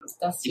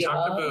You talked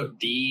Destiel. about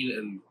Dean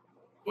and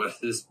what's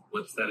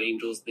that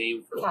angel's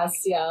name?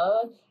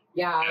 Castiel.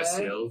 Yeah.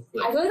 Castiel.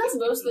 I feel like that's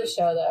most of the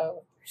show,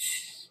 though.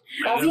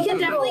 We can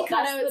definitely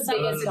cut out the some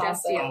of biggest the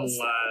gossip. Destiels.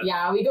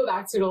 Yeah, we go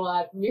back to it a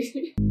lot.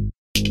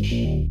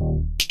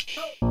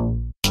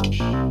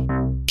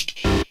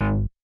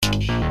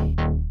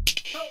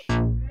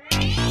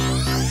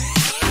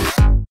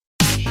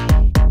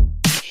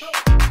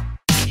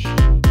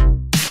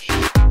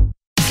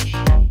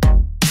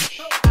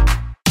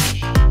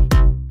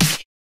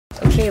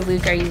 Okay,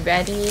 Luke, are you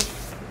ready?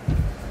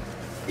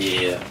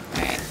 Yeah.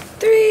 Alright.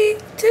 3,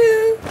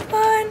 2, 1.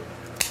 I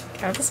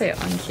have to say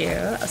it on cue.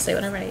 I'll say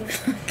when I'm ready.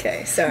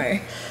 Okay,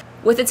 sorry.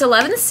 With its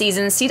 11th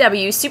season,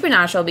 CW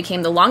Supernatural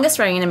became the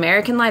longest-running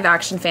American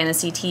live-action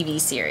fantasy TV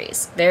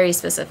series, very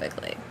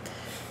specifically.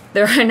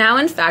 There are now,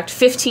 in fact,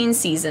 15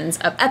 seasons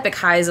of epic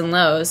highs and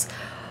lows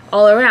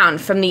all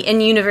around, from the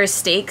in-universe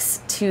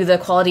stakes to the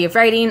quality of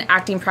writing,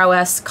 acting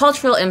prowess,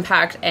 cultural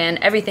impact, and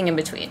everything in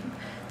between.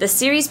 The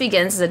series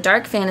begins as a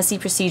dark fantasy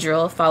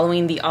procedural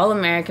following the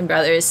All-American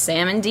brothers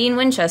Sam and Dean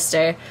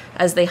Winchester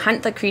as they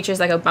hunt the creatures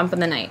that go bump in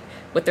the night,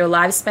 with their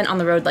lives spent on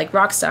the road like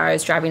rock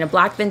stars, driving a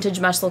black vintage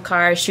muscle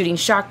car, shooting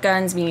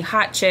shotguns, meeting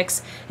hot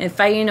chicks, and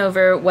fighting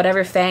over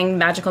whatever fanged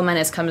magical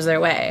menace comes their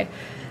way.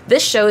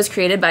 This show is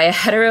created by a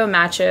hetero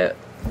macho,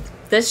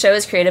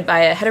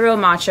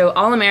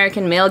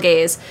 all-American male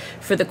gaze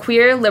for the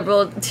queer,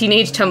 liberal,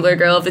 teenage Tumblr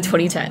girl of the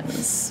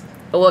 2010s.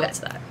 But we'll get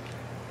to that.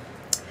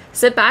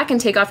 Sit back and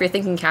take off your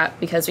thinking cap,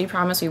 because we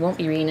promise we won't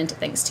be reading into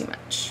things too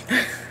much.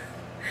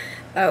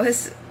 That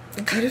was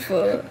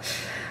beautiful.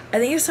 I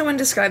think if someone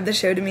described the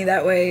show to me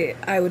that way,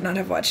 I would not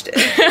have watched it.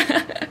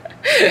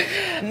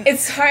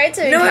 It's hard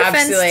to No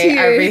offense to encapsulate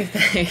your-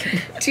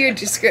 everything. To your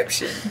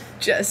description,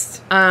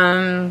 just.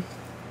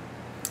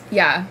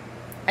 Yeah.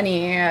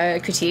 Any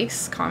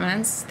critiques,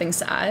 comments, things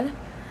to add?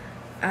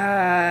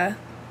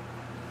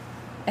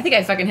 I think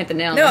I fucking hit the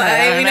nail on No, the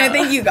head. I mean, I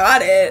think you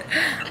got it.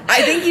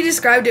 I think you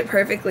described it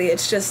perfectly.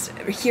 It's just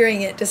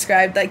hearing it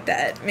described like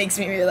that makes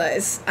me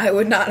realize I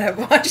would not have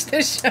watched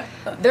this show.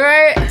 There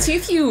are too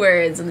few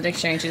words in the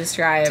dictionary to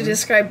describe. To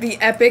describe the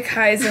epic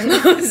highs and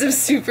lows of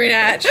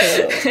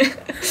Supernatural.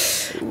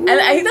 And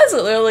I think that's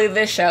literally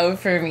the show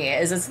for me,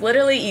 is it's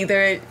literally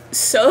either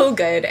so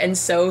good and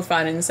so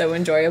fun and so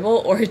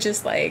enjoyable, or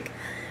just like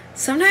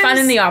Sometimes fun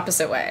in the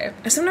opposite way.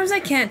 Sometimes I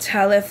can't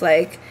tell if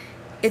like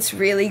it's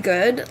really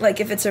good, like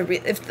if it's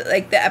if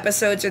like the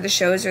episodes or the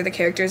shows or the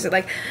characters that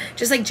like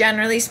just like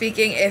generally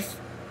speaking, if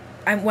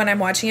when I'm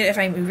watching it, if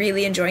I'm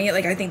really enjoying it,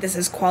 like I think this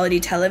is quality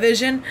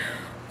television,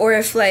 or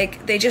if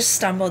like they just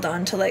stumbled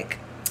onto like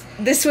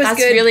this was That's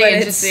good, really but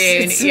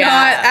interesting. It's Yeah.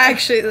 not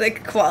actually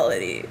like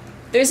quality.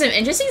 There's some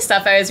interesting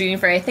stuff I was reading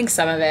for, I think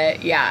some of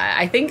it, yeah.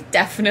 I think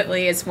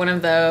definitely it's one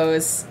of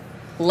those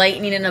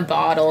lightning in a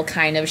bottle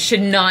kind of, should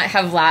not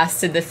have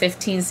lasted the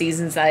 15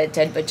 seasons that it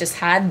did, but just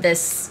had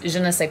this je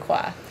ne sais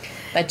quoi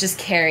that just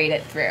carried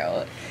it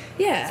through.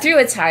 Yeah. Through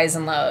its highs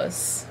and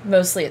lows.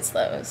 Mostly its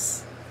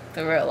lows.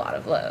 There were a lot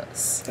of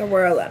lows. There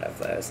were a lot of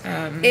those.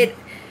 It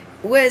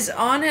was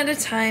on at a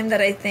time that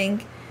I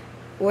think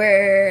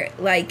where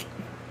like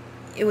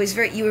you were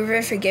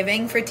very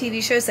forgiving for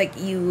TV shows. Like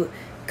you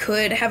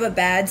could have a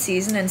bad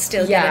season and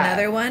still get Yeah.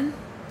 another one.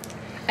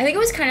 I think it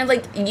was kind of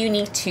like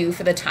unique too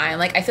for the time.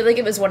 Like I feel like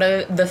it was one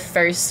of the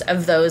first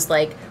of those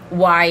like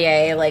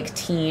YA like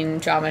teen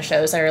drama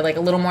shows that are like a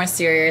little more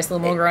serious, a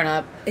little more grown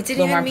up. It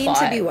didn't a little even more mean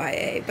plot. to be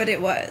YA, but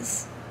it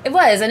was. It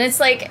was, and it's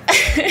like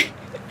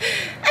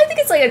I think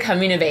it's like a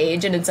coming of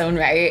age in its own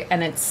right,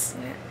 and it's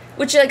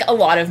which like a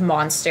lot of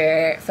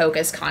monster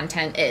focused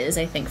content is,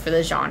 I think, for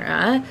the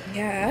genre.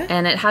 Yeah.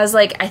 And it has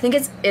like I think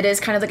it is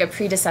kind of like a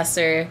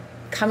predecessor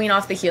coming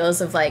off the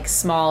heels of like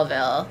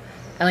Smallville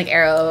and like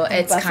Arrow. And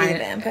it's Buffy kind the of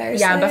Vampire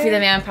yeah, Buffy Slayer. the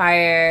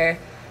Vampire,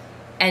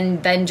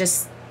 and then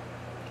just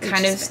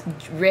kind Which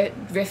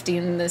of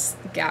rifting this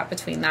gap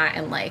between that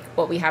and like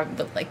what we have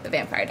with like the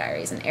Vampire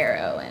Diaries and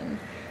Arrow and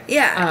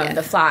Yeah.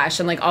 the Flash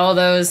and like all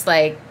those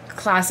like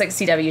classic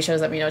CW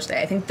shows that we know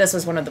today. I think this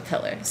was one of the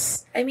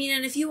pillars. I mean,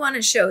 and if you want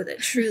a show that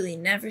truly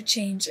never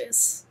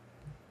changes,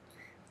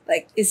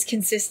 like is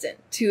consistent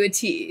to a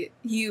T,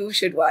 you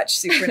should watch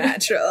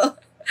Supernatural.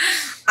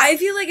 I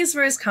feel like as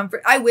far as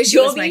comfort, I wish it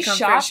You'll was my be comfort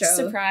shocked, show.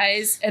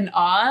 surprised, and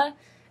awe,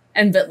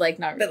 and but like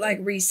not really. But like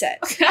reset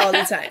all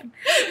the time.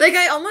 Like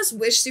I almost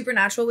wish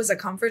Supernatural was a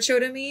comfort show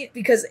to me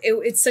because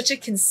it's such a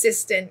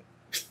consistent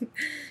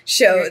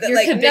show that You're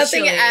like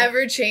nothing habitually-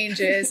 ever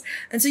changes,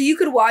 and so you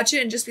could watch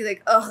it and just be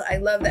like, oh, I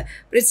love that.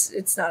 But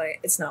it's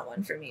not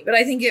one for me. But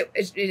I think it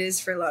is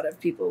for a lot of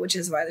people, which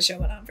is why the show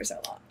went on for so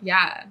long.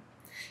 yeah.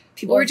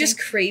 People Well, were I just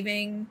think-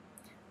 craving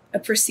a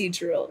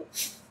procedural.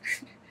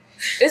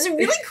 It was a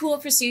really cool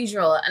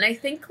procedural, and I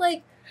think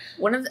like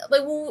one of the,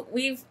 like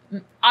we've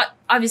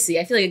obviously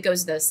I feel like it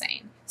goes without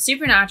saying.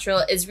 Supernatural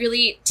is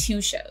really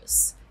two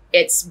shows.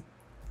 It's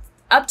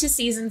up to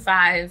season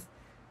 5,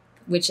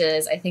 which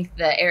is I think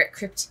the Eric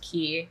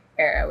Kripke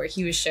era where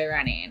he was show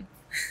running,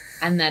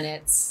 and then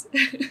it's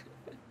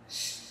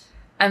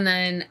and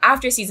then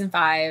after season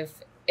 5,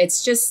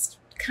 it's just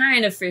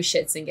kind of for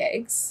shits and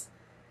gigs.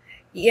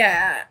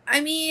 Yeah, I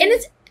mean, And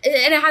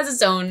it has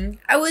its own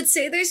I would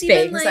say there's even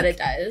things like that it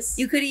does.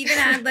 you could even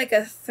add like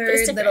a third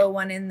different. little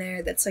one in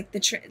there that's like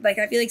like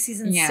I feel like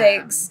season Yeah.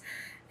 6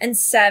 and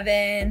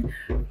 7,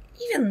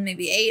 even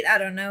maybe 8, I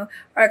don't know,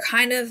 are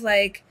kind of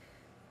like,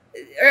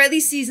 or at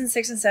least season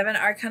 6 and 7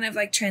 are kind of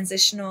like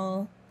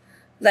transitional.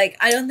 Like,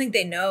 I don't think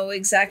they know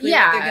exactly what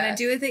Yeah. they're gonna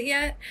do with it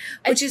yet,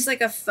 which is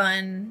like a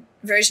fun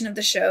version of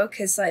the show,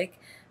 because like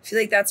I feel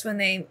like that's when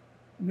they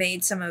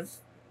made some of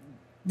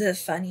the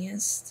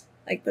funniest,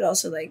 like, but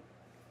also like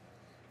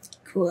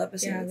cool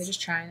episodes. Yeah, they're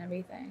just trying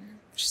everything.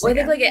 Just Well, I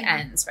think like it don't know.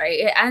 ends, right?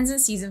 It ends in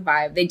season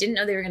 5. They didn't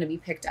know they were going to be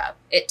picked up.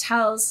 It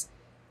tells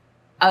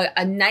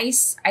a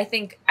nice. I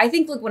think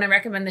like when I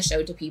recommend the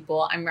show to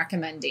people, I'm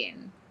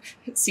recommending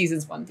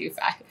seasons 1 through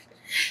 5.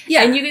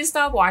 Yeah, And you can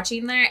stop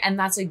watching there, and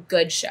that's a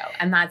good show,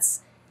 and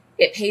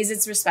it pays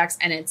its respects,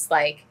 and it's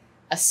like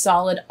a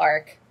solid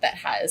arc that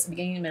has a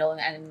beginning, a middle, and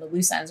an end, and the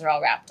loose ends are all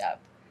wrapped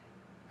up.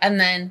 And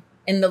then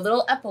in the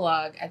little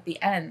epilogue at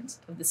the end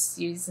of the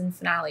season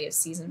finale of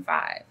season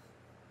 5,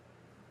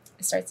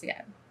 it starts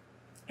again.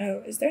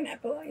 Oh, is there an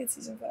epilogue in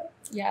season 5?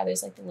 Yeah,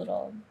 there's like the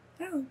little.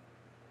 Oh,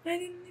 I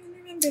didn't even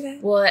remember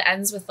that. Well, it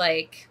ends with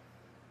like,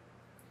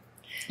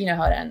 you know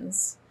how it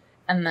ends,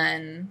 and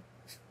then.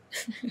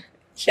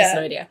 She has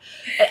no idea.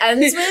 It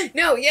ends with,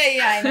 No,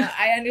 yeah, I know.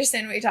 I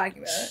understand what you're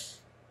talking about.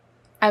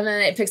 and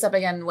then it picks up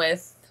again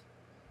with.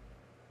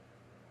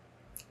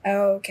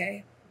 Oh,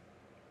 okay.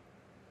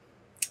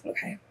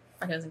 Okay.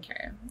 I doesn't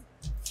care.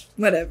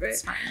 Whatever.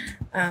 It's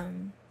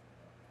fine.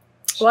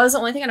 Well, that's the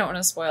only thing I don't want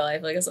to spoil. I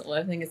feel like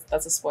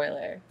that's a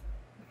spoiler.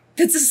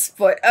 That's a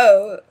spoil.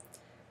 Oh,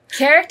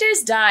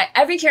 Characters die.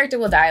 Every character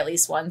will die at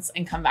least once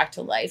and come back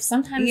to life.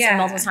 Sometimes Yeah.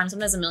 multiple times.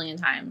 Sometimes a million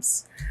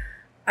times.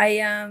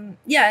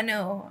 yeah,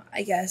 no,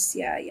 I guess,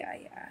 yeah.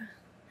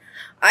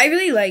 I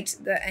really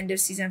liked the end of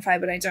season 5,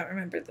 but I don't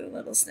remember the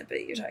little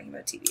snippet you're talking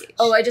about, TBH.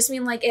 Oh, I just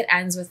mean like it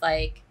ends with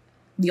like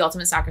the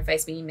ultimate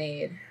sacrifice being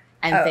made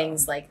and Oh.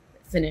 things like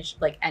finish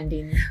like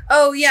ending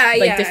Oh, yeah,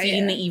 like yeah.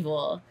 defeating yeah. the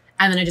evil,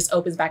 and then it just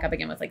opens back up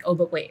again with like, oh,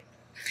 but wait,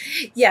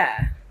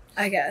 Yeah,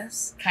 I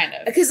guess. kind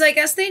of. Because I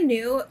guess they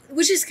knew,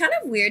 which is kind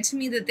of weird to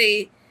me that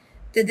they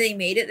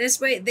made it this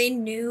way. They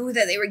knew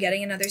that they were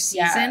getting another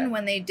season Yeah.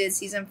 when they did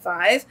season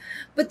 5,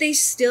 but they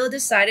still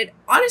decided,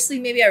 honestly,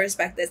 maybe I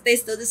respect this, they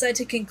still decided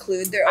to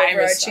conclude their I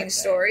overarching respect it.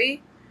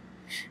 story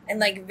and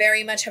like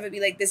very much have it be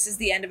like, this is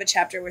the end of a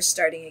chapter, we're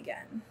starting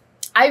again.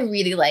 I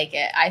really like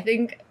it. I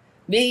think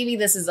maybe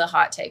this is a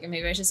hot take, and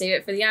maybe I should save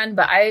it for the end,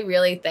 but I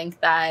really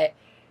think that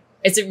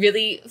it's a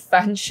really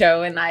fun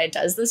show and that it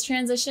does this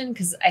transition,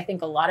 because I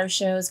think a lot of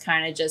shows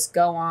kind of just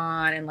go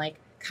on and like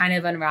kind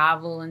of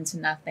unravel into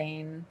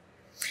nothing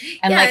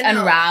and Yeah, like I know.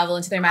 unravel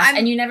into their mess, I'm-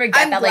 and you never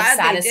get that like glad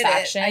they did it.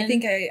 satisfaction. I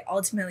think I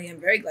ultimately am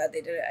very glad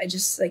they did it. I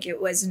just like, it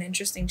was an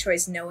interesting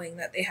choice knowing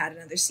that they had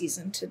another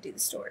season to do the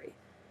story.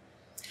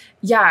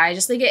 Yeah, I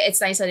just think it's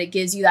nice that it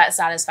gives you that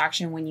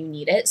satisfaction when you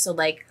need it. So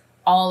like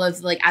all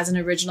of like as an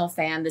original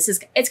fan,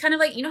 it's kind of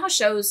like, you know how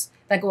shows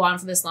that go on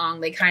for this long,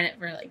 they kind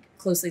of or like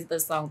closely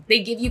this long, they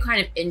give you kind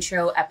of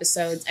intro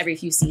episodes every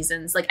few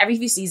seasons. Like every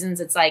few seasons,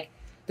 it's like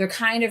they're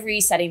kind of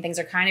resetting things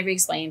or kind of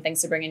re-explaining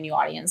things to bring in new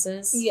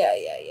audiences. Yeah.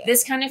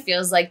 This kind of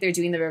feels like they're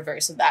doing the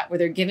reverse of that, where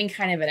they're giving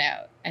kind of an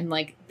out and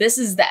like, this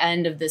is the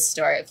end of this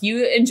story. If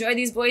you enjoy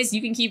these boys,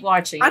 you can keep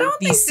watching. I don't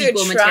think these they're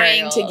sequel trying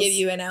to materials. give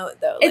you an out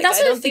though. That's I what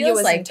don't it think it feels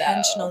was like, though.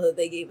 intentional that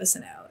they gave us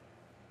an out.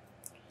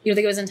 You don't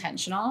think it was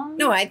intentional?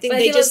 No, I think But I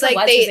they think just it was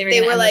like the Let's, 'cause they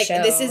they were were gonna like,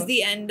 end the this show. is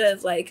the end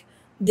of like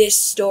this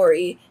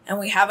story, and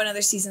we have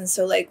another season,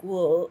 so like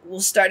we'll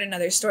start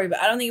another story. But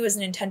I don't think it was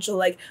an intentional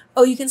like,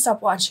 oh, you can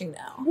stop watching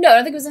now. No, I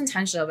don't think it was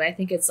intentional, but I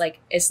think it's like,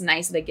 it's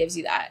nice that it gives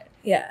you that.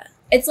 Yeah.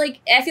 It's like,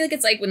 I feel like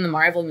it's like when the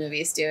Marvel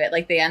movies do it.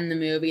 Like they end the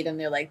movie, then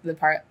they're like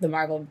the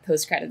Marvel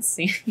post-credits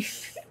scene.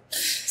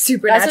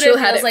 Supernatural That's what it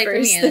had feels it like for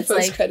first, me. the And it's like,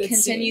 post-credits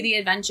continue scene. the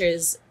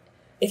adventures.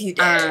 If you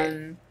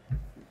dare.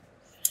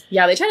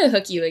 Yeah, they try to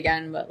hook you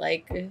again, but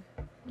like,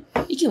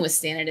 you can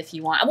withstand it if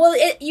you want. Well,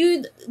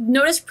 you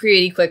notice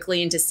pretty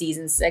quickly into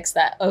season 6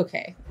 that,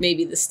 okay,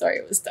 maybe the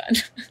story was done.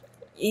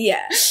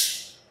 Yeah.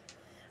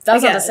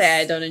 That's not to guess. say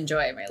I don't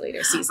enjoy my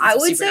later seasons. I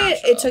of would say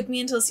Supernatural. it took me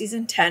until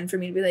season 10 for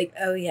me to be like,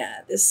 oh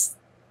yeah, this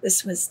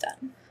was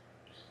done.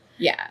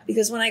 Yeah.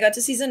 Because when I got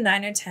to season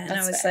 9 or 10,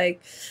 That's I was fair.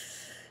 like,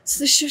 so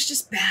this show's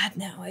just bad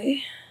now,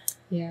 eh?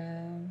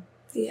 Yeah.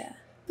 Yeah.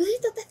 But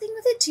the thing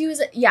with it too is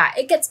that, yeah,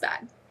 it gets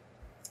bad.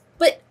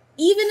 But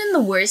even in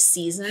the worst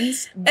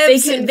seasons,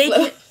 Ebbs and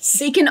flows.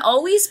 they can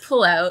always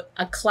pull out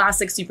a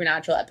classic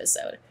Supernatural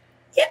episode.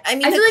 Yeah, I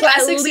mean, I the feel like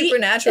classic at least-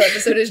 Supernatural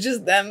episode is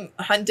just them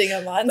hunting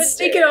a monster. But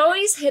they can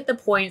always hit the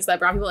points that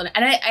brought people in.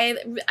 And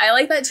I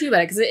like that too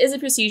better because it is a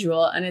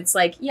procedural and it's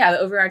like, yeah, the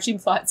overarching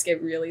plots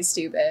get really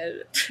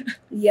stupid.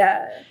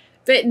 Yeah.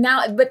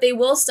 But they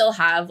will still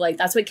have, like,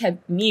 that's what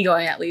kept me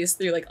going, at least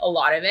through, like, a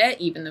lot of it,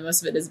 even though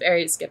most of it is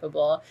very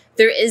skippable.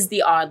 There is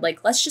the odd,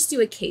 like, let's just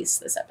do a case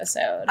this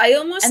episode.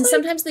 And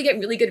sometimes they get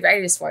really good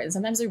writers for it, and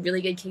sometimes they're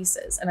really good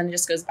cases, and then it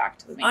just goes back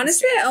to the main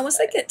honestly, story. I almost,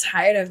 like, get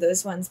tired of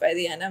those ones by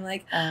the end. I'm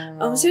like, Oh.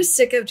 I'm so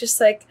sick of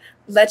just, like,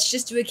 let's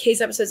just do a case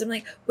episodes. I'm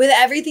like, with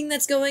everything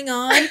that's going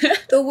on,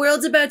 the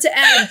world's about to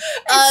end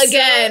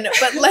again,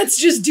 but let's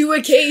just do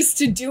a case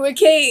to do a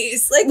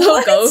case. Like, They'll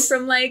what? go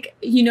from, like,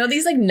 you know,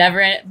 these, like,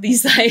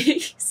 these,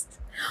 like...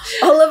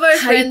 All of our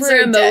friends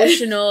hyper are dead.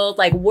 emotional,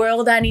 like,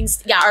 world-ending...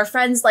 Yeah, our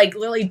friends, like,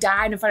 literally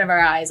died in front of our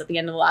eyes at the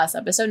end of the last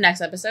episode.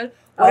 Next episode.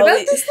 What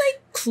about this,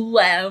 like,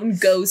 clown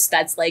ghost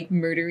that's, like,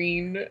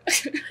 murdering...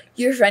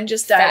 Your friend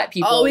just died. Fat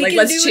people. All we Like, can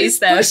let's do chase is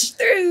them. push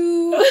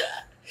through.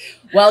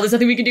 Well, there's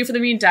nothing we can do for the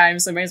meantime,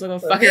 so might as well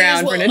go fuck May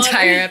as around for an well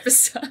entire honor-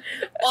 episode.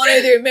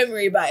 Honor their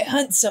memory by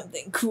hunt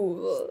something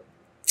cool.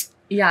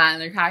 Yeah,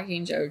 and they're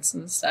cracking jokes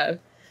and stuff.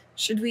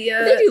 Should we?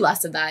 But they do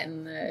less of that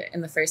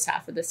in the first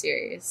half of the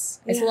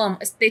series. It's Yeah. a little.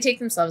 They take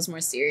themselves more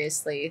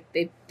seriously.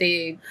 They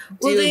do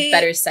Well, they-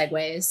 better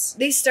segues.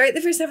 They start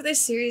the first half of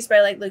this series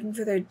by like looking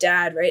for their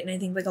dad, right? And I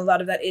think like a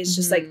lot of that is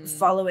just like Mhm.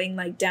 following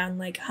like down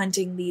like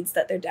hunting leads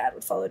that their dad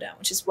would follow down,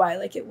 which is why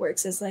like it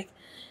works as like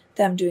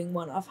them doing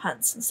one-off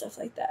hunts and stuff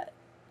like that.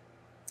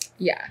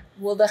 Yeah.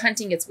 Well, the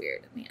hunting gets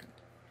weird in the end.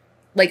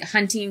 Like,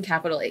 hunting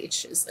capital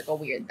H is like a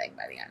weird thing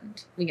by the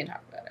end. We can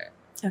talk about it.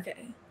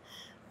 Okay.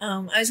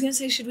 I was gonna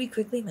say, should we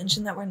quickly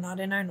mention that we're not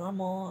in our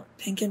normal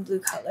pink and blue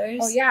colors?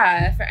 Oh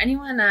yeah, for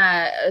anyone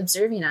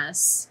observing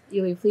us,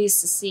 you'll be pleased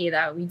to see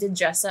that we did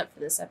dress up for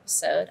this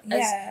episode as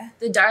Yeah.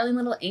 the darling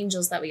little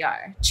angels that we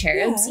are.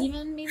 Cherubs, Yeah.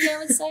 even, maybe I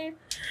would say.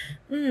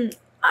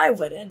 I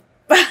wouldn't.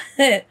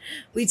 But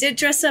we did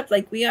dress up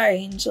like we are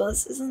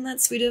angels. Isn't that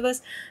sweet of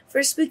us?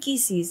 For spooky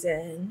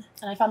season.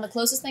 And I found the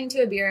closest thing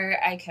to a beer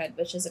I could,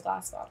 which is a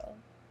glass bottle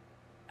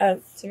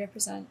Of to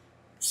represent.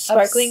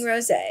 sparkling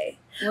rosé.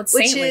 Well, it's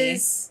Which saintly,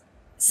 is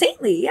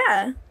saintly,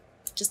 yeah.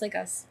 just like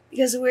us.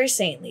 Because we're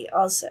saintly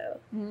also.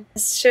 Mhm.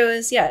 This show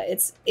is, yeah,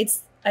 it's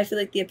I feel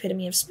like the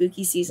epitome of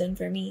spooky season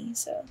for me,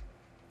 so.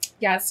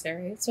 Yeah, it's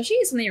very,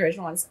 especially some of the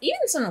original ones.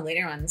 Even some of the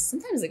later ones,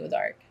 sometimes they go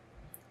dark.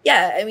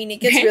 Yeah, I mean,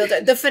 it gets real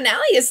dark. The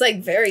finale is,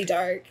 like, very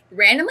dark.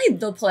 Randomly,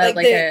 they'll pull out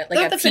Like a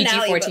not a the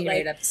finale, PG-14 but, like,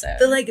 rated episode.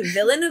 The, like,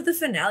 villain of the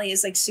finale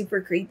is, like, super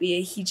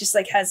creepy. He just,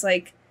 like, has,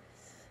 like,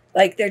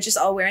 they're just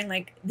all wearing,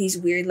 like, these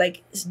weird,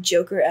 like,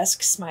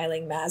 Joker-esque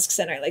smiling masks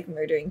and are, like,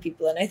 murdering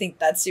people. And I think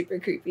that's super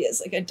creepy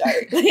as, like, a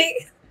dark,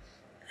 like...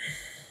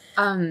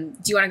 Do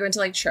you want to go into,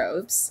 like,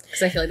 tropes?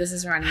 Because I feel like this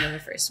is running in the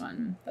first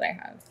one that I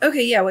have.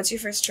 Okay, yeah, what's your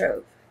first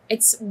trope?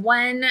 It's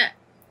when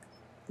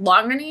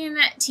long-running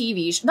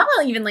TV, not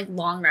even, like,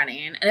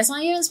 long-running, and it's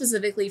not even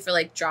specifically for,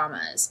 like,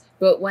 dramas,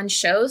 but when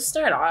shows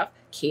start off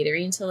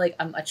catering to, like,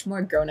 a much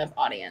more grown-up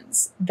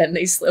audience, then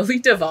they slowly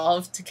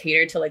devolve to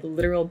cater to, like,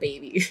 literal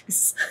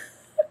babies.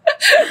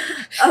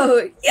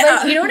 Oh, yeah.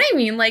 Like, you know what I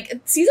mean? Like,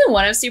 season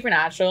 1 of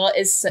Supernatural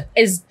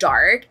is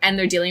dark, and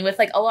they're dealing with,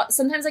 like, a lot,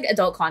 sometimes, like,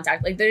 adult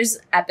contact. Like, there's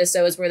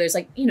episodes where there's,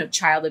 like, you know,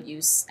 child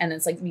abuse, and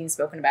it's, like, being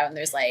spoken about, and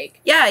there's, like,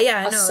 yeah,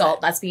 I know.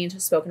 assault that's being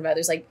spoken about.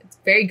 There's, like, it's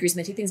very gruesome.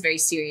 They take things very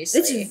seriously.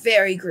 It's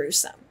very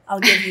gruesome. I'll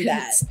give you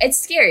that. It's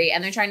scary,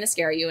 and they're trying to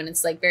scare you, and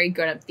it's, like, very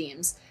grown-up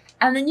themes.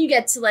 And then you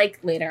get to, like,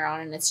 later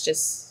on, and it's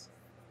just,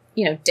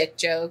 you know, dick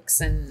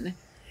jokes and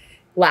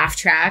laugh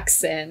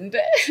tracks and...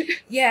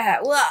 Yeah,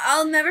 well,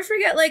 I'll never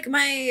forget, like,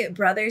 my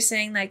brother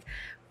saying,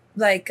 oh,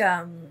 like,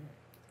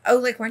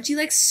 weren't you,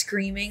 like,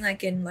 screaming,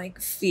 like, in, like,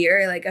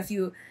 fear, like,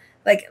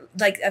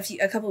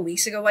 a couple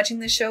weeks ago watching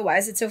this show? Why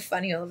is it so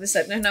funny all of a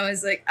sudden? And I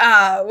was like,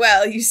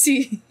 well, you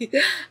see,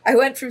 I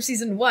went from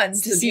season 1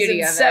 to the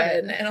beauty season of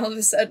 7, it. and all of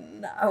a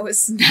sudden I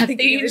was thinking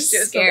Nothing this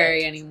show's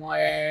scary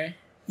anymore.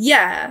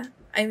 Yeah,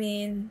 I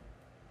mean...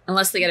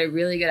 Unless they get a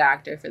really good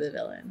actor for the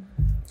villain.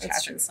 Which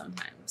That's happens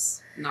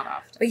sometimes. Not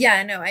often. But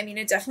yeah, no, I mean,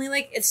 it definitely,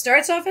 like, it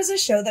starts off as a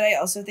show that I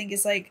also think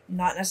is, like,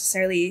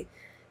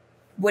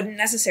 wouldn't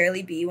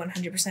necessarily be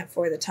 100%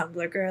 for the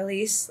Tumblr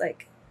girlies.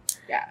 Like,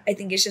 Yeah. I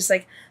think it's just,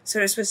 like,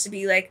 sort of supposed to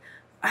be, like,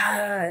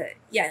 yeah,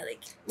 like...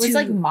 Well, it's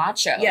like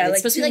macho. Yeah, it's like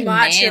supposed two to be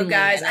like macho manly,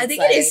 guys. and I it's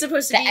think like it is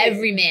supposed to the be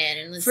everyman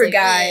and it's for like,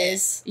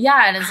 guys.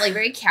 Yeah, and it's like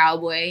very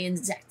cowboy and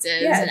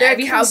detectives. Yeah, and they're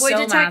everything's cowboy so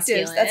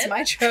detectives. masculine. That's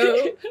my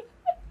trope.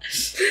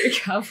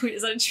 Cowboy,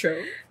 is that a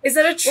trope? Is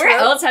that a trope? Where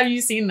else have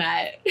you seen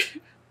that?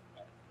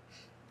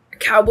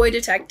 Cowboy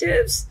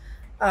detectives?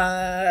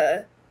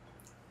 In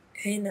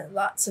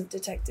lots of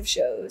detective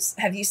shows.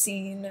 Have you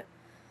seen...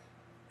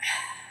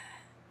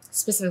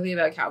 Specifically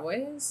about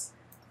cowboys?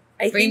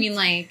 I Or you mean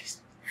like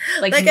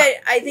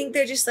I think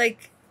they're just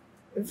like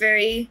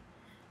very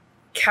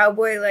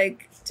cowboy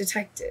like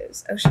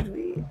detectives. Oh, should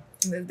we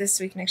move this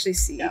so we can actually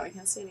see? Yeah, we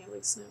can't see any of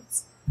Luke's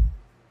notes.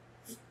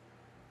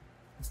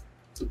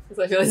 Because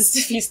I feel like this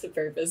defeats the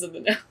purpose of the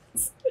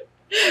notes.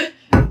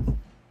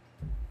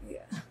 Yeah.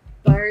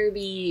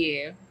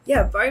 Barbie.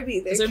 Yeah, Barbie.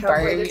 They're Those are cowboy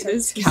Barbie.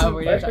 detectives. Those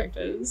cowboy Barbie.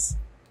 detectives.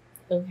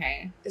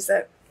 Okay. Is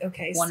that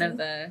okay? One so- of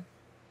the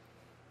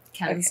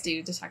Kens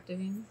do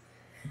detectiving.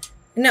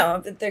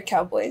 No, but they're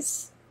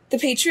cowboys. The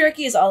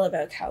patriarchy is all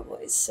about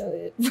cowboys, so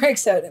it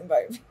works out in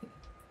Barbie.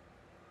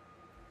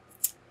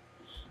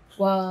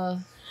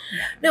 Well,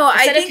 No, I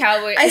instead of think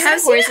cowboy, I instead have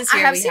of horses seen, I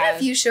here have we seen have a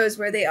few shows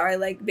where they are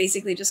like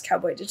basically just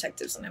cowboy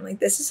detectives, and I'm like,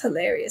 this is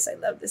hilarious. I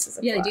love this as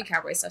a yeah, plot. they do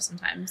cowboy stuff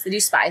sometimes. They do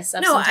spy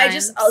stuff. No, sometimes. I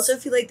just also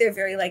feel like they're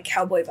very like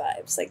cowboy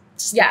vibes, like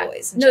just yeah. the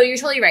boys. in No, general. you're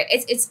totally right.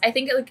 It's I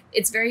think like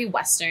it's very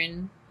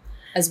Western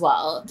as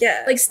well.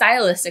 Yeah. Like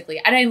stylistically,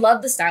 and I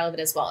love the style of it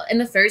as well. In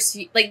the first,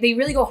 like they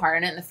really go hard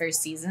on it in the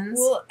first seasons.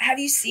 Well, have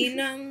you seen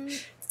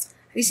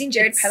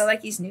Jared It's-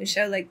 Padalecki's new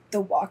show, like The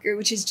Walker,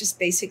 which is just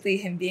basically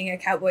him being a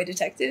cowboy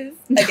detective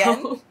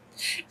again? No.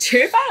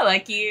 Terrified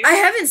like you. I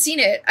haven't seen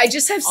it. I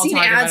just have I'll seen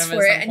talk about ads him at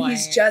for it, some and point.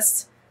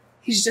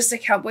 he's just a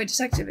cowboy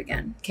detective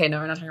again. Okay, no,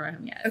 we're not talking about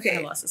him yet. Okay. I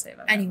have lots to say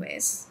about him.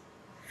 Anyways,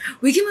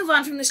 we can move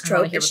on from this I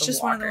wanna trope. hear It's about the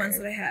just one of the Walker. ones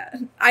that I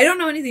had. I don't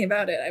know anything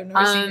about it. I've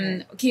never seen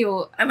it. Okay,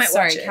 well, I might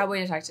sorry, watch it. cowboy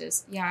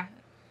detectives. Yeah,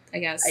 I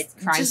guess I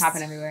crimes just-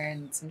 happen everywhere,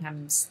 and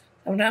sometimes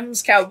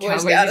Sometimes cowboys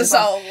Cowboys gotta are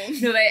solve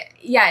them. no,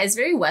 yeah, it's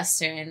very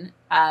Western.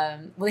 Well,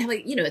 they have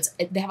like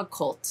they have a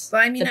cult. But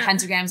I mean, The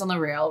pentagrams on the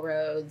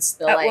railroads.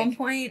 They'll at like one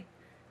point,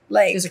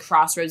 like there's a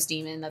crossroads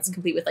demon that's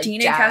complete with like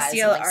Dean jazz and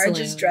Castiel like, are just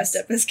saloons. dressed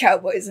up as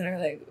cowboys and are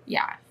like,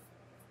 Yeah,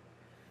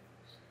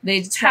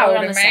 they travel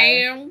on "Howdy, the south.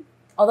 ma'am."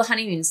 All the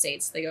honeymoon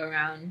states. They go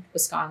around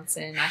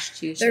Wisconsin,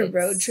 Massachusetts. They're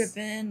road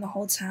tripping the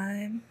whole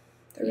time.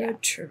 They're Yeah.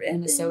 road tripping.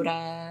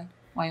 Minnesota,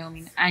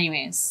 Wyoming.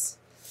 Anyways,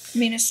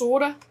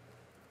 Minnesota.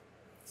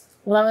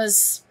 well, that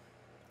was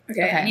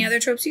Okay. Okay. Any other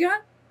tropes you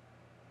got?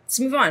 Let's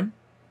move on.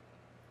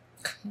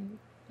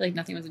 like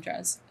nothing was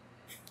addressed.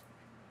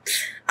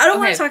 I don't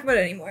want Okay. to talk about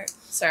it anymore.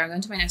 Sorry, I'm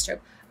going to my next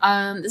trope.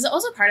 This is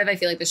also part of I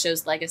feel like the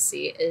show's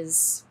legacy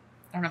is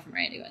I don't know if I'm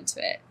ready to go into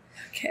it.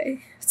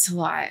 Okay. It's a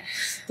lot.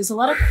 There's a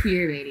lot of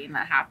queer baiting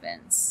that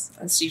happens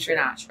on That's true.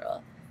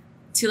 Supernatural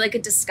to like a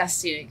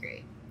disgusting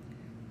degree.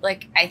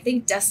 Like I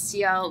think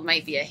Destiel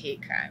might be a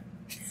hate crime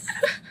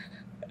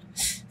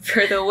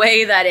for the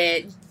way that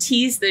it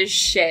teased the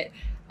shit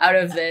out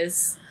of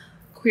this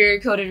queer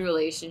coded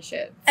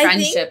relationship, I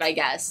friendship, think- I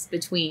guess,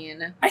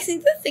 between. I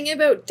think the thing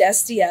about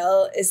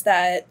Destiel is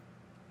that,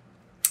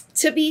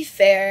 to be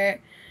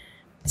fair,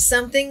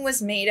 something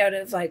was made out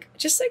of like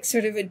just like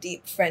sort of a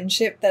deep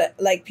friendship that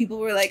like people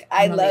were like,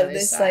 I on the love other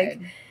this, side.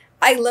 like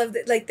I love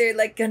that, like they're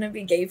like gonna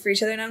be gay for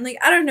each other, and I'm like,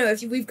 I don't know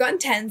if we've gone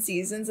 10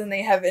 seasons and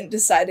they haven't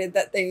decided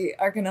that they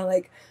are gonna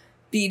like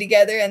be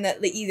together and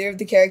that like, either of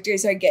the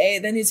characters are gay,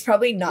 then it's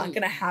probably not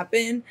gonna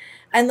happen.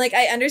 And like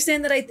I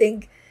understand that I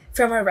think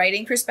from a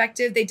writing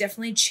perspective, they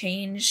definitely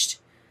changed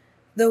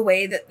the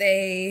way that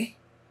they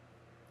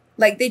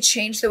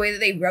changed the way that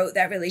they wrote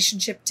that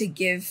relationship to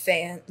give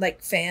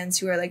fans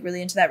who are like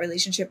really into that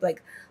relationship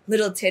like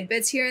little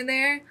tidbits here and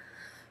there.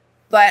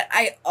 But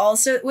I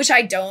also, which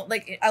I don't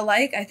like,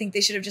 I think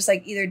they should have just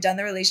like either done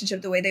the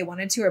relationship the way they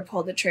wanted to or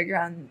pulled the trigger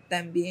on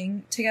them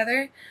being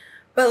together.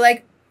 But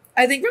like,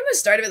 I think from the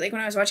start of it, like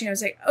when I was watching, I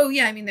was like, oh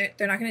yeah, I mean,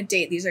 they're not going to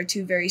date. These are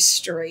two very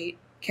straight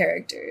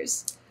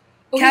characters.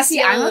 Okay, see,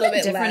 Castiel I'm a of little a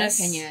bit different less.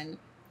 opinion.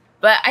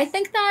 But I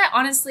think that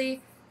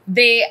honestly,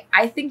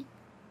 I think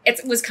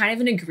it was kind of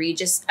an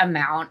egregious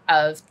amount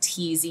of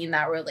teasing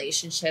that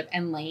relationship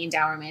and laying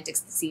down romantic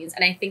scenes.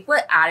 And I think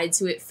what added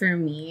to it for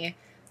me,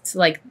 to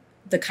like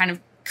the kind of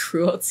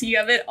cruelty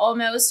of it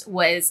almost,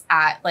 was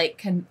at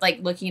like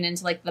looking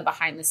into like the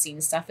behind the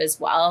scenes stuff as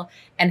well,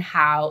 and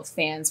how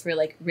fans were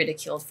like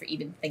ridiculed for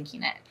even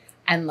thinking it,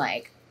 and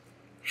like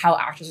how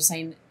actors were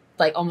saying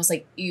like almost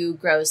like, "Ew,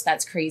 gross,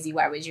 that's crazy,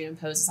 why would you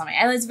impose this on me?"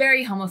 And it's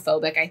very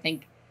homophobic, I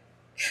think.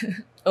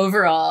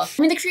 Overall,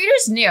 I mean, the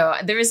creators knew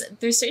there's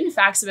certain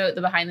facts about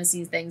the behind the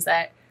scenes things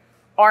that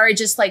are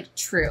just like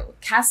true.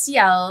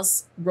 Castiel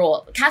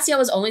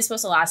was only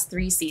supposed to last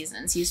 3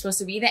 seasons. He was supposed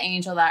to be the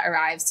angel that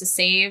arrives to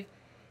save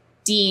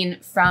Dean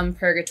from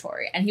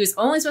purgatory, and he was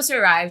only supposed to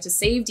arrive to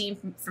save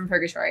Dean from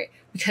purgatory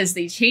because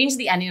they changed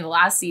the ending of the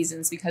last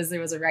seasons because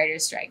there was a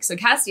writer's strike. So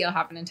Castiel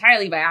happened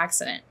entirely by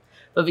accident,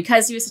 but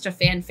because he was such a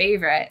fan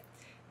favorite,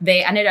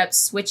 they ended up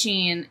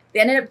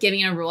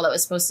giving a role that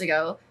was supposed to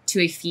go to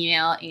a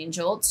female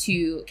angel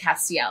to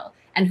Castiel,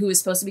 and who was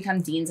supposed to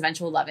become Dean's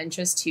eventual love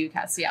interest to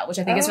Castiel, which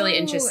I think is really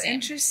interesting.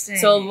 Interesting.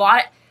 So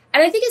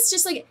and I think it's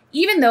just like,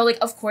 even though like,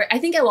 of course, I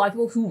think a lot of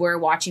people who were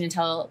watching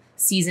until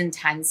season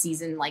 10,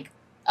 season like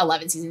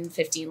 11, season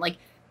 15, like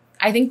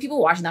I think people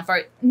watching that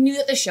far knew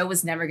that the show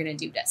was never going to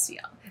do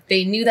Destiel.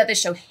 They knew that the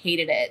show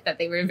hated it, that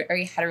they were a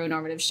very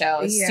heteronormative show.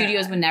 Yeah.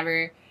 Studios would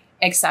never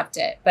accept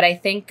it. But I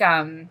think,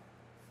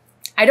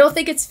 I don't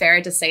think it's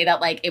fair to say that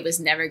like it was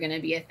never going to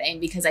be a thing,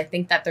 because I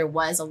think that there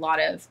was a lot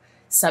of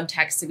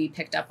subtext to be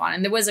picked up on,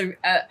 and there was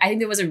I think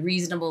there was a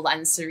reasonable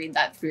lens to read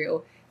that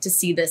through, to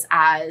see this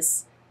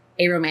as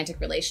a romantic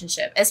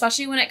relationship,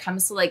 especially when it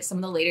comes to like some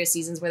of the later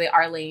seasons where they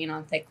are laying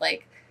on thick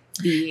like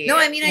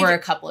a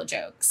couple of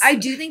jokes. I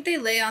do think they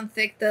lay on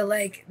thick the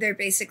like they're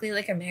basically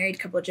like a married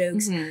couple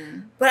jokes.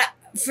 Mhm. But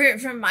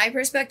from my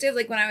perspective,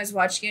 like when I was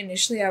watching it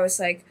initially, I was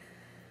like,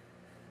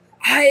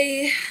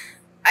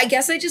 I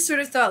guess I just sort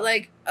of thought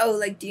like, oh,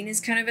 like Dean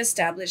is kind of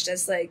established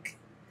as like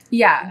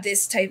Yeah.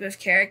 this type of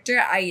character,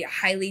 I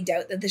highly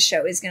doubt that the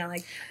show is gonna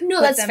like No,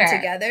 put that's them fair.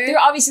 together. They're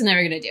obviously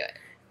never gonna do it.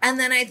 And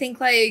then I think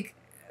like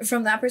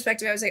from that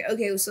perspective, I was like,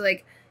 okay, so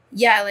like,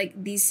 yeah,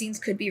 like these scenes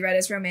could be read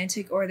as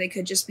romantic, or they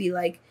could just be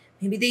like,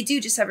 maybe they do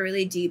just have a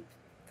really deep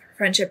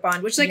friendship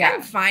bond, which like Yeah.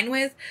 I'm fine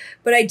with.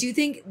 But I do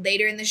think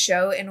later in the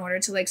show, in order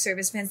to like serve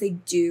as fans, they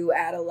do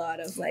add a lot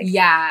of like,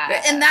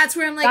 Yeah. and that's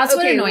where I'm like, that's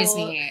okay, what annoys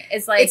well, me.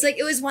 it's like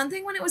it was one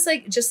thing when it was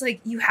like just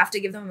like you have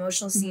to give them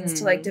emotional scenes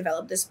to like Mhm.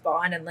 develop this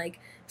bond, and like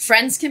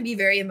friends can be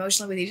very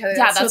emotional with each other.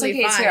 yeah, that's totally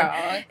okay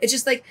fine. too. It's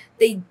just like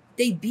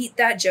they beat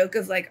that joke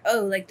of like, oh,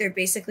 like they're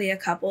basically a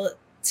couple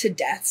to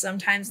death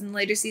sometimes in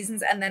later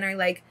seasons, and then are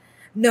like,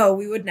 no,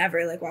 we would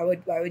never. Like, why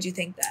would you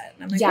think that?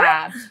 And I'm like,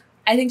 Yeah.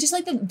 I think just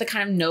like the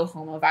kind of no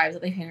homo vibes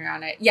that they paint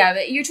around it. Yeah,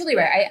 but you're totally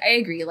right. I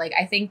agree. Like,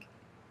 I think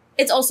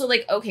it's also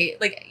like, okay,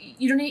 like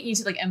you don't need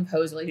to like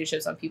impose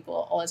relationships on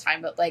people all the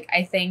time, but like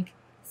I think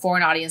for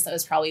an audience that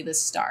was probably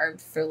this starved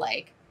for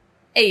like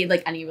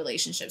any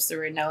relationships, there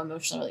were no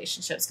emotional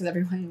relationships because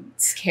everyone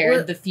scared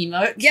Well, the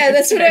female. yeah,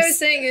 that's what I was characters.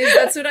 saying. Is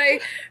that's what I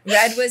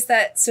read was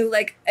that. So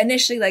like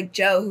initially, like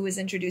Joe, who was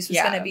introduced, was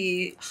Yeah. going to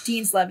be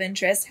Dean's love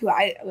interest, who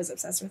I was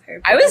obsessed with her.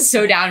 I was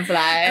so down for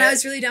that. And I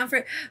was really down for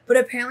it. But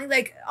apparently,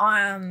 like,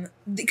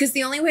 because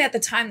the only way at the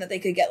time that they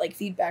could get like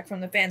feedback from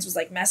the fans was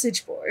like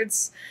message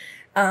boards.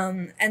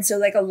 And so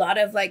like a lot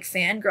of like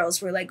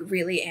fangirls were like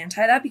really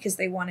anti that because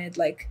they wanted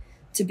like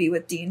to be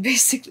with Dean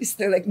basically. So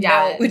they're like,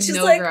 Yeah, no, which is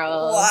no like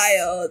girls.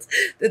 wild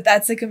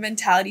that's like a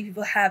mentality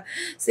people have.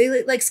 So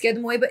they like scared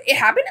them away. But it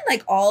happened in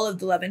like all of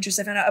the love interests.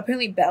 I found out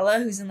apparently Bella,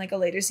 who's in like a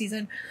later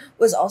season,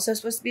 was also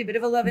supposed to be a bit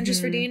of a love interest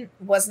for Mhm. Dean.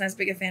 Wasn't as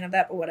big a fan of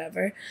that, but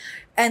whatever.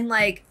 And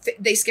like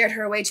they scared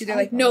her away too. They're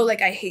like, Okay. no,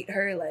 like I hate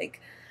her. Like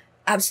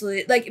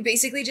absolutely, like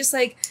basically just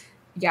like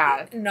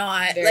yeah.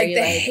 not Very, like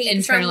the like, hate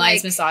internalized from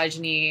like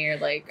misogyny or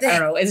like the- I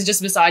don't know. Is it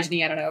just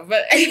misogyny? I don't know.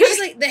 But I think it's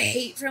like the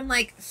hate from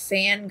like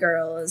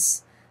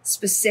fangirls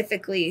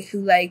specifically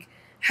who like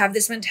have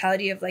this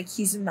mentality of like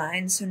he's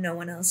mine so no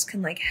one else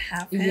can like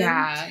have him.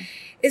 yeah.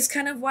 Is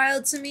kind of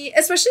wild to me,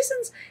 especially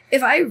since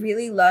if I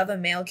really love a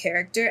male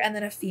character and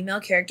then a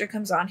female character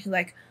comes on who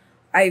like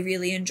I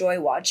really enjoy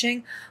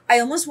watching, I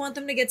almost want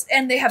them to get,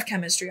 and they have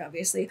chemistry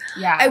obviously.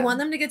 Yeah. I want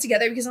them to get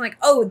together because I'm like,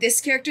 oh,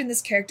 this character and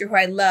this character who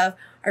I love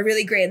are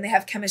really great and they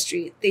have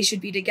chemistry. They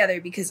should be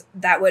together because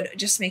that would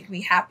just make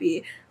me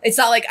happy. It's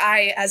not like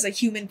I, as a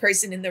human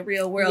person in the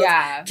real world,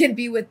 Yeah. can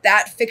be with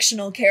that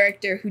fictional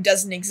character who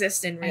doesn't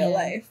exist in real Yeah.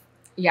 life.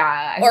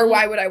 Yeah. I Or feel why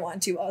like- would I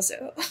want to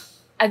also?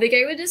 I think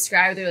I would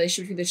describe the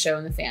relationship between the show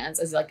and the fans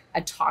as like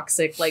a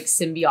toxic, like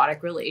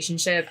symbiotic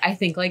relationship. I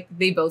think like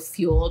they both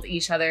fueled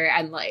each other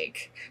and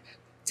like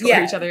tore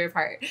Yeah. each other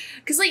apart.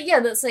 Because like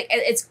yeah, that's like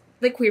it's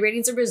like queer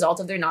rating's a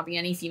result of there not being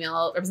any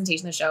female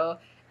representation in the show,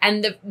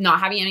 and the not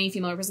having any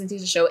female representation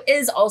in the show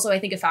is also I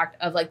think a fact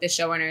of like the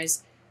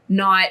showrunners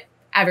not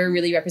ever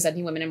really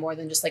representing women in more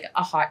than just like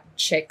a hot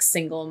chick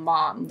single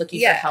mom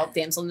looking Yeah. for help,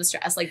 damsel in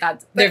distress. Like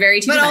that they're very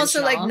But two-dimensional.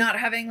 also like not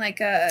having like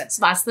a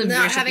so that's the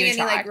not viewership having you any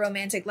like attract.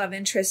 romantic love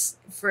interest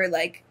for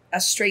like a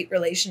straight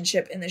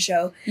relationship in the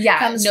show Yeah,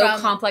 comes no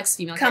from- complex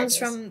female comes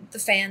characters. from the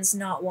fans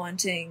not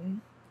wanting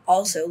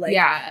also like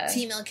yeah.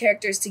 female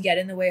characters to get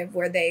in the way of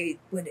where they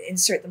would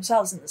insert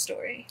themselves in the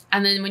story.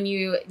 And then when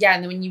you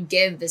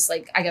give this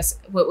like I guess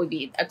what would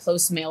be a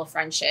close male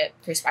friendship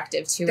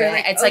perspective to They're it,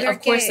 like, it's oh, like they're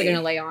of course gay. they're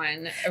gonna lay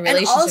on a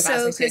relationship also, aspect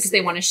to it because 'cause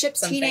they want to ship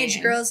something.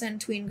 Teenage girls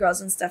and tween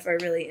girls and stuff are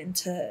really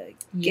into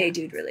gay Yeah.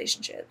 dude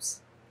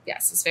relationships.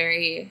 Yes, it's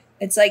very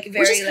It's like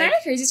very which is kind like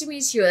of crazy to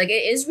me too. Like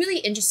it is really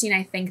interesting.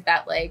 I think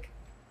that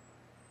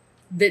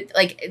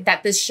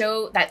that this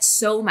show that's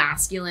so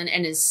masculine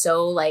and is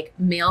so like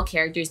male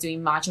characters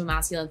doing macho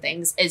masculine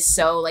things is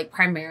so like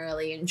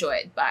primarily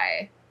enjoyed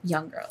by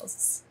young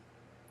girls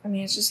I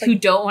mean it's just who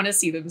like don't want to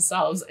see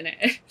themselves in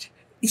it.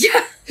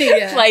 yeah.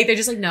 yeah. Like they're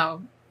just like,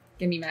 no,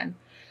 give me men.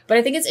 But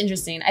I think it's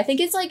interesting. I think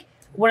it's like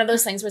one of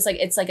those things where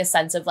it's like a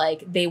sense of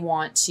like they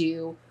want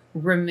to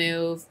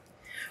remove.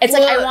 It's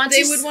like I Well, want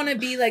they to. would want to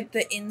be like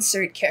the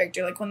insert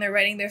character. Like when they're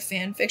writing their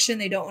fan fiction,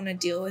 they don't want to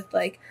deal with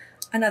like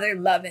another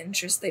love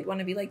interest. They'd want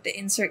to be like the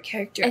insert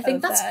character. I think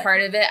of that's that. part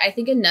of it. I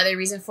think another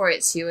reason for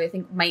it too. I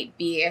think might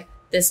be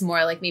this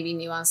more like maybe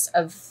nuanced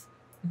of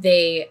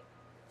they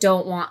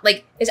don't want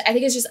like. I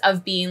think it's just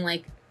of being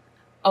like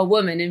a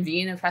woman and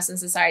being oppressed in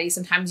society.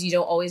 Sometimes you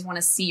don't always want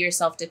to see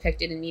yourself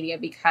depicted in media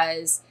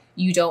because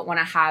you don't want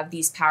to have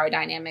these power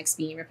dynamics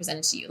being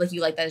represented to you. Like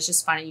you like that it's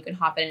just fun and you can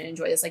hop in and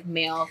enjoy this like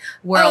male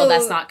world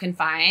that's not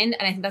confined.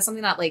 And I think that's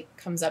something that like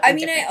comes up in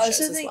different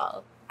shows as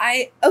well.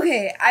 I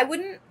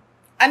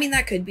mean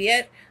that could be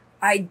it.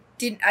 I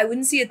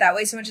wouldn't see it that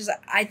way so much as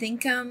I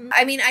think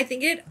I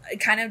think it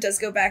kind of does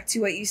go back to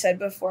what you said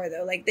before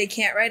though. Like they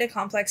can't write a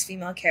complex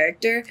female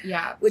character,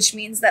 Yeah. which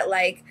means that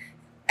like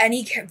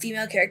any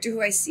female character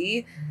who I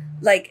see,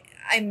 like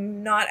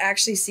I'm not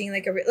actually seeing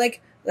like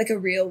a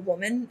real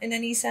woman in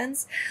any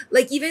sense.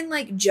 Like even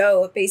like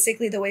Jo,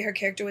 basically the way her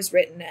character was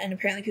written, and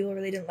apparently people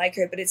really didn't like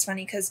her, but it's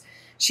funny because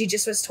she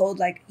just was told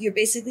like you're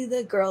basically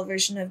the girl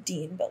version of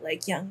Dean but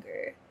like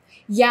younger.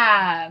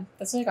 Yeah,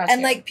 that's what I got. And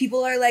too. like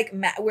people are like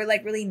we're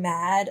like really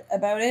mad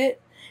about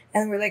it,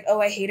 and we're like, oh,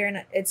 I hate her.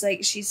 And it's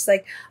like she's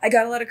like, I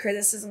got a lot of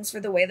criticisms for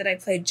the way that I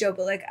played Jo,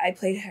 but like I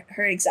played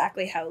her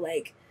exactly how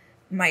like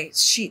my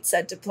sheet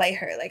said to play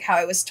her, like how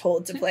I was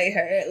told to play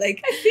her.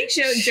 Like I think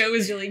Jo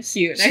was really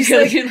cute. I She's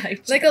really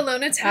liked like Jo.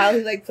 Alona Tal,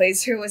 who like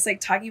plays her, was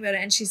like talking about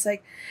it, and she's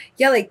like,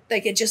 yeah, like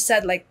it just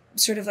said like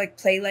sort of like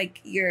play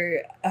like you're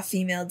a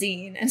female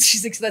Dean, and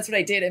she's like, so that's what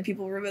I did, and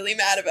people were really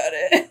mad about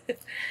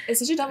it. It's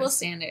such a double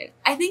standard.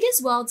 I think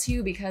as well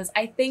too, because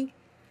I don't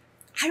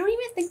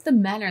even think the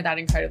men are that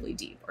incredibly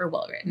deep or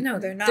well written. No,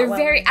 they're not. They're well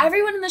very. written.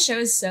 Everyone in the show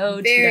is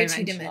so Very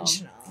two-dimensional.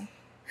 two-dimensional.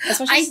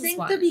 Especially I since think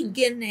one. the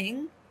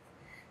beginning,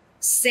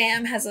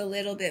 Sam has a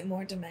little bit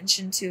more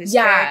dimension to his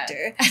Yeah.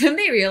 character. And then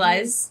they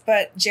realize.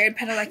 But Jared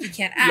Padalecki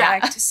can't Yeah.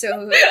 act,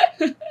 so...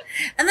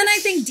 And then I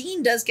think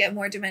Dean does get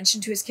more dimension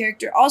to his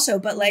character also,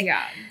 but like,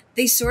 yeah.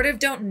 they sort of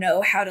don't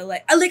know how to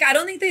like I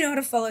don't think they know how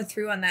to follow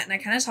through on that, and I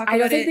kind of talk I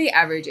don't about think it they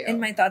ever do.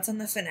 in my thoughts on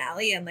the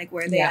finale and like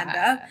where they Yeah. end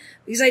up,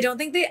 because I don't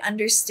think they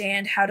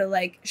understand how to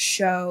like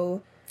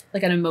show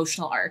Like an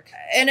emotional arc.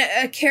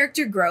 a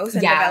character growth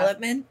and Yeah.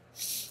 development.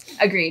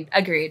 Agreed.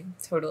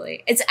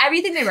 Totally. It's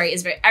everything they write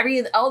is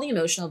all the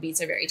emotional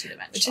beats are very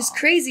two-dimensional. Which is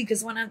crazy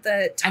because one of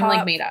the top And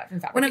like made up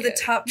and one of the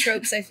fabricated. top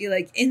tropes I feel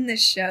like in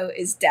this show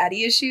is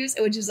daddy issues,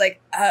 which is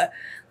like a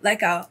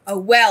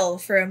well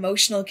for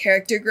emotional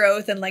character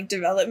growth and like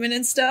development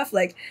and stuff,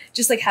 like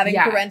just like having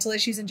Yeah. parental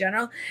issues in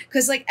general,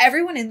 because like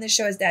everyone in this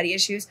show has daddy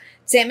issues.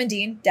 Sam and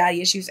Dean,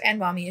 daddy issues and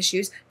mommy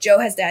issues. Jo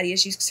has daddy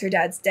issues because her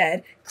dad's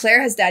dead.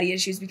 Claire has daddy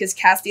issues because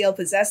Castiel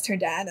possessed her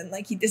dad and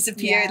like he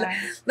disappeared. Yeah.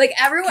 Like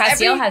everyone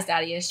Castiel has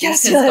daddy issues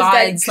because Castiel has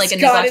daddy- God's like a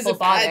 'cause God is neglectful a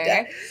bad father.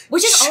 dad.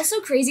 Which is also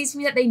crazy to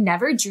me that they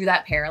never drew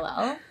that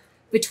parallel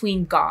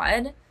between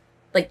God,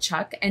 like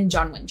Chuck, and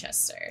John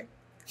Winchester.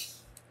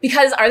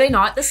 Because are they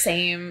not the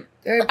same?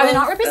 They're Are they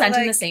not both, representing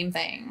like, the same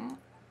thing?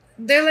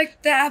 They're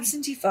like the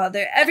absentee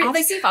father.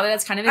 Obviously, father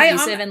that's kind of I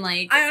abusive and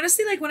like I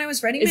honestly like when I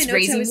was writing my it's notes, I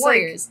raising was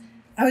warriors.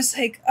 I was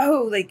like,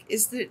 oh, like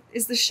is the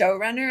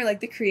showrunner, like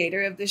the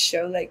creator of the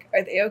show, like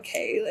are they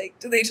okay? Like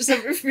do they just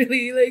have a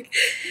really like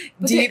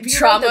But deep you're right,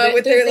 trauma though,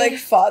 with they- their like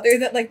father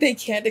that like they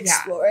can't Yeah.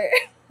 explore?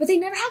 But they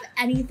never have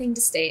anything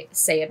to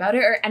say about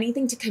it or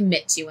anything to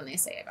commit to when they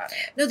say about it.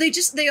 No,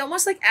 they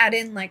almost like add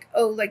in like,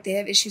 oh, like they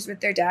have issues with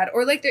their dad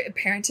or like their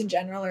parents in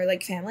general or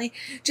like family,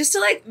 just to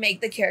like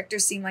make the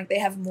characters seem like they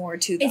have more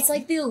to them. It's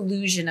like the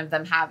illusion of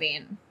them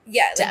having.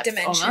 yeah, like depth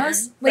dimension.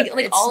 almost. but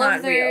Like it's all of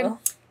not their.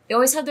 real. They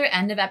always have their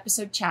end of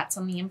episode chats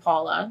on the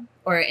Impala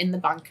or in the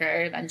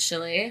bunker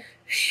eventually.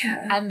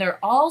 Yeah. And they're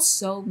all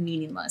so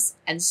meaningless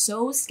and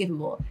so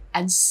skippable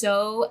and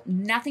so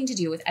nothing to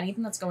do with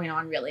anything that's going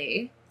on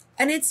really.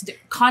 And it's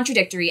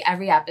Contradictory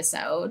every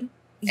episode.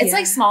 It's yeah.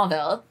 like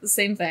Smallville, the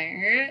same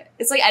thing.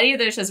 It's like any of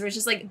their shows where it's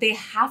just like they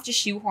have to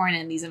shoehorn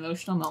in these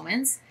emotional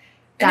moments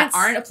And that it's-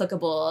 aren't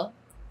applicable,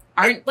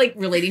 aren't like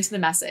relating to the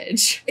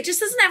message. it just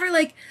doesn't ever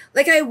like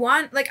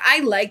I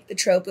like the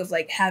trope of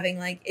like having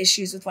like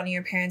issues with one of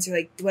your parents or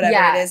like whatever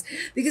Yeah. it is,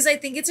 because I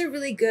think it's a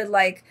really good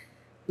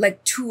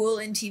like tool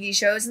in TV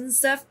shows and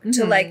stuff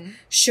to like Mhm.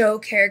 show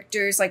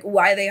characters like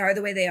why they are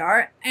the way they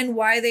are and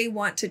why they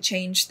want to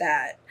change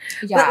that,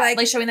 Yeah, like-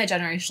 like showing that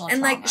generational and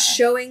trauma. like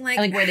showing like,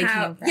 And, like, where they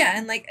how, came from. yeah,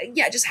 and like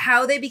yeah, just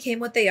how they became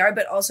what they are,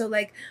 but also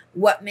like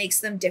what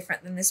makes them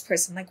different than this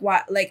person. Like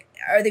what, like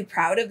are they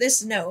proud of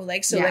this? No,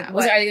 like so yeah. like Was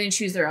what? it- are they going to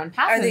choose their own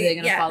path? Are Or are they- they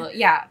going to yeah. follow?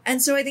 Yeah,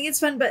 And so I think it's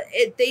fun, but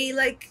they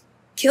like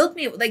killed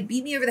me, like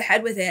beat me over the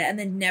head with it, and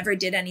then never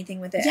did anything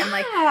with it, and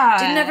like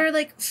didn't ever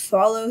like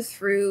follow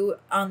through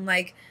on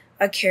like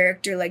a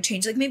character like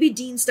change. Like maybe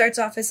Dean starts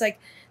off as like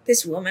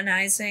this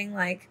womanizing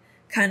like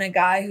kind of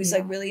guy who's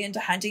like Yeah. really into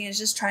hunting and is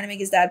just trying to make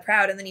his dad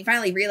proud, and then he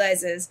finally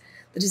realizes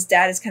that his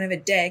dad is kind of a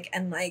dick,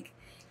 and like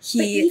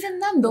But he even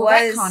then, they'll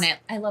was- retcon it.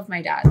 I love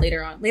my dad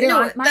later on. Later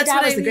No, on, my that's dad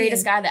what was I the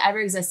greatest mean. guy that ever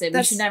existed. We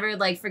That's- should never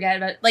like forget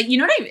about like you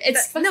know what I mean.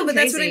 It's no, but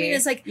that's what I crazy. mean.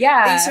 It's like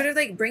yeah, they sort of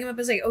like bring him up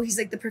as like, oh, he's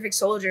like the perfect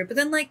soldier, but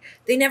then like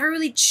they never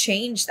really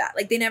change that.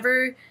 Like they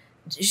never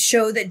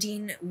show that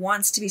Dean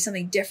wants to be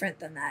something different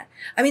than that.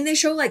 I mean, they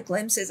show like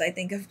glimpses, I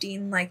think, of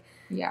Dean like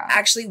yeah.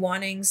 actually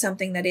wanting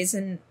something that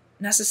isn't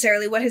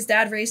necessarily what his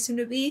dad raised him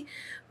to be,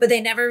 but they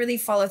never really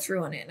follow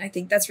through on it. And I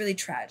think that's really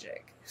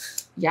tragic.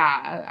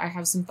 Yeah, I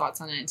have some thoughts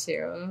on it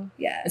too.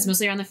 Yeah. It's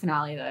mostly around the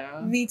finale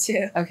though. Me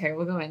too. Okay,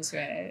 we'll go into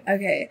it.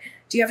 Okay.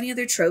 Do you have any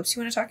other tropes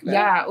you want to talk about?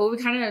 Yeah, well, we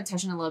kind of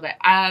touched on it a little bit.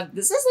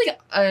 This is like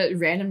a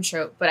random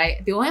trope, but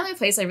the only other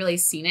place I really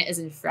seen it is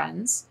in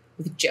Friends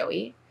with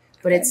Joey,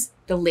 but Okay. it's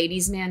the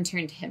ladies' man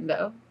turned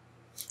himbo,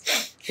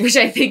 which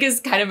I think is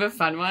kind of a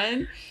fun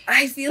one.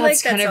 I feel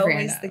That's like kind that's of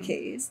always random. the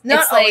case.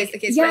 Not It's always like- the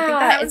case, but I think yeah,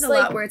 that happens it's a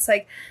lot like where it's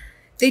like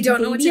they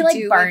don't know what to Maybe like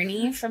do.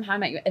 Barney from How I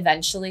Met You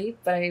eventually,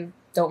 but I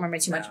don't remember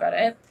too much about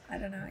it. I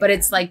don't know. But yeah.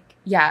 it's like,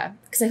 yeah,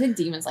 because I think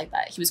Demon's like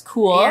that. He was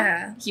cool.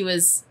 Yeah. He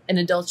was an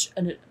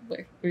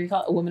what do you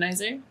call it? A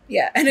womanizer?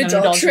 Yeah, an Not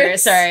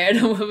adulteress. Sorry, a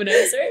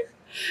womanizer.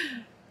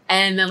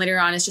 And then later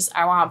on, it's just,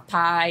 I want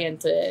pie and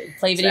to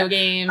play video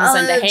games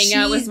and to hang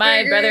out with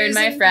my brother and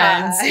my cheeseburgers and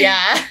friends. pie.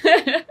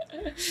 Yeah.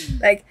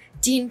 Like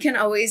Dean can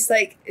always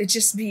like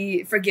just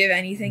forgive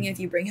anything if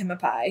you bring him a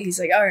pie. He's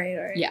like, all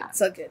right, Yeah.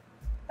 it's all good.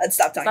 Let's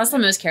stop talking. That's the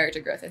most character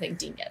growth I think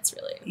Dean gets,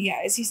 really. Yeah,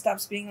 as he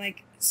stops being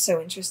like so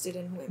interested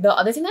in women The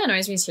other thing that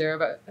annoys me too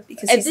about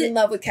because he's in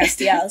love with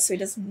Castiel, so he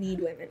doesn't need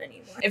women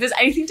anymore. if there's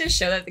anything to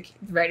show that the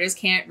writers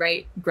can't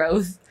write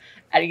growth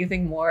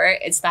anything more,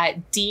 it's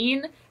that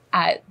Dean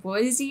at,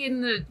 what is he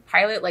in the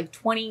pilot, like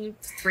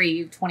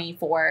 23,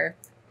 24?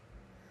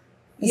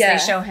 Yeah.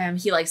 They show him,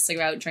 he likes to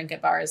go out and drink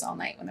at bars all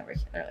night whenever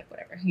they're like,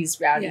 whatever. He's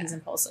rowdy, Yeah. he's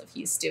impulsive,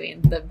 he's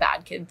doing the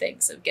bad kid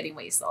things of getting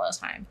wasted all the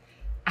time.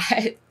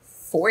 At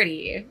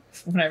 40,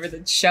 whenever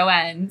the show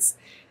ends,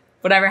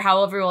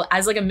 however,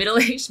 as like a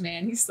middle-aged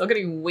man, he's still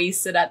getting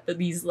wasted at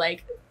these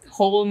like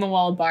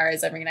hole-in-the-wall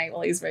bars every night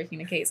while he's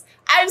working a case.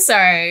 I'm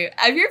sorry,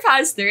 if you're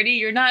past 30,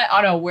 you're not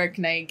on a work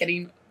night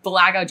getting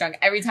blackout drunk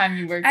every time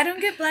you work. I don't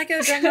get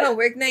blackout drunk on a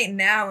work night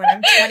now when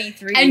I'm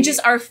 23. And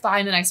just are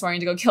fine the next morning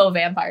to go kill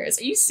vampires.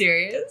 Are you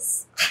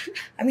serious?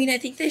 I mean, I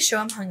think they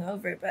show him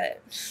hungover,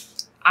 but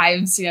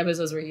I've seen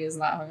episodes where he is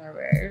not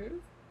hungover.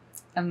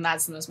 And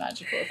that's the most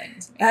magical thing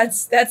to me.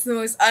 that's the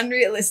most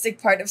unrealistic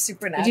part of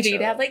Supernatural. If you need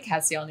to have like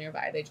Castiel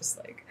nearby, they just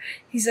like,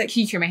 He's like,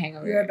 can you cure my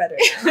hangover? you're better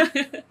now.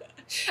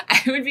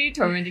 I would be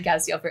tormenting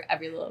Castiel for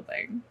every little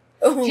thing.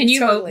 Oh, Can you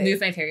totally. move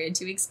my period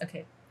 2 weeks?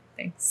 Okay,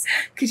 thanks.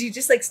 Could you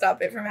just like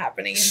stop it from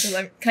happening until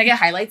I'm Can I get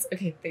highlights?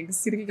 Okay,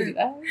 thanks. You think you can do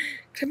that?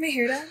 cut my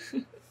hair down?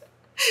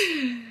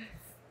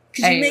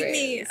 Could you make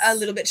me Anyways. a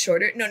little bit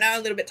shorter? No, now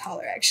a little bit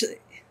taller actually.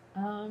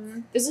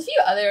 There's a few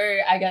other,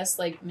 I guess,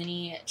 like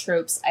mini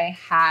tropes I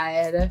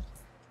had.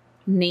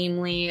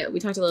 Namely, we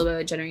talked a little bit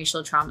about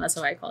generational trauma. That's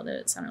how I called it.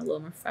 It sounded a little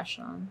more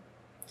professional.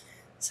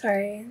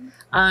 Sorry.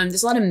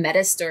 There's a lot of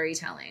meta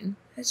storytelling.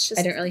 It's just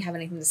I don't really have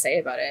anything to say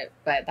about it,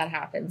 but that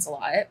happens a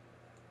lot,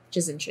 which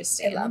is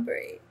interesting.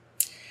 elaborate.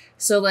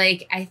 So,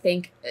 like, I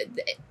think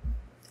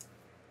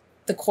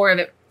the core of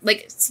it,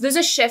 like, so there's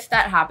a shift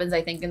that happens,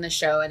 I think, in the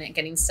show and it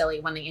getting silly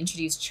when they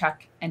introduce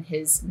Chuck and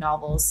his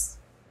novels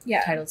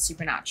Yeah. titled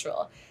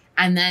Supernatural.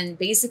 And then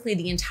basically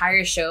the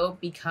entire show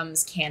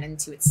becomes canon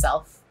to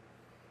itself,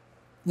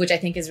 which I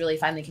think is really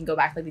fun. They can go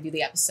back, like they do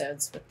the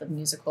episodes with the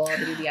musical, they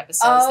do the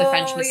episodes, the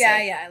French Mystique.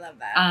 yeah, I love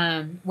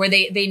that. Where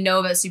they know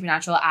about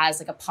Supernatural as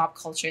like a pop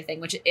culture thing,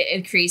 which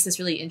it creates this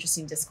really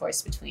interesting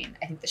discourse between,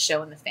 I think, the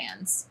show and the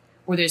fans,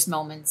 where there's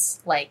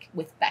moments like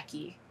with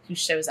Becky, who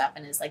shows up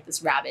and is like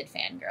this rabid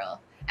fangirl.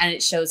 And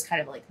it shows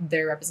kind of like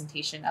their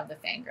representation of the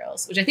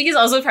fangirls, which I think is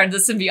also part of the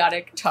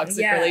symbiotic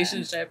toxic Yeah.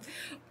 relationship.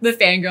 The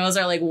fangirls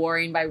are like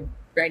warring by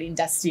writing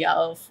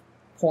Destiel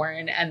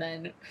porn, and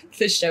then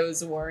the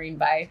show's warring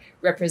by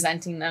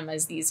representing them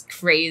as these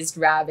crazed,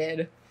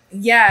 rabid,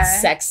 Yeah.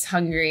 sex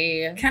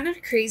hungry. Kind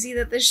of crazy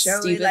that the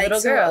show Stupid like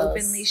little so girls.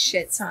 openly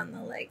shits on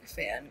the like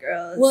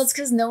fangirls. Well, it's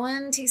because no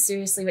one takes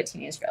seriously what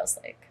teenage girls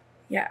like.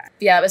 yeah. But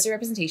yeah, it was a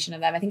representation of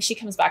them. I think she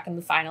comes back in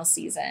the final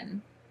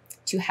season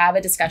to have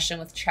a discussion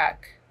with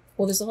Chuck.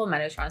 Well, there's the whole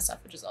Metatron stuff,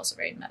 which is also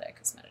very meta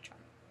because Metatron.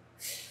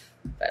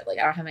 But like,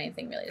 I don't have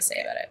anything really to say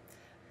about it.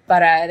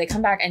 But they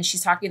come back and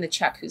she's talking to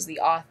Chuck, who's the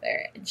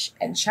author,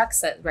 and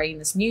Chuck's writing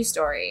this new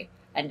story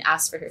and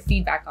asks for her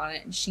feedback on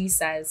it, and she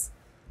says,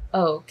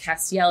 "Oh,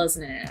 Castiel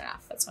isn't in it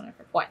enough." That's one of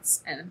her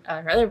points, and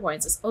her other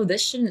points is, "Oh,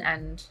 this shouldn't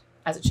end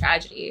as a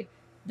tragedy.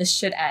 This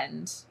should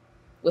end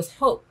with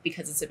hope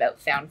because it's about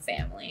found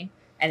family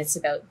and it's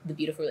about the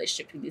beautiful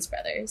relationship between these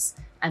brothers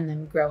and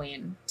them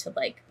growing to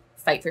like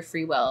fight for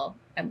free will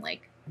and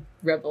like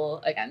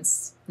rebel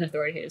against an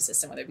authoritative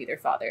system, whether it be their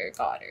father or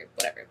God or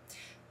whatever."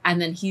 And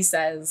then he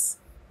says,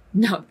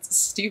 "No, it's a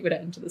stupid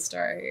end to the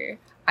story.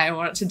 I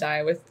want it to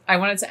end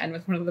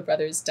with one of the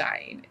brothers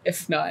dying,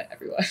 if not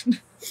everyone."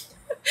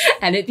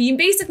 And it being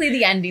basically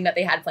the ending that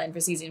they had planned for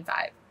season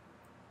 5.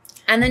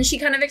 And then she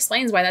kind of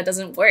explains why that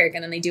doesn't work,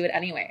 and then they do it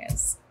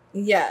anyways.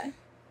 Yeah.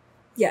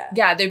 Yeah.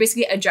 Yeah, they're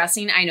basically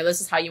addressing, I know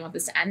this is how you want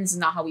this to end, this is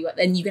not how we want,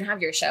 and you can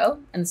have your show,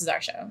 and this is our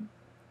show.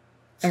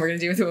 And we're going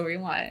to do with it what we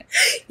want.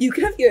 You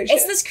could have your show.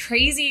 It's this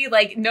crazy,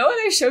 like, no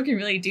other show can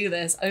really do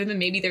this, other than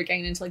maybe they're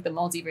getting into, like, the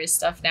multiverse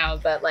stuff now,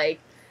 but, like,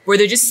 where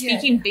they're just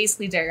speaking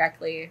basically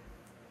directly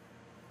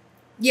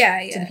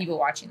to the people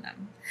watching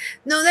them.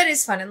 No, that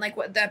is fun. And like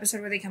what the episode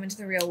where they come into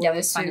the real world Yeah, it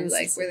was fun too, in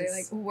like where they're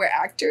like, seasons. we're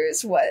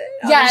actors, what?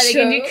 on Yeah, the they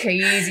can do show?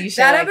 crazy shit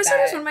That like episode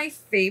that. was one of my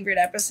favorite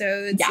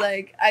episodes. Yeah.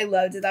 Like I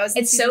loved it. That was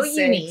in It's so season 6.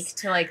 unique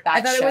to, like, that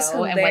I thought show it was and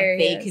what they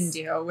hilarious. can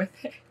do with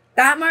it.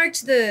 That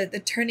marked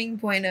the turning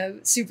point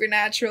of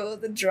Supernatural,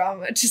 the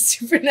drama, to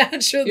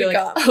Supernatural, You're the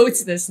like, comedy. oh,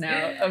 it's this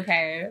now.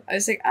 Okay. I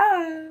was like,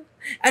 ah.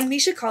 And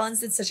Misha Collins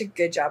did such a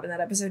good job in that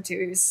episode too.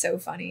 He was so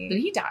funny. Did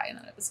he die in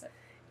that episode?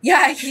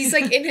 Yeah, he's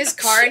like in his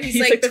car and he's,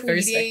 He's, like like, the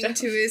first tweeting victim.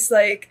 to his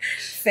like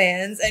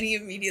fans and he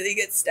immediately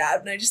gets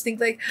stabbed. And I just think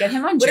like Get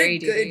him on what jury a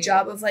good duty.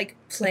 job of like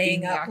playing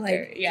being the up actor,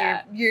 like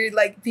yeah. you're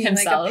like being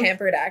Himself. like a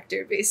pampered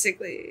actor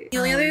basically. The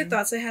only other Um,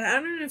 thoughts I had, I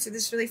don't know if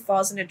this really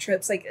falls into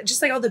tropes, like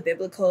just like all the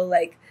biblical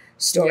like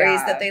stories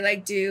Yeah. that they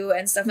like do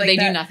and stuff That like they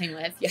that. do nothing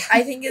with. Yeah.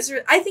 I think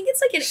I think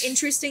it's like an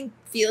interesting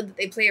field that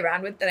they play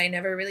around with that I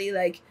never really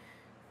like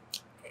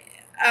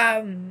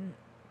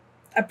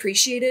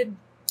appreciated.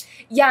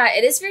 Yeah,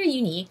 it is very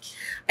unique.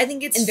 I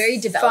think it's And very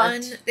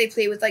developed. fun. They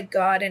play with like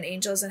God and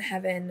angels and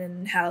heaven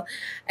and hell,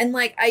 and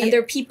like And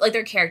they're people, like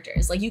they're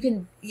characters. Like you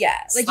can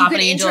like slap you an can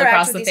angel interact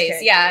across with the these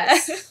face. Yeah.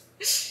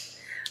 characters.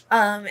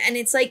 And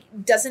it's like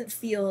doesn't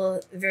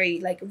feel very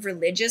like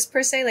religious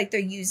per se. Like they're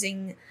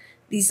using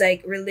these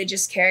like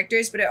religious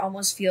characters, but it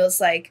almost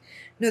feels like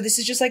no, this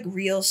is just like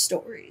real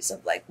stories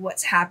of like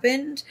what's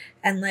happened,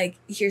 and like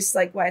here's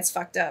like why it's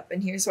fucked up,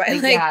 and here's why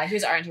like yeah,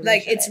 here's our interpretation.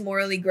 like it's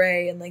morally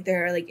gray, and like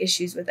there are like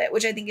issues with it,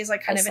 which I think is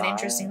like kind of an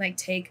interesting like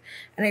take.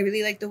 And I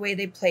really like the way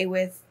they play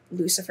with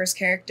Lucifer's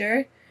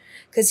character,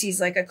 because he's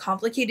like a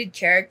complicated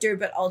character,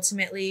 but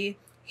ultimately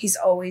he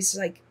always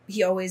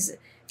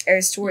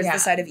errs towards Yeah. the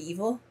side of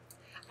evil.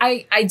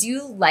 I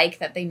do like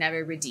that they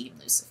never redeem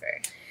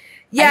Lucifer.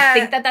 Yeah, I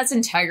think that that's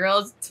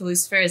integral to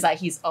Lucifer, is that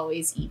he's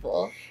always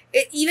evil.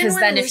 Even Because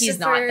when then Lucifer, if he's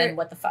not, then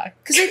what the fuck?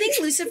 because I think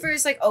Lucifer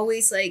is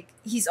like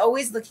he's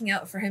always looking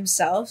out for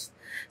himself.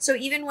 So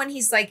even when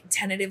he's like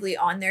tentatively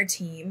on their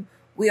team,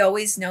 we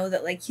always know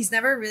that like he's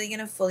never really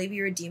gonna fully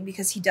be redeemed,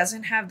 because he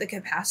doesn't have the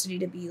capacity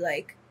to be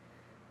like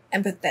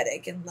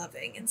empathetic and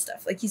loving and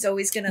stuff. Like he's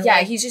always gonna Yeah,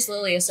 like, he's just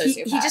literally a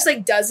sociopath. he just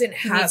like doesn't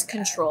he have needs that.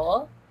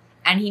 control,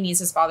 and he needs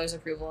his father's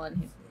approval,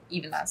 and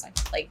even that's not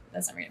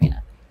gonna be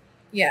enough.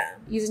 Yeah,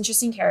 He's an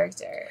interesting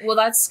character. Well,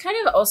 that's kind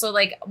of also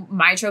like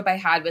my trope I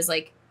had was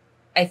like,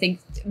 I think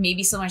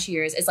maybe so much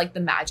yours is like the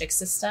magic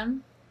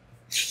system,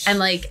 and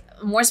like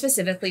more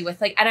specifically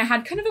with like, and I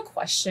had kind of a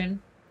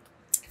question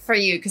for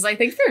you, because I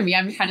think for me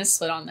I'm kind of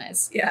split on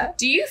this. yeah.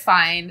 Do you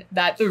find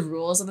that the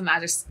rules of the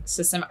magic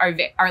system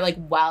are like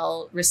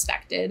well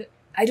respected?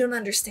 I don't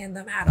understand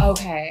them at all.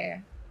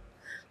 Okay,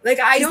 Like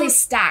I 'cause don't. they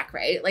stack,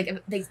 right? Like if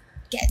they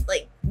get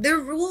like The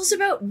rules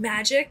about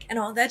magic and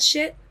all that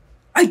shit,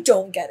 I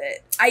don't get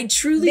it. I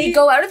truly they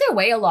go out of their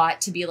way a lot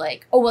to be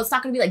like, oh, well, it's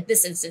not going to be like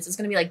this instance. It's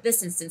going to be like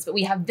this instance, but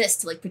we have this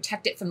to like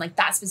protect it from like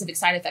that specific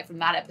side effect from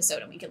that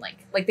episode, and we can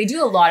like they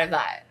do a lot of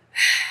that.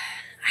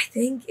 I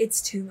think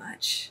it's too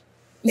much.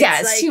 Yeah,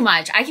 it's like- too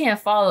much. I can't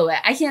follow it.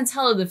 I can't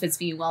tell if it's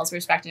being well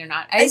respected or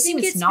not. I assume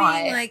think it's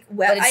not, being like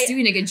well. but it's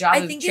doing a good job I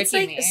of think it's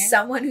tricking like me.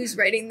 someone who's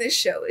writing this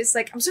show is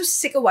like, I'm so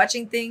sick of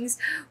watching things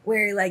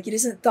where like it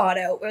isn't thought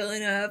out well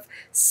enough,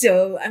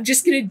 so I'm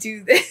just gonna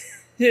do this.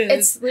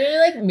 It's literally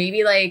like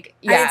maybe like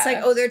yeah, And it's like,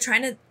 oh, they're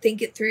trying to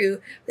think it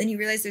through. Then you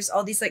realize there's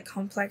all these like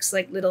complex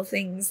like little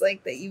things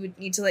like that you would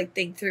need to like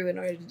think through in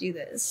order to do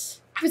this.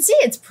 I would say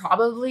it's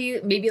probably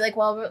maybe like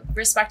well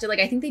respected. Like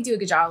I think they do a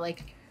good job.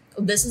 Like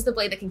this is the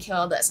blade that can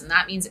kill this, and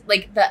that means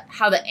like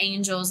how the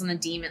angels and the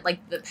demon,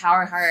 like the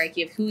power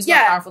hierarchy of who's more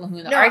Yeah. powerful and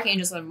who. The No.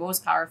 archangels are the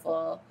most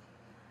powerful.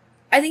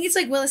 I think it's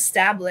like well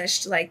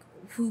established like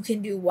who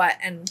can do what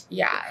and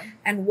Yeah,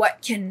 what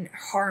can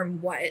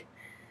harm what.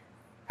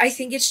 I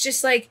think it's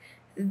just like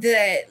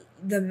the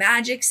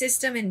magic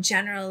system in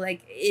general,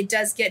 like it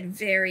does get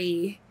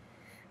very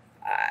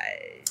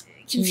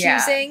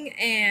confusing,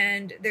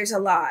 and there's a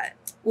lot.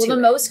 well, to the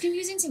it. most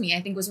confusing to me,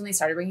 I think, was when they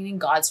started bringing in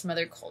gods from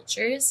other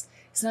cultures.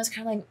 So I was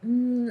kind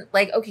of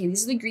like, okay,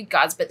 these are the Greek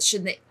gods, but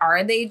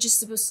are they just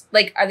supposed,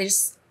 like,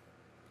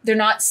 they're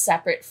not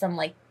separate from,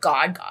 like,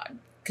 God?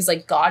 Because,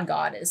 like,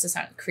 God is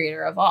the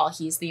creator of all.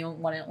 He's the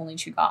one and only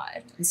true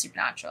God in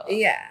Supernatural.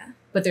 Yeah,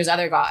 But there's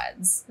other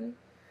gods.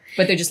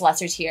 But they're just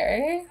lesser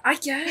tier. I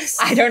guess.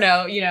 I don't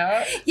know, you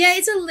know? Yeah,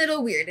 it's a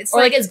little weird. It's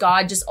Or, like, is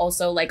God just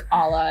also, like,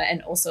 Allah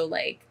and also,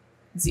 like,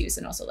 Zeus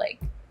and also, like...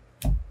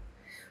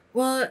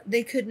 well,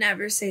 they could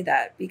never say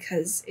that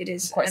because it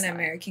is Of course an not.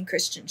 American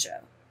Christian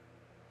show.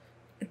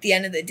 At the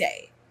end of the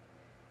day,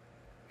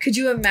 could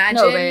you imagine?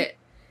 No, but...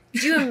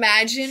 Could you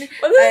imagine?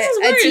 Well, this is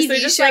a worse. TV They're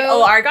just show- like,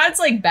 oh, our God's,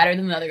 like, better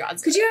than the other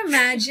gods. Could you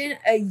imagine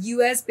a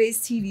U.S.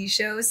 based TV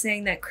show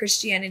saying that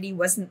Christianity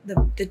wasn't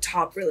the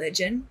top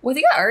religion? Well, I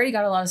think I already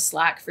got a lot of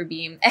slack for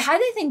being... It had,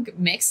 I think,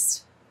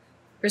 mixed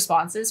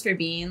responses for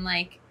being,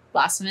 like,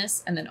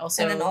 blasphemous, and then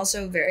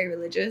also very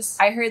religious.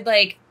 I heard,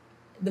 like,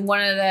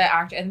 one of the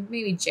actors, I think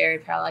maybe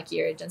Jared Padalecki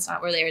or Jensen,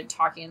 where they were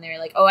talking, and they were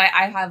like, oh,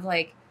 I have,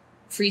 like,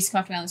 priests come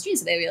up to me on the street,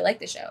 so they really like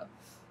the show.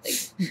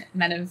 Like,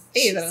 men of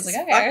faith. And I was like,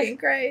 Jesus okay. fucking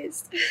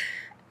Christ.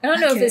 I don't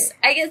know if Okay. this...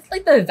 I guess,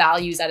 like, the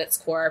values at its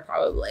core are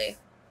probably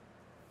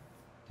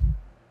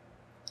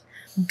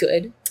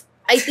good.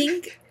 I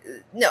think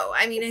no.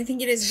 I mean, I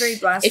think it is very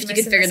blasphemous. If you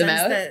could figure in the them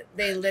sense out. that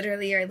they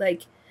literally are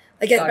like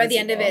God by is the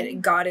end of evil.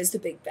 it, God is the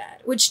big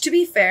bad. Which, to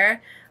be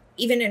fair,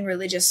 even in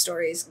religious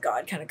stories,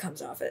 God kind of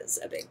comes off as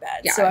a big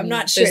bad. Yeah, so I I'm mean,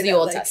 not sure. There's the that,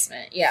 Old like-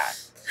 Testament, yeah.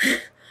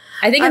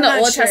 I think in I'm the not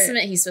Old sure.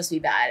 Testament he's supposed to be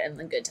bad, and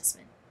the Good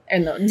Testament,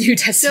 and the New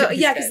Testament. So he's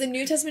yeah, good. because the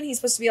New Testament he's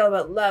supposed to be all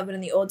about love, but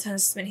in the Old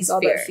Testament he's It's all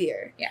about fear.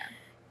 fear. Yeah.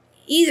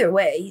 Either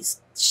way, he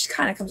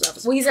kind of comes off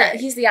as well, prick.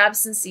 he's the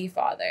absentee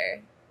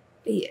father.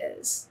 He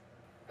is.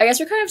 I guess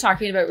we're kind of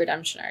talking about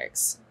redemption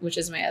arcs, which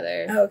is my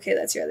other. Oh, okay,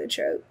 that's your other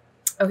trope.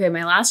 Okay,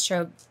 my last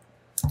trope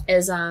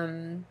is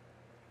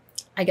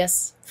I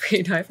guess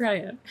wait, no, I forgot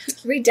again.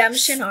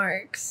 Redemption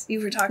arcs.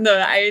 You were talking. No,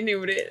 I knew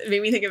what it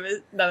made me think of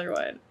another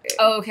one.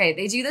 Oh, okay,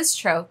 they do this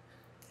trope.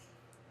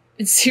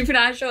 in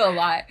Supernatural a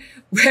lot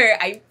where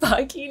I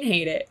fucking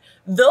hate it.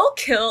 They'll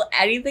kill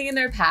anything in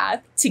their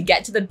path to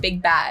get to the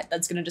big bad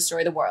that's going to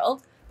destroy the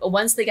world. But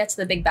once they get to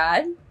the big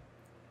bad,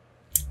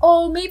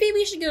 oh, maybe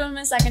we should give them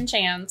a second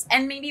chance.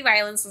 And maybe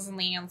violence isn't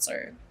the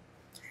answer.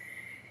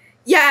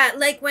 Yeah,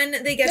 like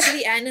when they get to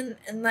the end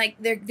and like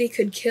they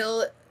could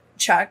kill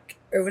Chuck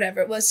or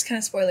whatever. It was kind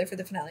of spoiler for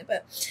the finale,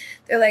 but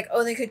they're like,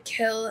 oh, they could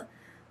kill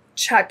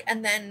Chuck,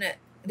 and then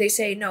they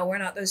say, no, we're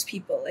not those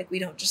people. Like, we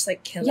don't just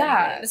like kill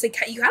anyone. It's like,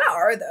 you kind of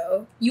are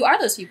though. You are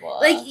those people.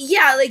 Like,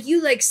 yeah, like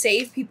you like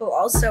save people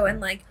also, and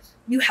like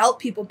you help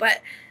people,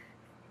 but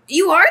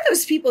you are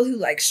those people who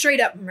like straight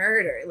up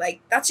murder.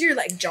 Like, that's your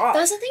like job.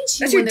 That's the thing too.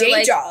 That's your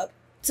day job.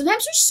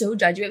 Sometimes you're so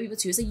judgy about people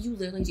too. It's like, you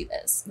literally do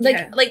this.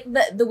 Yeah. Like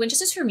the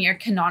Winchesters for me are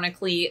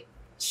canonically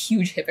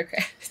huge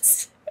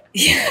hypocrites.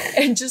 Yeah.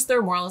 And just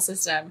their moral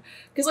system.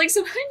 Because like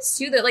sometimes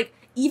too, they're like,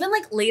 even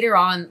like later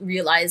on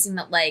realizing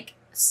that like,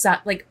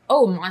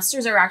 oh,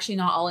 monsters are actually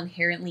not all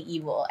inherently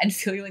evil, and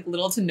feeling like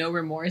little to no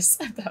remorse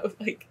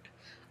about like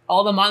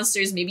all the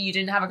monsters maybe you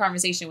didn't have a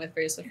conversation with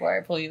first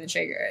before pulling the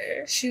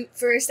trigger. Shoot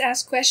first,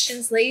 ask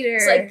questions later.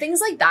 So like things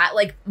like that,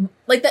 like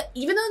that.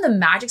 Even though the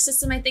magic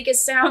system I think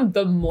is sound,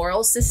 the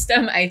moral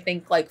system I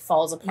think like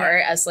falls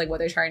apart as like what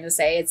they're trying to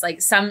say. It's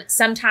like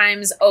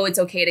sometimes it's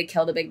okay to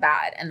kill the big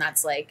bad, and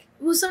that's like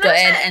good,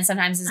 and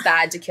sometimes it's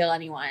bad to kill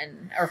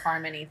anyone or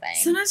harm anything.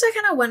 Sometimes I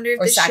kind of wonder if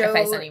or the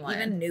sacrifice show anyone.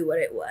 even knew what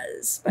it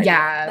was.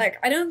 Yeah, like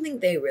I don't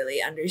think they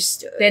really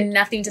understood. They had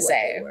nothing to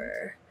say. They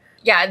were.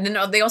 Yeah, and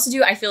then they also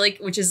do, I feel like,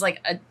 which is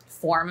like a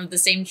form of the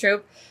same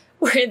trope,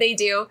 where they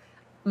do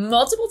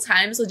multiple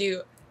times, they'll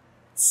do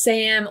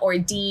Sam or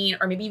Dean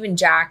or maybe even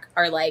Jack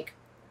are like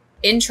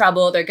in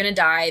trouble, they're gonna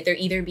die, they're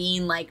either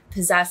being like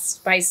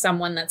possessed by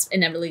someone that's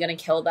inevitably gonna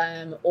kill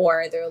them,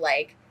 or they're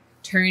like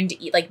turned,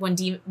 like when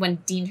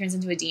Dean turns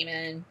into a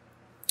demon,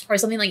 or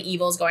something like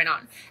evil is going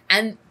on.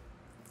 And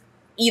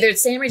either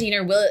Sam or Dean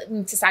are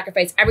willing to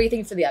sacrifice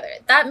everything for the other.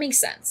 That makes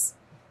sense,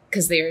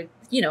 because they're,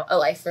 a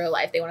life for a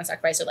life. They want to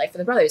sacrifice their life for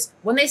the brothers.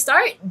 When they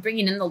start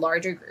bringing in the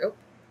larger group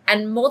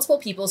and multiple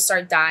people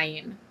start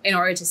dying in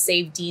order to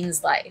save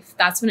Dean's life,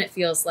 that's when it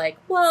feels like,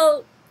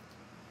 well,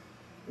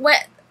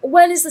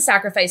 when is the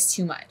sacrifice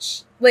too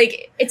much?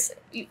 Like, it's,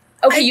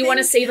 okay, you want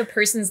to save a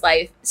person's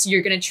life, so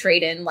you're going to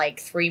trade in,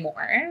 like, 3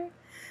 more?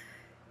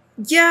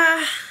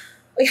 Yeah.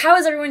 Like, how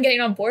is everyone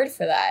getting on board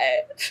for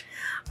that?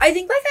 I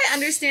think, like, I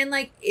understand,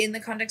 like, in the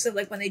context of,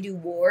 like, when they do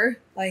war,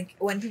 like,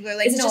 when people are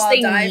like, is it no, just I'll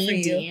they die need for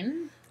you.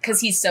 Dean? Because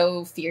he's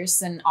so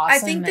fierce and awesome.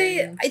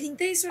 I think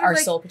they sort of our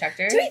like, soul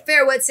protector. To be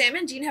fair, what Sam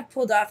and Dean have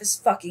pulled off is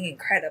fucking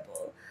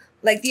incredible.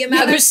 Like the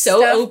amount they're of so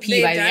stuff OP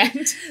they've by done. the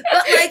end.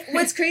 But like,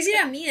 what's crazy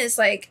to me is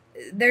like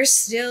they're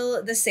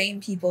still the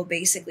same people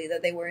basically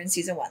that they were in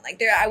season 1. Like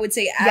they're, I would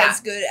say, as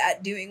good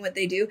at doing what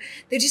they do.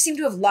 They just seem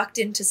to have lucked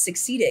into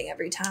succeeding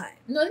every time.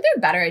 No, I think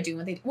they're better at doing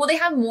what they do. Well, they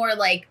have more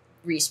like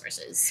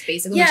resources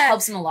basically, which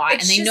helps them a lot,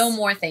 and they know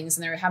more things,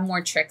 and they have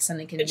more tricks, and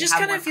they can. It just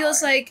kind of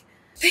feels like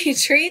they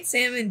treat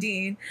Sam and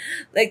Dean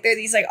like they're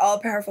these like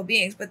all-powerful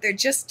beings, but they're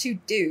just 2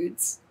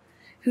 dudes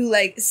who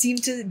like seem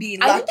to be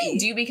lucky. I think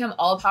they do become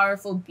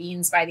all-powerful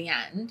beings by the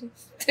end.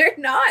 They're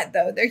not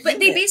though. They're but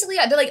they basically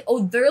they're like,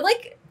 they're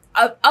like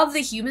of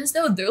the humans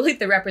though, they're like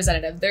the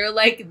representative. They're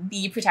like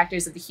the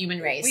protectors of the human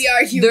race. We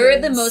are humans.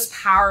 They're the most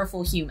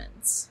powerful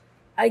humans.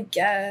 I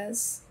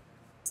guess.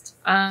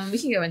 We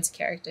can go into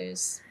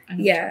characters.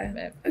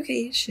 Yeah.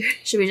 Okay, sure.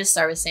 Should we just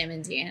start with Sam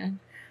and Dean?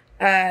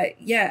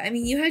 Yeah. I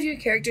mean, you have your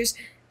characters.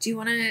 Do you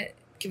want to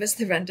give us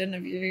the rundown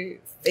of your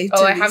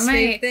favorite I have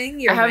my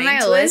thing? I have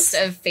my list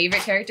of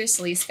favorite characters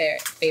to least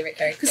favorite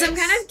characters. Because I'm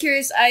kind of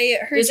curious. I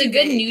heard there's a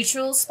good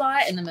neutral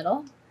spot in the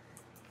middle.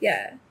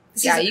 Yeah.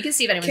 You can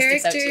see if anyone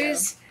sticks out to you.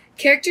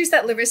 Characters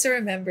that Larissa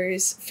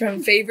remembers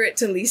from favorite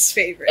to least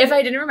favorite. If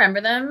I didn't remember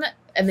them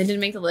and they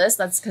didn't make the list,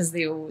 that's because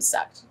they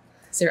sucked.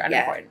 So they're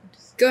unimportant.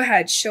 Go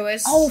ahead, show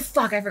us. Oh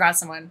fuck! I forgot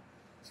someone.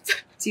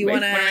 Do you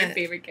want to? One of my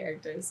favorite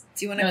characters.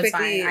 Do you want to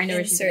quickly? I know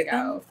where she's gonna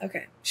go.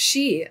 Okay.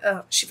 She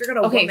forgot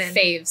a woman.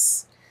 Okay,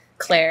 faves.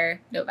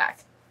 Claire Novak.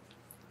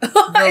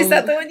 Is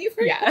that the one you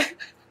forgot? Yeah.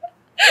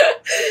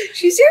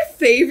 She's your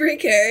favorite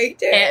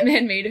character.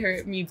 Ant-Man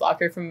made me block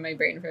her from my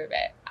brain for a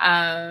bit.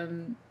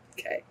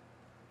 Okay.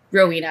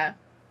 Rowena.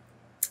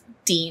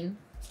 Dean.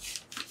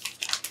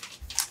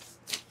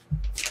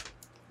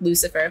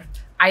 Lucifer.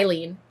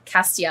 Eileen.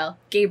 Castiel.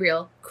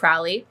 Gabriel.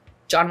 Crowley.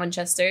 John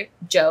Winchester.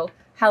 Joe.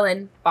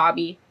 Helen.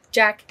 Bobby.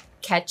 Jack.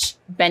 Ketch.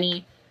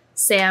 Benny.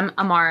 Sam.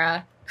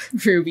 Amara.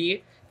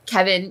 Ruby.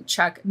 Kevin.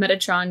 Chuck.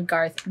 Metatron.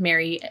 Garth.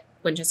 Mary.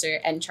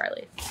 Winchester. And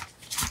Charlie.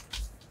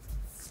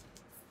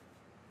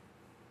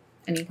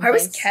 Why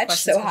was Ketch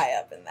so high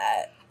up in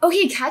that?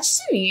 Okay, Ketch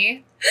to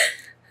me,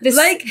 his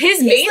main like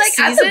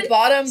season at the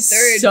bottom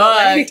third.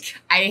 Sucked.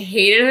 I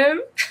hated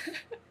him,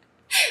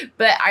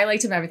 but I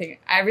liked him everything.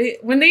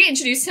 When they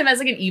introduced him as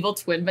like an evil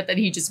twin, but then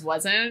he just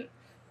wasn't.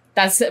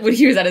 That's when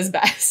he was at his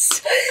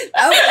best.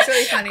 That was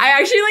really funny. I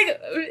actually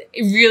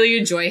like really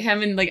enjoy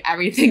him and like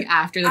everything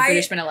after the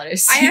British Vanilla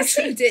Letters. I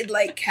actually did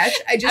like Ketch.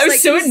 I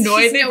was so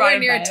annoyed he's they brought nowhere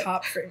him near back. a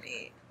top for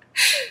me.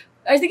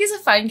 I think it's a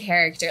fun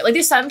character. Like,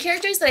 there's some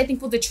characters that I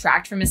think will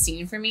detract from a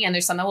scene for me, and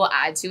there's some that will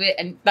add to it,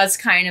 and that's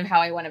kind of how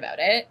I went about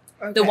it.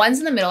 Okay. The ones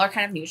in the middle are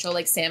kind of neutral.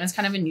 Like, Sam is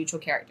kind of a neutral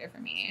character for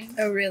me.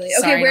 Oh, really?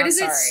 Sorry, okay, where not does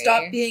it sorry.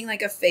 stop being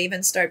like a fave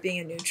and start being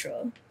a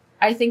neutral?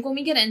 I think when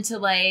we get into,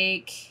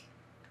 like,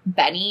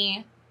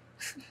 Benny,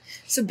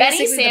 So Benny,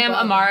 basically the Sam,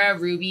 bottom. Amara,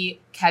 Ruby,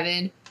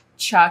 Kevin,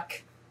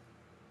 Chuck,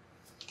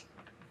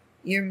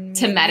 Your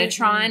to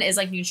Metatron is,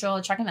 like,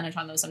 neutral. Chuck and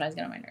Metatron, though, sometimes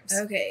get on my nerves.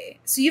 Okay,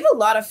 so you have a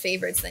lot of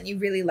favorites. Then you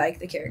really like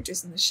the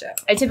characters in the show.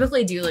 I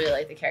typically do really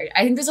like the character.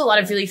 I think there's a lot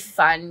of really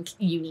fun,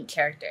 unique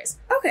characters.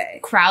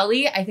 Okay.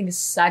 Crowley, I think, is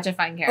such a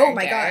fun character. Oh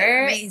my god,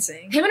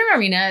 amazing. Him and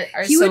Marina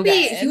are He so would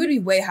be good. he would be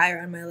way higher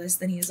on my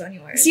list than he is on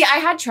yours. See, I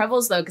had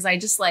troubles though because I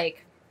just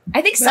like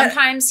I think But-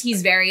 sometimes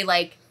he's very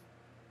like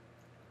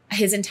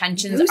his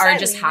intentions Who's are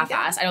just Eileen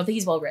half-assed. I don't think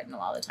he's well written a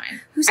lot of the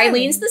time. Who's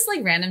Eileen's Eileen? this like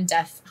random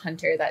death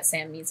hunter that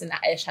Sam meets and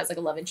that Ish has like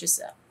a love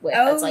interest with.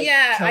 Oh, that's like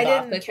yeah, killed I off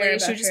didn't quickly. care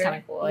She about was just her kind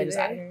of cool. I just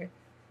either. added her.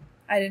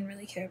 I didn't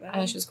really care about I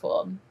thought him. she was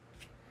cool.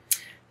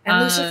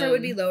 And Lucifer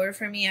would be Um, lower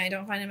for me. I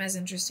don't find him as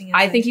interesting as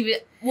I think he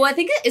would. Well, I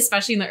think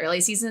especially in the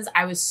early seasons,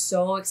 I was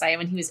so excited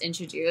when he was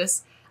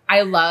introduced.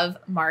 I love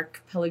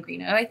Mark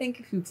Pellegrino. I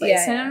think who plays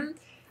Yeah. him.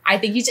 I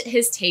think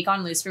his take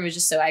on Lucifer was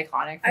just so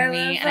iconic for I me,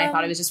 love, and I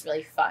thought it was just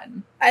really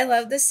fun. I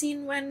love the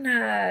scene when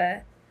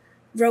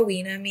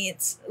Rowena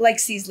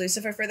sees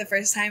Lucifer for the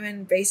first time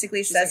and basically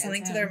She's says like,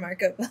 something to "Damn." their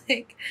markup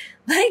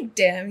like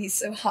damn, he's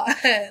so hot.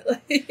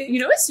 like, You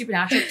know what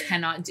Supernatural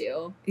cannot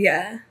do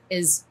yeah.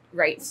 is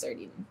write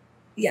flirting.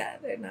 Yeah,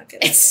 they're not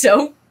good. It's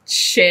so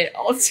shit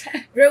all the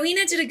time.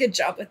 Rowena did a good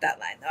job with that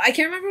line though. I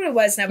can't remember what it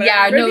was now, but I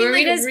Yeah, remember no, it being,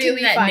 Marina's like, can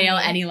really that funny. nail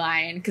any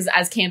line because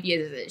as campy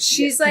as it is,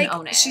 She's can like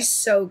own it. she's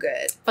so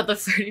good. But the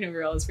flirting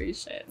overall is pretty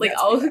shit. Like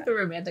That's all pretty of the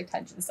romantic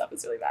tension stuff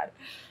is really bad.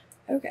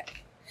 Okay.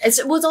 It's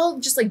all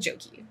just like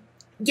jokey,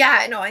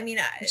 Yeah, no, I mean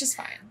which is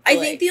fine. I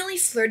But, think like, the only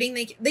flirting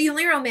the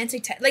only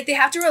romantic like they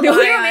have to rely the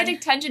only on romantic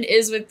tension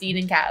is with Dean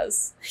and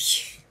Kaz.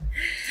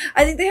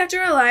 I think they have to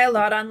rely a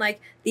lot on like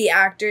the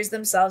actors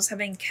themselves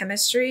having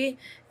chemistry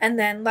and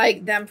then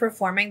like them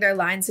performing their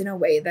lines in a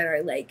way that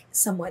are like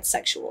somewhat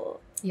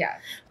sexual. Yeah,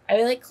 I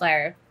really like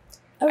Claire.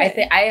 I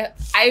think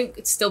I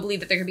still believe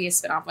that there could be a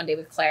spin-off one day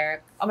with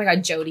Claire. Oh my god,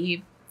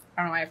 Jodie.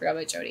 I don't know why I forgot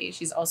about Jodie.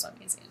 She's also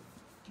amazing.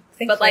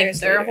 think But like Claire's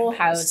their later whole in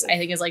the house, list. I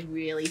think, is like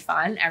really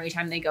fun every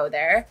time they go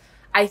there.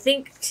 I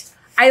think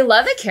I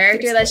love a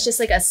character that's just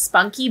like a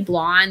spunky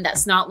blonde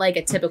that's not like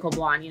a typical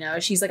blonde, you know?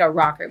 She's like a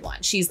rocker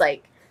blonde. She's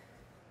like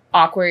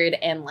awkward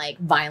and like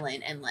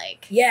violent and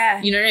like Yeah.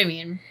 you know what I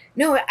mean?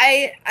 No,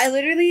 I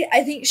literally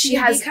I think She she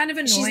has- has kind of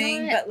she's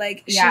annoying, not- but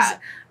like yeah. she's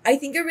I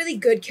think a really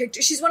good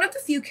character. She's one of the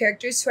few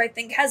characters who I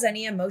think has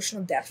any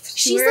emotional depth. to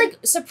She's her. like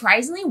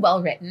surprisingly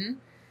well written.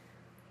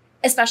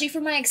 Especially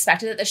from what I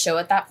expected at the show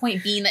at that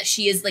point, being that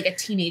she is like a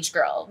teenage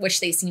girl, which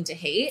they seem to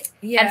hate.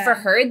 yeah. And for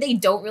her, they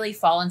don't really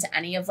fall into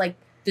any of like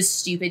the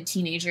stupid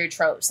teenager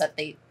tropes that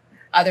they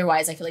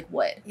otherwise I feel like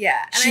would.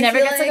 yeah, and She I never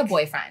feel gets like a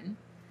boyfriend.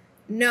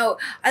 No,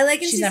 I like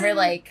in She's season, never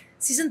like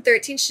season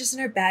 13. She's just in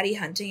her baddie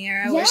hunting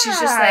era where she's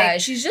just like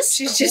she's just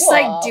she's cool.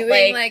 like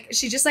doing like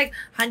she's just like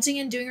hunting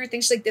and doing her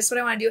thing. She's like, this is what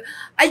I want to do.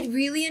 I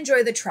really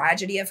enjoy the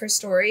tragedy of her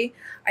story.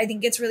 I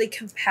think it's really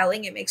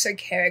compelling. It makes her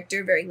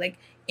character very like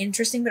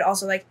interesting, but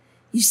also like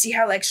you see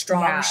how like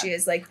strong Yeah. she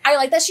is. Like I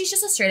like that she's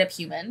just a straight up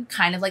human,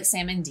 kind of like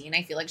Sam and Dean.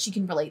 I feel like she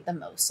can relate the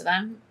most to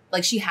them.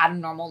 Like she had a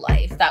normal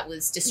life that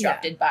was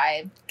disrupted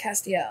by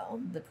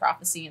Castiel. the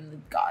prophecy and the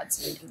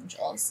gods and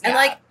angels. And Yeah.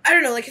 like, I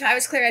don't know, like if I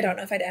was Claire, I don't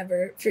know if I'd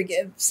ever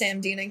forgive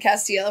Sam, Dean, and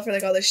Castiel for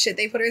like all the shit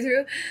they put her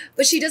through.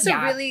 But she does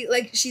Yeah. a really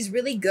like she's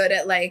really good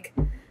at like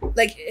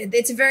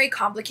it's a very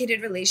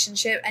complicated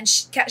relationship, and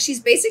she's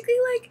basically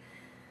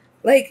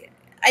like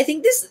I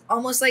think this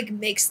almost like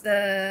makes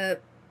the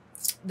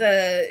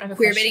I have a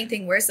queer question. baiting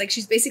thing worse. Like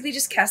she's basically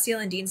just Castiel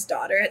and Dean's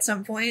daughter at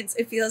some points.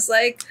 It feels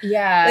like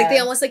yeah, they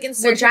almost like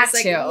insert her Jack as,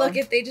 like too. look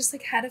if they just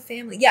like had a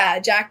family. Yeah,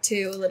 Jack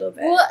too a little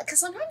bit. Well, because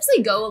sometimes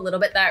they go a little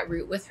bit that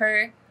route with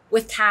her,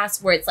 with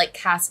Cass, where it's like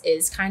Cass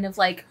is kind of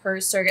like her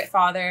surrogate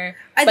father,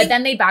 I but think-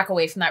 then they back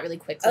away from that really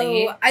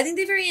quickly. Oh, I think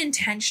they very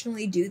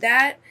intentionally do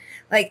that.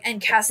 Like,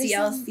 and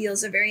Castiel some-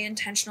 feels a very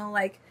intentional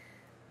like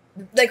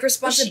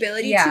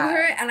responsibility yeah. to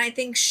her, and I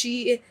think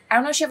she I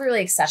don't know if she ever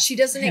really accepts.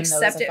 doesn't him, though,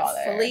 as accept a it father,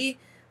 fully.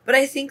 But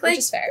I think like which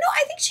is fair. no,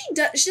 I think she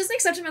does. She doesn't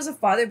accept him as a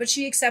father, but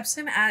she accepts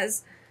him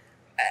as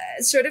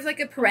sort of like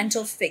a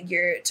parental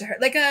figure to her,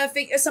 like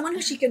someone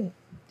who she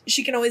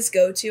can always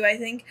go to. I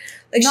think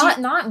like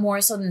Not more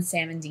so than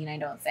Sam and Dean. I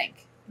don't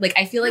think. Like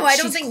I feel like no, I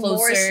she's don't think closer,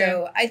 more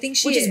so. I think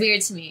she which is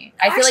weird to me.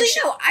 I feel Actually, like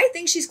no, I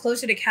think she's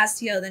closer to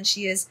Castiel than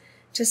she is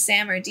to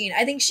Sam or Dean.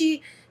 I think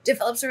she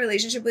develops a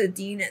relationship with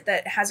Dean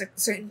that has a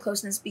certain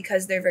closeness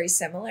because they're very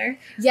similar.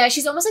 yeah,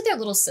 she's almost like their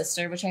little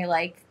sister, which I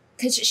like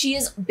because she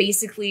is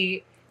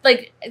basically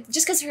like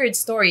just because her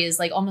story is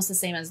like almost the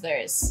same as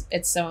theirs.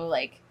 It's so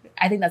like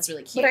I think that's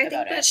really cute But I about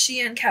think that it. she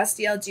and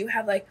Castiel do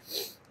have like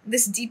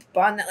this deep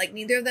bond that like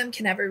neither of them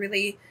can ever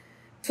really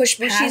push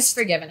Well, past. she's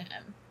forgiven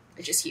him.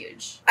 which is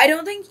huge. I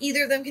don't think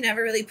either of them can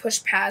ever really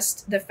push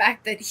past the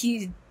fact that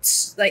he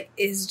like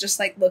is just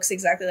like looks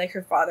exactly like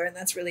her father, and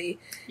that's really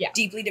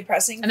deeply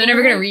depressing. And they're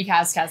never gonna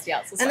recast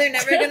Castiel. So and they're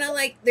never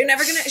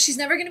gonna she's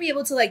never gonna be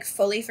able to like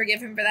fully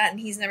forgive him for that, and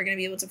he's never gonna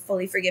be able to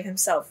fully forgive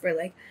himself for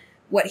like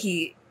what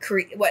he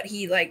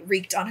like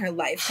wreaked on her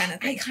life kind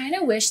of thing. I kind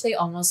of wish they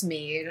almost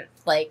made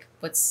like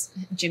what's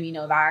Jimmy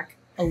Novak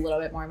a little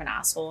bit more of an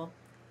asshole,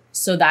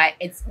 so that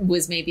it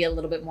was maybe a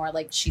little bit more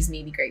like she's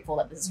maybe grateful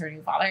that this is her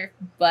new father.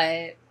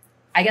 But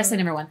I guess they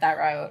never went that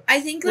route. I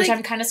think which like,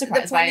 I'm kind of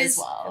surprised by as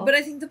well. But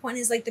I think the point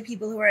is like the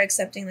people who are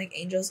accepting like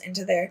angels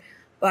into their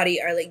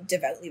body are like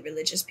devoutly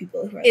religious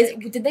people who are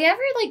did they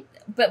ever like,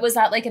 but was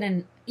that like I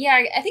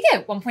think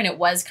at one point it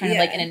was kind of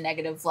like in a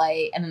negative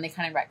light, and then they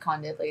kind of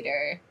retconned it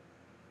later.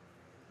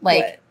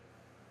 Like, what?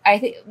 I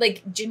think,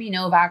 like, Jimmy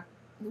Novak,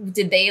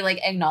 did they, like,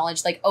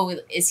 acknowledge, like, oh,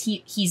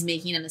 he's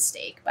making a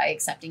mistake by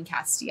accepting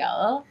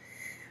Castiel?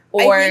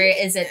 Or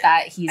is it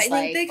that he's,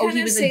 like, oh,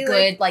 he was a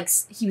good, like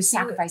he was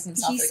sacrificing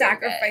himself. He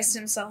sacrificed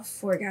himself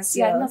for Castiel.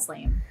 Yeah, that's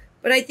lame.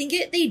 But I think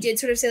they did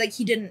sort of say, like,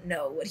 he didn't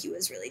know what he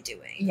was really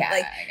doing. Yeah,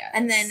 like, I guess.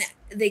 And then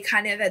they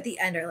kind of, at the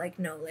end, are like,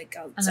 no, like,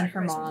 I'll and then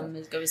her mom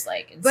goes,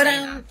 like, insane but,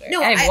 after.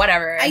 No,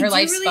 whatever. I her do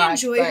life's really fucked,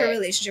 enjoy her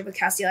relationship with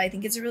Castiel. I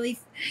think it's a really,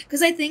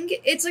 because I think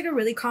it's, like, a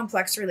really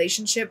complex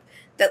relationship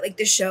that, like,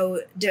 the show,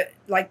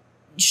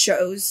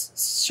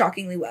 shows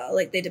shockingly well.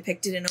 Like, they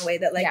depict it in a way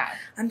that, like,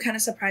 I'm kind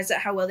of surprised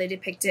at how well they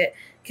depict it,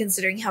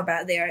 considering how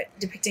bad they are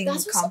depicting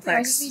that's complex.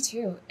 That's what surprises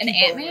me, too. And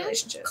Ant-Man,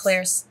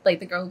 Claire, like,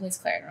 the girl who plays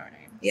Claire, I don't know her name,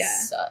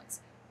 sucks.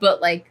 But,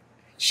 like,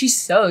 she's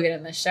so good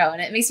in this show.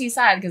 And it makes me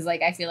sad because,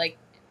 like, I feel like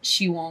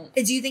she won't.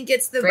 Do you think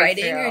it's the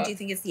writing or do you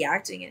think it's the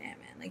acting in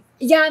Ant-Man? Like,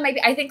 yeah, it might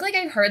be. I think, like,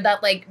 I've heard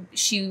that, like,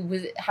 she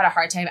had a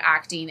hard time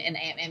acting in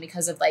Ant-Man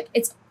because of, like,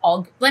 it's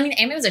all. I mean,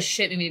 Ant-Man was a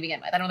shit movie to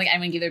begin with. I don't think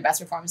anyone gave their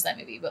best performance in that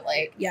movie, but,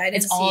 like,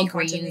 it's all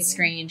green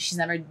screen. She's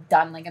never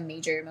done, like, a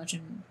major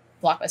motion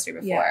blockbuster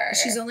before. Yeah,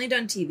 she's only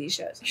done TV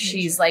shows.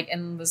 She's, like,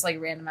 in this, like,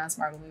 random ass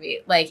Marvel movie.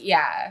 Like,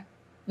 yeah.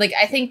 Like,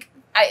 I think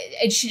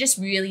she just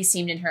really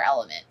seemed in her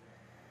element.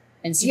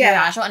 And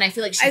Supernatural, and I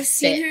feel like I've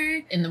seen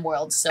her in the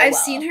world so I've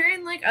seen her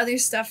in, like, other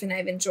stuff, and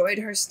I've enjoyed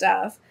her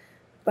stuff,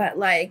 but,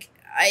 like,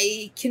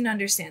 I can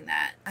understand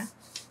that.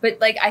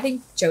 But, like, I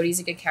think Jodie's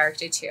a good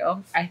character,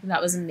 too. I think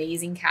that was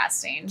amazing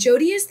casting.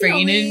 Jodie is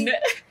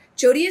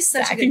Jodie is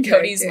such Zach a good and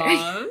Cody's character.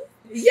 mom.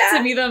 Yeah.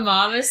 To be the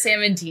mom of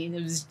Sam and Dean,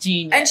 it was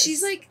genius. And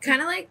she's, like,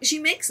 kind of, like, she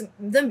makes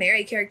the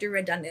Mary character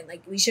redundant.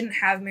 Like, we shouldn't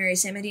have Mary,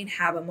 Sam and Dean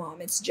have a mom.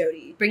 It's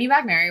Jodie. Bringing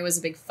back Mary was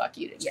a big fuck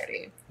you to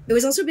Jodie. It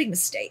was also a big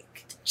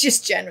mistake,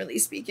 just generally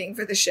speaking,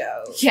 for the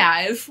show.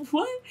 Yeah.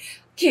 What?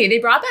 Okay,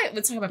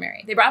 let's talk about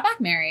Mary. They brought back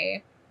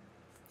Mary.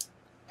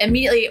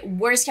 Immediately,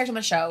 worst character on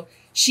the show.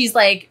 She's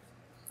like,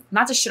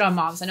 not to shit on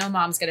moms. I know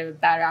moms get a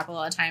bad rap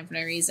all the time for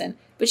no reason.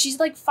 But she's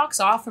like, fucks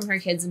off from her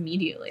kids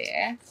immediately.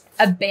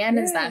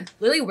 Abandons them.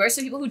 Literally worse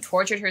than people who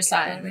tortured her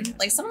son.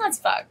 Like, someone that's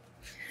fucked.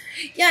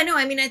 Yeah, no,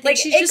 I mean, I think like,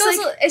 she's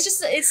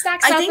it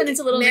stacks up and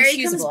it's a little Mary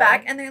inexcusable. comes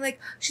back and they're like,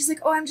 she's like,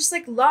 oh, I'm just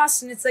like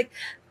lost. And it's like,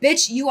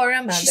 bitch, you are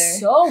a mother. She's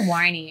so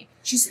whiny.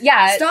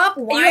 Stop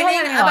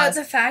whining about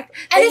the fact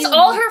and it's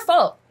all her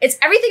fault.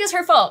 Everything is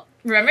her fault.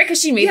 Remember? Because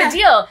she made the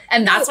deal.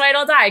 And that's why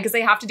it'll die. Because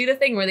they have to do the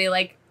thing where they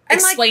like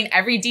explain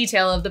every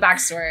detail of the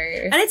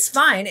backstory. And it's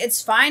fine.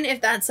 It's fine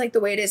if that's like the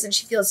way it is and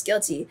she feels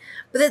guilty.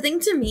 But the thing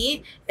to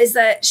me is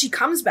that she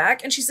comes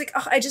back and she's like,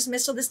 oh, I just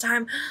missed all this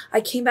time. I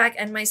came back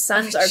and my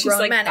sons are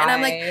grown men. And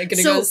I'm like,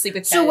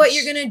 so what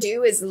you're going to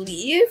do is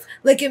leave?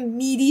 Like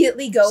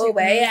immediately go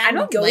away and I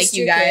don't ghost like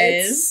you your guys.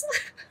 Kids?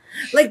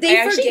 Like they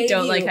actually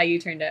don't like how you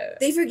turned out.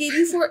 They forgave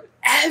you for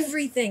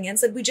everything and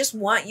said, we just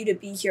want you to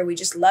be here. We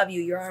just love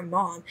you. You're our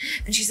mom.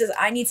 And she says,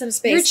 I need some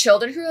space. Your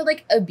children who are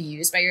like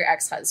abused by your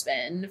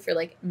ex-husband for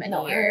like many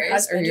years.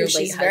 Husband, or your late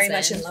she's husband. Very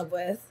much in love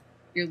with.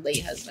 Your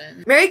late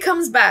husband. Mary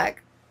comes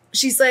back.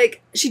 She's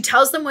like, she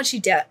tells them what she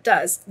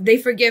does. They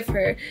forgive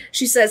her.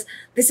 She says,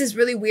 this is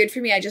really weird for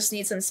me. I just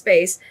need some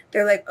space.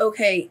 They're like,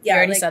 okay, yeah. You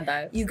already like, said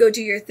that. You go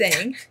do your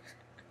thing.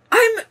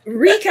 I'm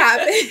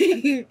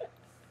recapping.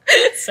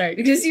 Sorry.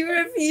 Because you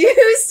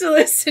refuse to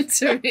listen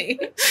to me.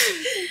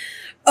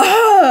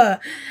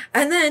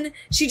 And then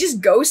she just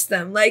ghosts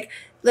them. Like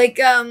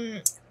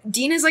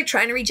Dean is like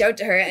trying to reach out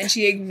to her and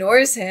she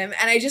ignores him.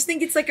 And I just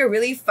think it's like a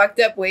really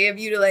fucked up way of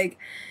you to like,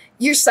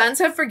 your sons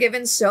have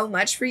forgiven so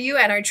much for you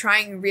and are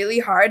trying really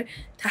hard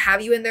to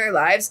have you in their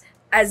lives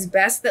as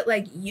best that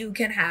like you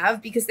can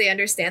have, because they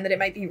understand that it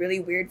might be really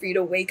weird for you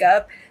to wake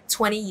up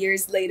 20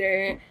 years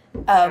later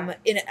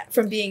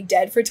from being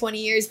dead for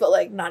 20 years but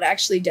like not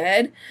actually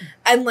dead.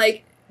 And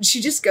like she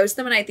just ghosts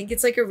them, and I think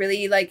it's like a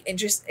really like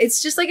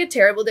it's just like a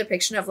terrible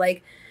depiction of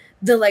like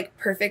the like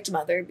perfect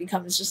mother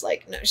becomes just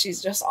like, no,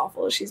 she's just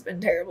awful, she's been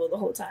terrible the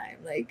whole time.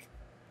 Like,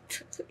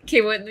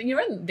 okay, when they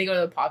go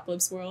to the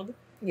apocalypse world,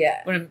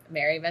 when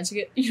Mary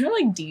eventually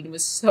like Dean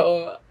was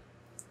so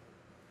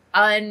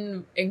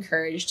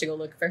unencouraged to go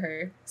look for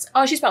her.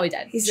 Oh, she's probably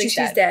dead. He's like,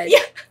 she's dead. Yeah.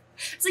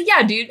 It's like,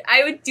 yeah, dude,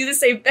 I would do the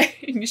same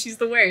thing. She's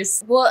the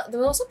worst. Well,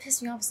 what also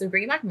pissed me off is they're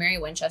bringing back Mary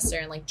Winchester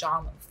and like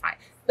John.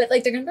 But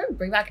like they're gonna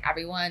bring back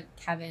everyone.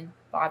 Kevin,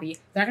 Bobby.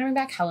 They're not gonna bring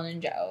back Helen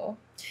and Joe.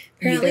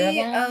 Apparently,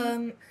 Neither of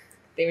them.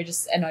 They were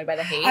just annoyed by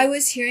the hate. I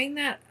was hearing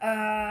that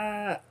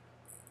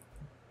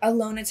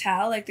Alona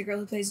Tal, like the girl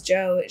who plays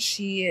Joe,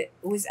 she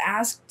was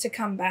asked to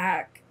come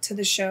back to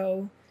the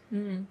show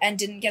and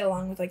didn't get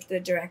along with like the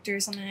director or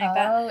something like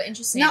that. Oh,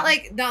 interesting. Not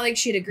like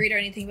she'd agreed or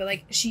anything, but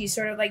like she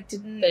sort of like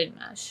didn't They didn't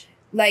mesh.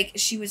 like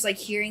she was like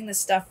hearing the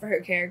stuff for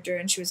her character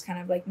and she was kind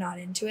of like not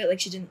into it.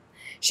 Like she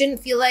didn't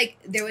feel like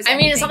there was I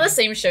mean, it's anything- not the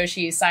same show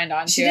she signed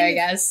on She to, I didn't-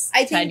 guess, I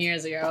think- 10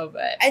 years ago,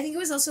 but I think it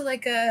was also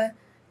like I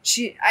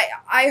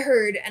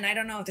heard, and I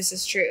don't know if this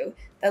is true,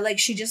 that like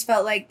she just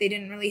felt like they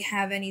didn't really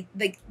have any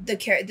like the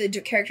character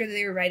that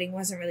they were writing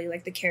wasn't really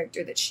like the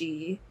character that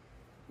she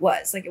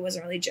was. Like it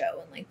wasn't really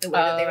Joe and like the way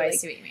that they were I like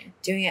see what you mean.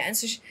 doing it. And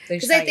so They're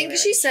because trying I to think get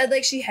she rid of said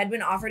like she had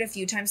been offered a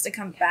few times to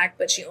come back,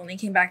 but she only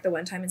came back the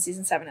one time in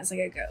season 7 as like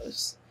a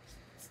ghost.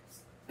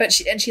 But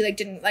she like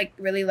didn't like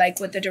really like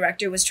what the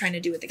director was trying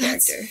to do with the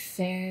character. That's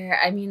fair.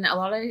 I mean, a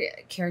lot of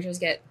characters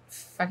get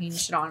fucking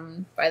shit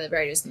on by the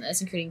writers in this,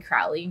 including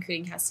Crowley,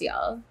 including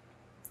Castiel,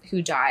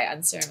 who die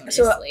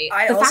unceremoniously. So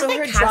I The also fact that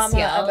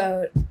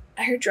heard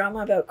Castiel- drama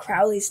about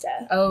Crowley's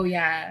death. Oh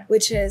yeah.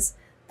 Which is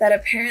that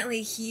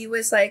apparently he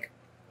was like,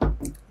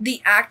 the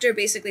actor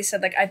basically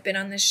said like, I've been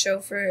on this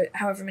show for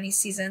however many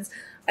seasons.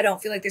 I don't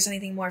feel like there's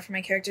anything more for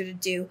my character to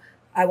do.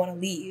 I want to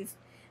leave.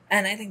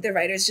 And I think the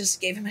writers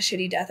just gave him a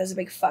shitty death as a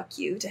big fuck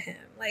you to him.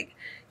 Like,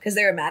 because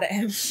they were mad at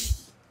him.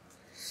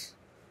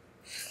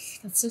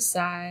 That's so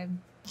sad.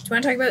 Do you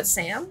want to talk about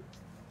Sam?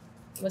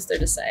 What's there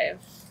to say?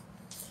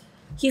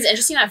 He's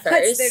interesting at first.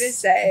 What's there to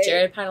say?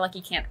 Jared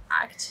Padalecki can't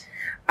act.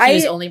 He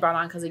was only brought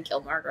on because of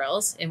Gilmore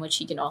Girls, in which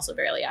he can also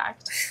barely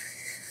act.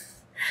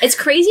 It's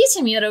crazy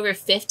to me that over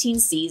 15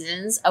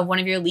 seasons of one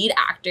of your lead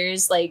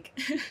actors, like,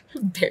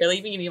 barely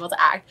being able to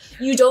act,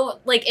 you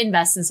don't, like,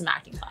 invest in some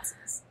acting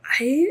classes.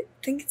 I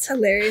think it's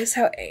hilarious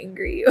how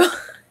angry you are.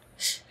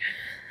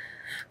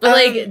 But,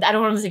 like, I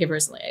don't want to take it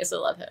personally. I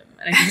still love him.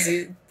 And I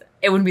think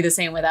it wouldn't be the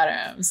same without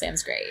him.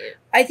 Sam's great.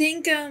 I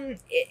think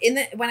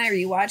when I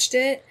rewatched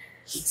it,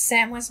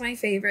 Sam was my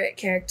favorite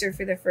character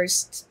for the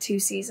first 2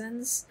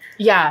 seasons.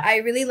 Yeah. I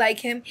really like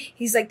him.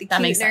 He's like the That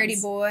cute makes nerdy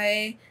sense.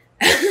 boy.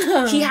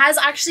 He has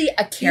actually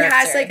a character. He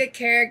has like a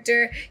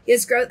character. He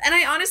has growth, and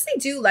I honestly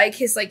do like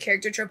his like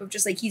character trope of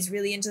just like he's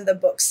really into the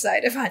book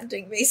side of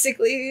hunting,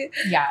 basically.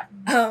 Yeah.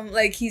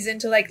 Like he's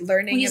into like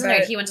learning Well, he's a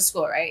about. nerd. He went to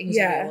school, right? He's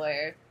Yeah. a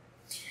lawyer.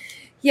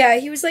 Yeah,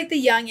 he was like the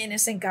young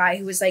innocent guy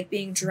who was like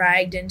being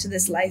dragged into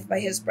this life by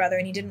his brother,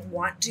 and he didn't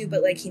want to,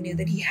 but like he knew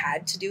that he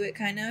had to do it,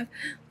 kind of.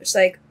 Which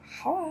like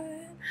hot.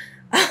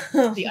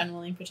 The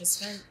unwilling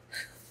participant.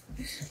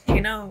 You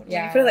know, when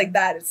Yeah. you put it like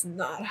that, it's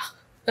not hot.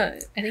 I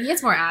think he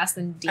gets more ass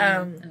than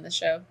Dean in the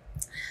show.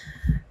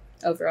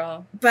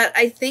 Overall. But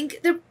I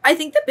think the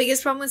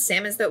biggest problem with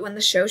Sam is that when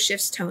the show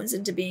shifts tones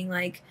into being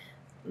like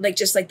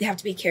just like they have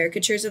to be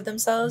caricatures of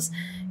themselves.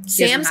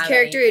 Sam's have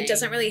character, anything. it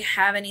doesn't really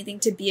have anything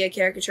to be a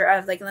caricature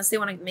of, like unless they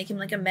want to make him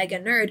like a mega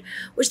nerd,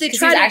 which they He's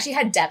try to actually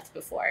had depth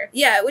before.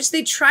 yeah, which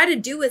they try to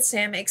do with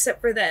Sam,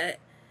 except for that.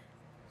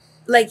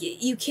 Like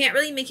you can't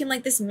really make him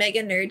like this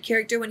mega nerd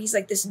character when he's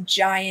like this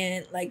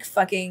giant like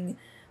fucking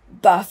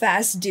buff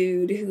ass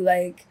dude who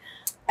like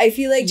I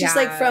feel like just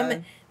like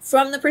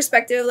from the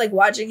perspective of like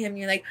watching him,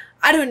 you're like,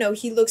 I don't know,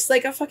 he looks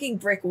like a fucking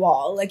brick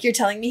wall. Like you're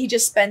telling me he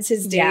just spends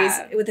his days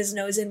Yeah. with his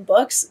nose in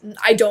books.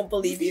 I don't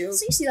believe you.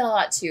 So you see that a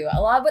lot too. A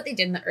lot of what they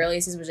did in the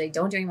early seasons, which they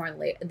don't do anymore in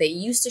late, they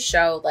used to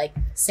show like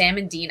Sam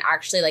and Dean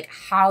actually like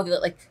how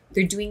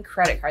they're doing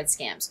credit card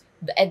scams.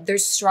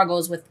 There's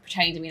struggles with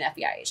pretending to be an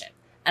FBI agent.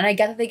 And I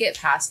get that they get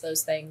past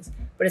those things,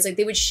 but it's like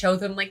they would show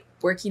them like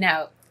working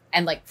out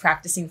and like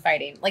practicing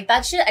fighting. Like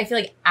that shit I feel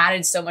like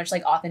added so much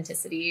like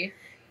authenticity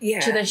Yeah.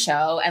 to the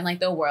show and like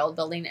the world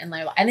building and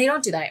like, and they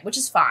don't do that, which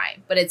is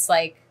fine, but it's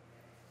like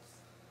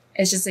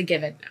it's just a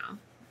given now.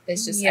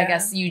 It's just I Yeah.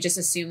 guess you just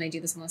assume they do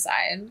this on the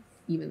side,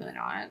 even though they're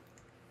not.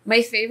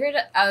 My favorite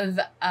of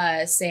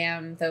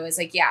Sam though is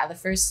like the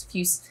first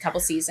couple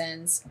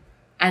seasons,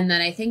 and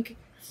then I think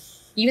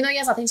even though he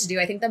has nothing to do,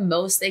 I think the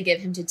most they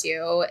give him to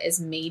do is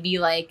maybe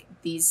like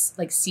these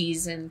like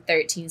season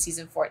 13,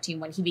 season 14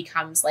 when he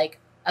becomes like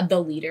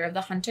the leader of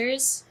the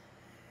hunters.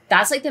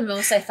 That's like the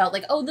most I felt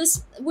like, oh,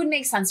 this would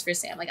make sense for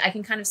Sam. Like I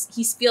can kind of,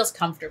 he feels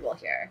comfortable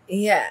here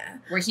Yeah.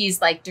 where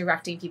he's like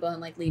directing people and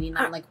like leading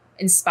them, like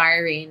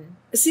inspiring.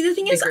 See, the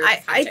thing The is, group of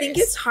I think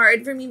hunters. it's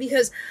hard for me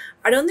because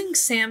I don't think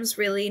Sam's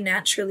really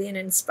naturally an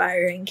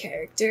inspiring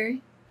character.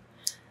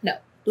 No.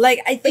 Like,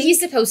 I But think he's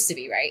supposed to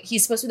be, right?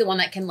 He's supposed to be the one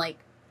that can like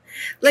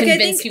I convince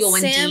think people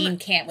when Sam- Dean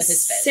can't with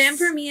his fists. Sam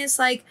for me is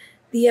like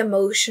the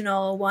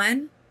emotional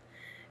one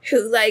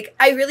who like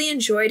I really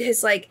enjoyed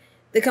his like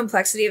the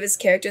complexity of his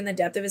character and the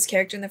depth of his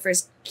character in the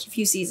first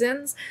few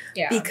seasons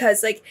Yeah.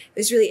 because like it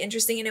was really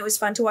interesting and it was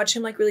fun to watch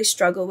him like really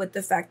struggle with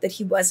the fact that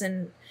he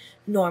wasn't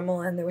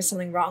normal and there was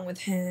something wrong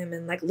with him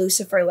and like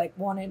Lucifer like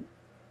wanted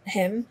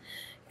him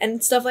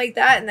and stuff like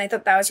that, and I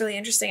thought that was really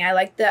interesting. I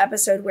liked the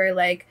episode where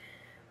like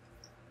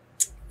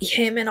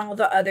him and all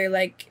the other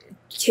like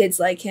kids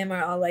like him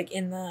are all like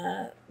in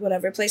the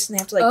whatever place and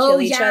they have to like kill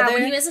each other.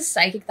 When he was a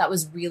psychic, that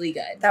was really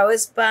good. That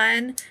was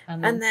fun.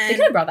 And then they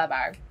could have brought that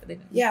back, but they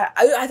didn't. Yeah,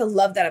 I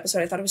love that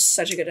episode. I thought it was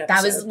such a good episode.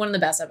 That was one of the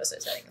best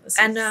episodes I think of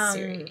the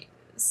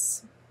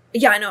series.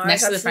 Yeah, I know.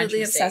 Next I to was the French absolutely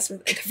Mistake. obsessed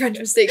with the French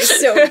Mistake. Is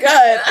so good.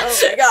 Oh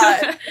my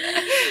god.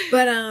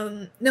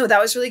 But no, that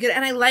was really good.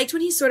 And I liked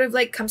when he sort of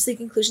like comes to the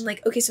conclusion,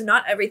 like, okay, so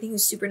not everything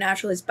who's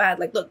supernatural is bad.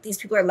 Like, look, these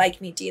people are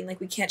like me, Dean. Like,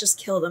 we can't just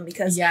kill them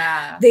because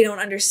they don't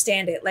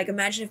understand it. Like,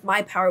 imagine if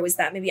my power was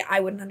that. Maybe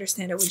I wouldn't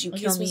understand it. Would you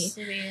kill me?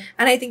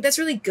 And I think that's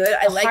really good.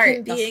 I like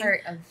him being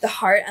the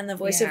heart and the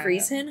voice of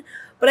reason.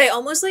 But I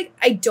almost like,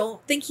 I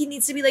don't think he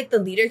needs to be like the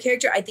leader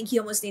character. I think he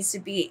almost needs to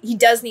be, he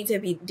does need to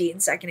be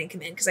Dean's second in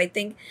command because I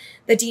think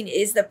that Dean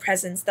is the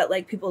presence that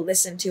like people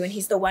listen to and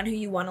he's the one who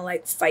you want to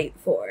like fight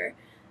for.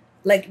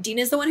 Like Dean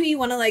is the one who you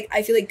want to like,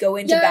 I feel like go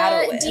into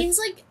battle with. Dean's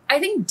like, I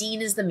think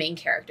Dean is the main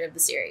character of the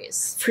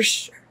series. For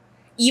sure.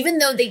 Even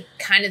though they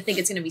kind of think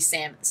it's going to be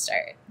Sam at the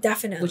start.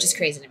 Definitely. Which is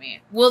crazy to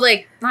me. Well,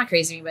 like, not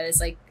crazy to me, but it's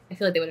like, I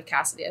feel like they would have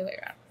cast it the other way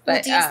around.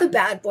 But Dean's the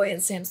bad boy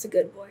and Sam's the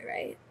good boy,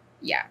 right?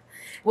 Yeah.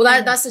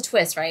 Well, that's the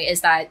twist, right? Is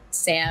that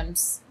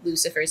Sam's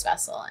Lucifer's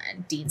vessel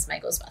and Dean's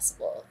Michael's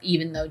vessel,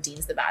 even though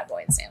Dean's the bad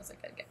boy and Sam's the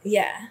good guy.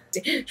 Yeah.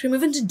 Should we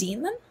move into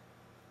Dean then?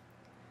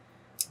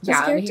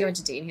 Yeah, we can go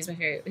into Dean. He's my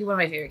favorite. He's one of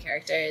my favorite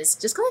characters.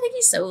 Just because I think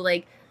he's so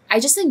like, I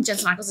just think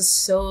Jensen Ackles is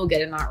so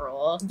good in that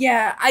role.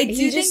 Yeah, I do.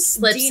 He just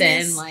slips Dean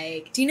in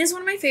like Dean is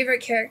one of my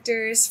favorite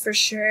characters for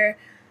sure.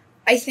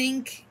 I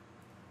think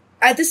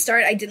at the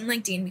start I didn't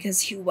like Dean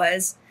because he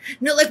was.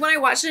 No, like when I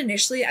watched it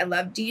initially, I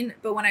loved Dean,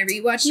 but when I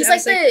rewatched he's it,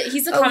 I was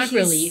he's the comic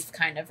relief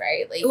kind of,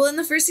 right? Like, well, in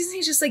the first season,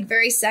 he's just like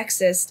very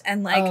sexist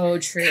and like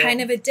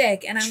kind of a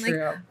dick, and I'm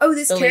like, oh,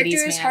 this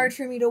character is hard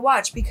for me to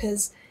watch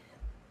because,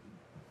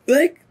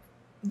 like,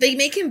 they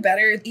make him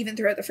better even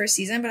throughout the first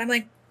season, but I'm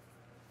like,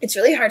 it's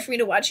really hard for me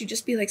to watch you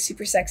just be like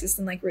super sexist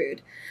and like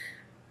rude.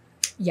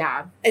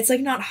 Yeah, it's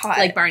like not hot,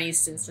 like Barney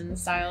Stinson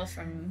style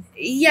from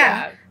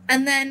yeah.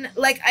 And then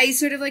like I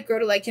sort of like grow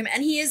to like him,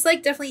 and he is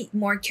like definitely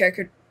more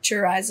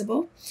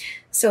characterizable.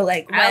 So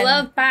like when, I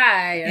love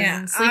pie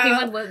and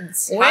sleeping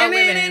with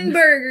women and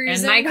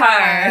burgers in my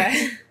car.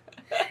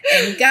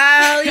 And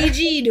golly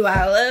gee, do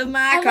I love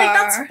my car. Like,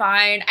 that's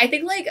fine. I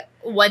think like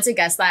once it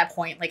gets to that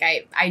point, like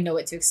I know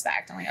what to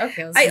expect. I'm like,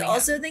 okay. I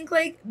also think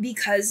like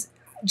because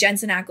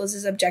Jensen Ackles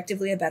is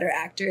objectively a better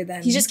actor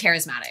than he's just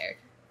charismatic.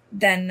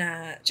 Than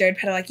Jared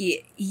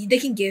Padalecki, they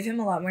can give him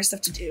a lot more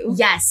stuff to do.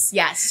 Yes,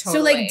 totally.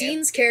 So like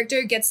Dean's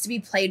character gets to be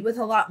played with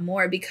a lot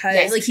more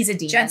because like he's a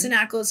demon. Jensen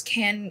Ackles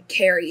can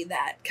carry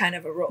that kind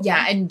of a role.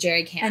 Yeah, and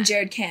Jared can't.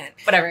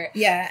 Whatever.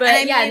 Yeah.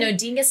 But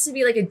Dean gets to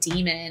be like a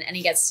demon and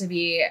he gets to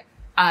be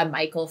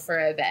Michael for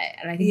a bit.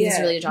 And I think he does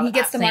a really good job he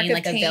gets of the mark playing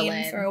of like a Cain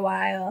villain for a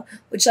while.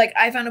 Which like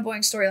I found a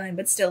boring storyline,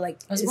 but still like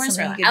it was a boring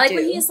storyline. I like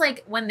when he's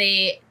like when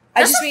they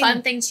That's a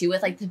fun thing too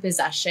with like the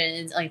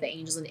possessions, like the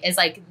angels, is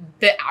like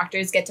the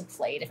actors get to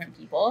play different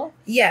people.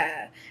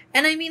 Yeah,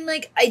 and I mean,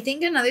 like I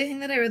think another thing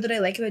that I read that I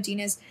like about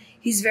Dean is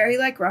he's very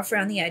like rough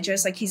around the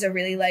edges. Like he's a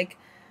really like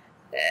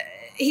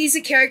he's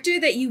a character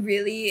that you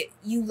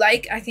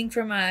like. I think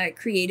from a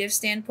creative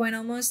standpoint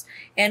almost,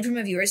 and from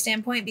a viewer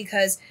standpoint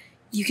because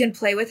you can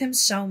play with him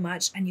so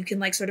much and you can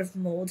like sort of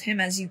mold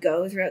him as you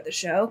go throughout the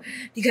show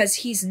because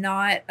he's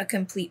not a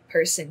complete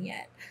person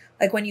yet.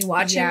 Like when you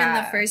watch him in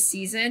the first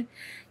season.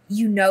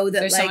 You know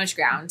that there's like, so much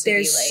ground.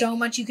 There's so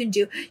much you can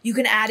do. You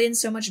can add in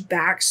so much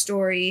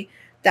backstory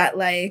that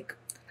like.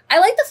 I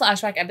like the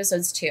flashback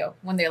episodes too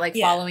when they're like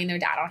following their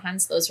dad on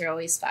hunts. Those are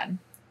always fun.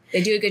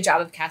 They do a good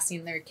job of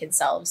casting their kid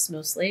selves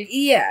mostly.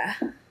 Yeah,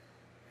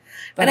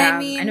 but I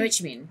mean, I know what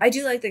you mean. I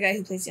do like the guy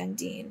who plays young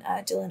Dean,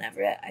 Dylan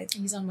Everett.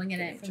 He's on Winging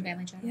It from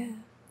Family Channel. Yeah.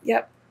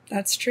 Yep.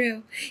 That's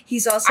true.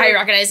 He's also. I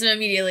recognized him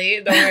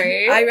immediately. Don't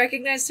worry. I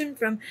recognized him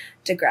from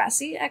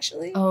Degrassi,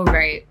 actually. Oh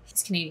right,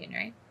 he's Canadian,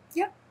 right?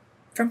 Yep.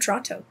 From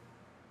Toronto.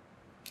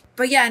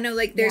 But yeah, no,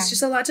 like there's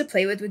just a lot to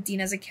play with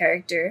Dean as a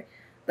character.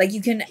 Like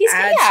you can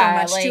add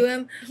so much to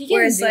him.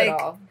 Whereas like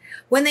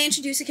when they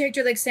introduce a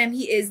character like Sam,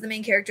 he is the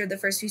main character of the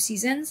first few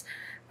seasons.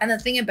 And the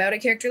thing about a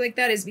character like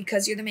that is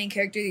because you're the main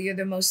character, you're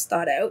the most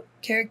thought out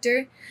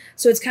character.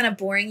 So it's kind of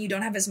boring. You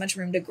don't have as much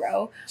room to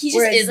grow. He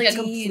just is like a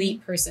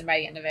complete person by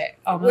the end of it.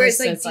 Almost. Whereas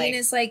like Dean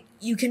is like,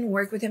 you can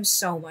work with him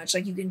so much.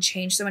 Like you can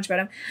change so much about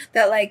him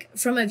that like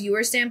from a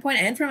viewer standpoint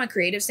and from a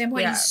creative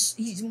standpoint,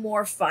 he's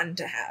more fun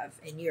to have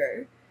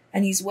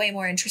and he's way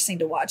more interesting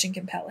to watch and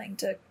compelling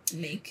to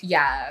make.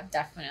 Yeah,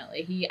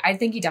 definitely. I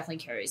think he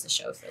definitely carries the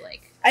show for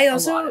like a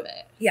lot of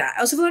it. Yeah, I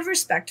also have a lot of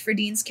respect for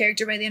Dean's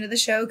character by the end of the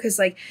show because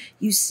like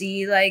you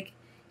see like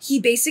he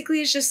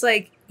basically is just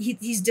like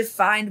he's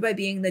defined by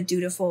being the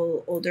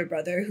dutiful older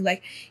brother who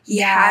like he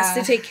has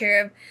to take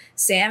care of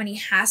Sam and he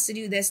has to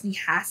do this and he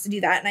has to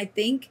do that, and I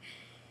think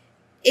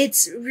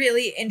it's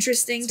really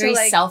interesting to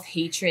like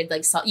self-hatred,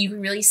 like you can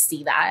really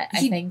see that.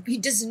 I think he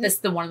doesn't. That's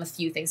the one of the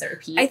few things that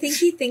repeat. I think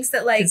he thinks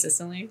that like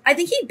consistently. I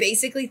think he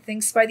basically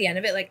thinks by the end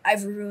of it like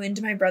I've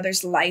ruined my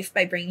brother's life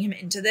by bringing him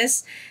into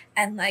this,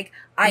 and like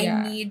I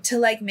need to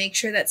like make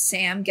sure that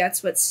Sam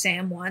gets what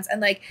Sam wants, and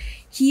like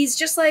he's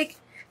just like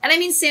And I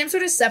mean, Sam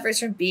sort of suffers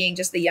from being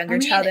just the younger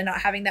child and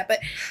not having that. But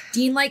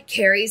Dean, like,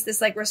 carries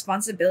this, like,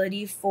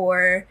 responsibility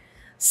for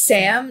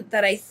Sam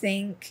that I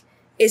think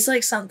is,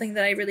 like, something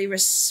that I really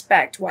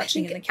respect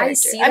watching in the character. I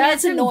see that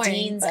it's from annoying,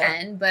 Dean's but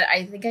end, but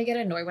I think I get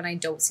annoyed when I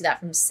don't see that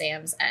from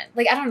Sam's end.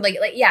 Like, I don't know,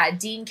 like, yeah,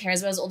 Dean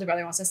cares about his older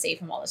brother, wants to save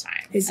him all the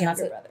time. his And that's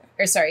younger it. brother.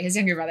 Or sorry, his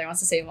younger brother wants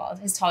to save him all.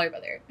 His taller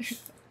brother.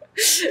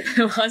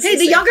 Hey,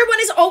 the younger one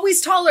is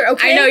always taller,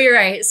 okay? I know, you're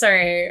right.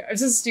 Sorry. I'm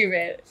so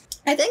stupid.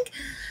 I think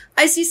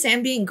I see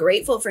Sam being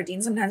grateful for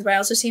Dean sometimes, but I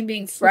also see him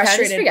being He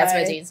frustrated just forgets by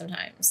about Dean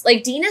sometimes.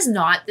 Like, Dean is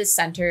not the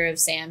center of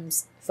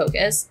Sam's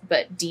focus,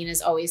 but Dean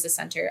is always the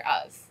center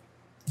of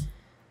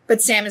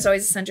But Sam is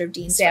always the center of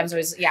Dean's Sam's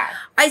focus. always, yeah.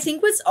 I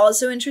think what's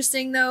also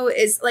interesting, though,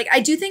 is, like, I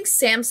do think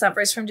Sam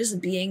suffers from just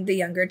being the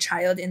younger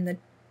child in the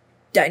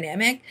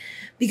dynamic,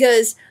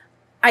 because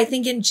I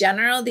think in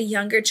general, the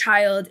younger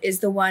child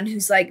is the one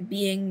who's, like,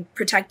 being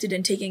protected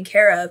and taken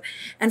care of.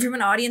 And from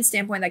an audience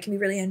standpoint, that can be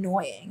really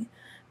annoying,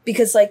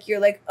 because, like, you're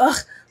like, ugh,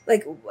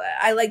 like,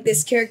 I like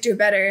this character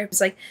better. It's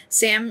like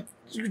Sam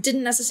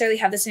didn't necessarily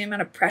have the same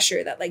amount of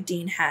pressure that, like,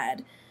 Dean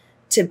had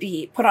to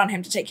be put on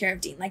him to take care of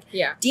Dean. Like,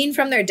 Yeah. Dean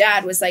from their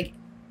dad was like,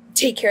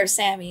 take care of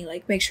Sammy,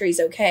 like, make sure he's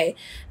okay.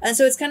 And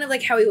so it's kind of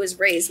like how he was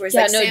raised, whereas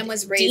Sam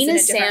was raised Dean in a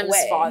is different Sam's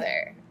way.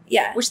 father,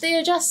 Yeah. which they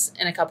adjust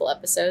in a couple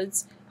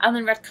episodes, and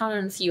then retcon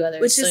on a few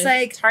others. Which is,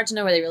 like, it's hard to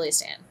know where they really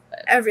stand.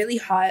 But A really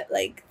hot,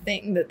 like,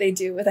 thing that they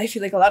do with, I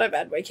feel like, a lot of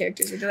bad boy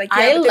characters where they're like,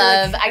 yeah, I but they're,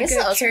 love. like, I a guess good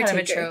that's also kind of a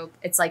caretaker. trope.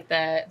 It's like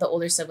the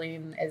older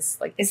sibling is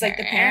like It's like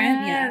the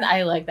parent, yeah.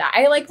 I like that.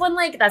 I like when,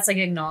 like, that's, like,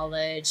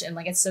 acknowledged and,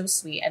 like, it's so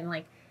sweet and,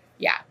 like,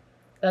 yeah,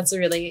 that's a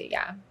really,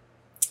 yeah.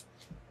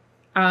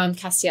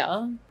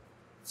 Castiel.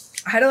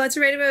 I had a lot to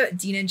write about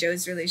Dean and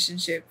Joe's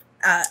relationship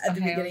at the Okay,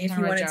 beginning, we if can you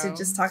talk wanted about to Joe.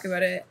 just talk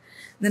about it.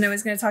 Then I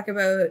was going to talk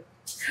about,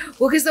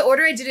 well, because the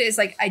order I did it is,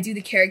 like, I do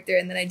the character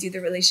and then I do the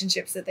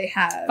relationships that they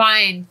have.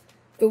 Fine.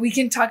 But we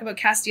can talk about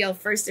Castiel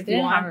first if They you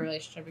didn't have a want.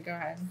 relationship, but go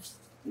ahead.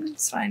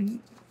 It's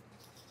fine.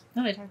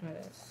 No, they talked about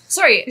it.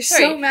 Sorry, You're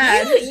sorry. so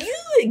mad.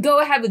 You go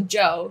ahead with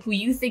Joe, who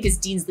you think is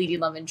Dean's leading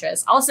love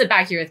interest. I'll sit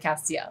back here with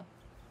Castiel.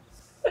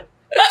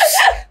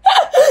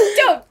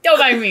 don't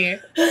mind me.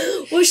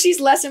 Well, she's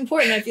less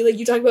important. I feel like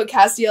you talk about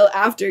Castiel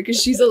after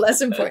because she's a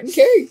less important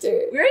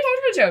character. We already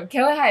talked about Joe.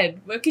 Go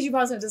ahead. What could you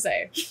possibly have to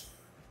say?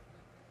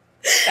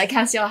 That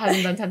Castiel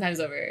hasn't done 10 times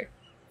over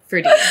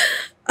for Dean.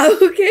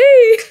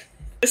 Okay.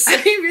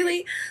 I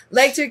really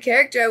liked her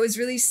character. I was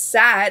really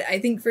sad. I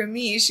think for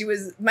me, she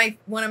was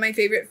one of my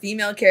favorite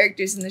female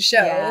characters in the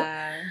show.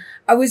 Yeah.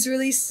 I was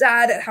really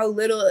sad at how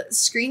little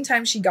screen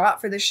time she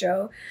got for the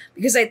show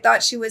because I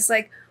thought she was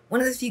like one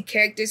of the few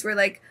characters where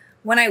like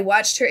when I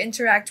watched her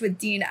interact with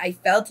Dean, I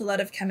felt a lot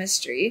of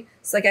chemistry.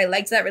 It's like I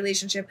liked that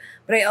relationship,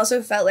 but I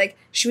also felt like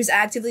she was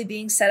actively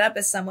being set up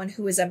as someone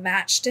who was a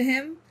match to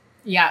him,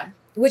 Yeah.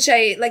 which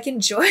I like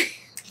enjoy.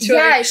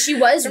 Yeah, she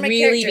was for my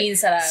really character. being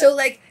set up. So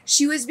like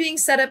she was being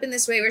set up in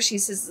this way where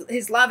she's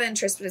his love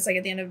interest, but it's like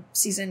at the end of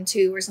season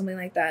 2 or something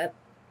like that.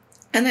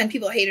 And then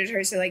people hated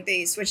her, so like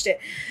they switched it.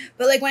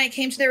 But like when it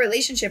came to their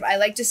relationship, I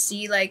like to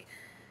see like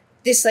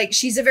this like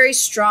she's a very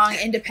strong,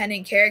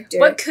 independent character.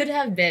 what could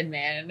have been,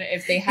 man,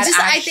 if they had Just,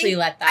 I actually think-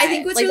 let that. I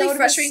think what's Like, that really would've been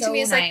frustrating to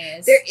me is, like,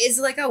 nice. there is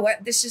like a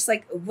what this just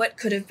like what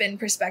could have been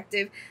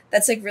perspective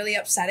that's like really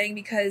upsetting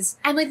because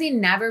And like they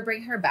never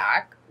bring her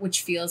back,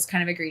 which feels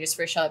kind of egregious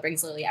for a show that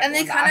brings literally and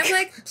everyone they kind back. of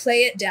like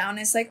play it down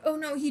as like, oh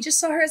no, he just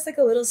saw her as like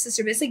a little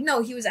sister, but it's like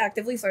no, he was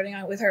actively flirting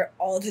on with her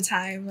all the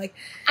time. Like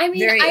I mean,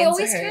 very I into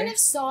always her. kind of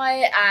saw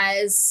it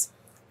as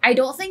I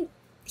don't think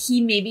he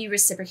maybe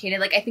reciprocated.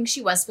 Like I think she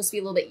was supposed to be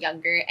a little bit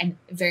younger and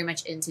very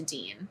much into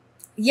Dean.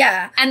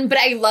 yeah. But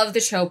I love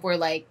the trope where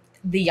like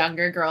the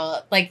younger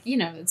girl, like, you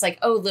know, it's like,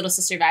 oh, little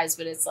sister vibes,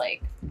 but it's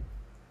like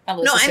not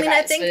little No, I sister mean,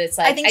 I vibes, think- but it's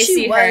I like think I she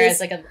see her was- as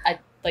like a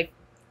like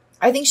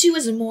I think she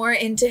was more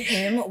into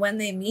him when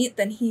they meet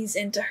than he's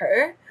into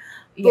her.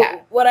 But yeah.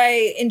 what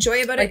I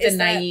enjoy about Like it the is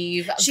that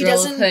naive she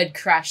doesn't- girlhood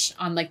crush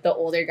on like the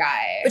older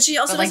guy. But she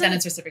also like then doesn't-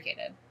 it's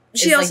reciprocated.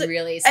 she It's also like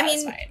really I mean,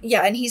 satisfied.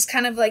 yeah, and he's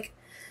kind of like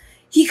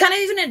he kind of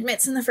even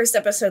admits in the first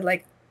episode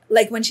like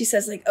when she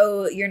says like,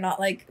 oh, you're not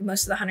like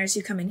most of the hunters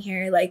who come in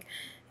here, like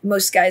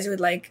most guys would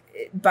like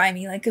buy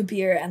me like a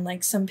beer and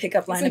like some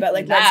pickup line about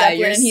like Led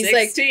Zeppelin, and he's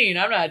like 16.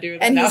 I'm not doing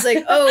that. and now. he's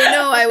like, oh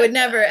no, I would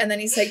never. And then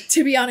he's like,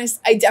 to be honest,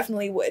 I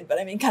definitely would, but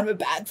I'm in kind of a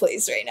bad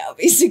place right now,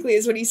 basically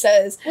is what he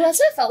says. Well, that's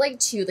what it felt like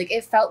too. Like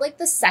it felt like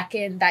the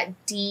second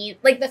that Dean,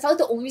 like it felt like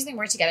the only reason they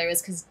weren't together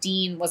was because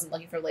Dean wasn't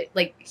looking for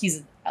like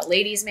he's a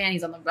ladies' man.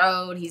 He's on the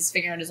road. He's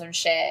figuring out his own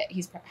shit.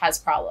 He's has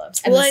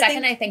problems. And Well, the I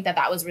second think- I think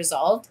that was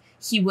resolved,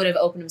 he would have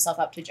opened himself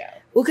up to Joe.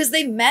 Well, because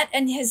they met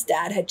and his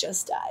dad had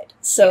just died,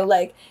 so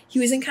like he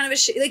was in kind of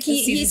a like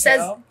he Season says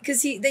 2?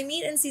 because they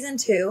meet in season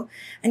 2,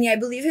 and yeah, I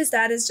believe his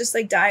dad has just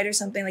like died or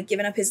something, like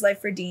given up his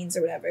life for Dean's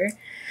or whatever,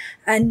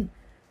 and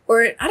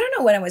or I don't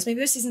know when it was, maybe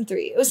it was season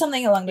 3, it was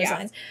something along those Yeah.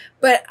 lines,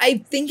 but I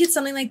think it's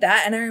something like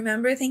that, and I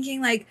remember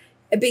thinking like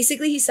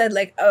basically he said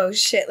like, oh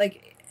shit,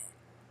 like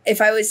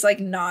if I was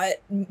like not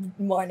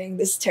mourning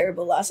this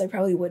terrible loss, I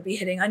probably would be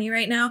hitting on you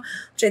right now,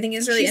 which I think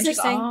is really She's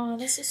interesting. Like, oh,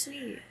 that's so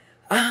sweet.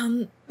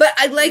 But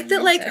I like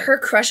that, like, Romantic. her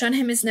crush on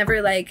him is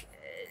never, like,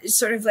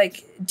 sort of,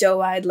 like,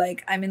 doe-eyed,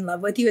 like, I'm in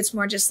love with you. It's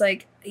more just,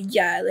 like,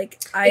 yeah, like,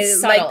 I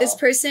It's like this subtle.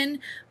 person,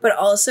 but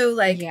also,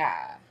 like,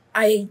 Yeah.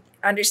 I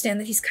understand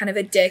that he's kind of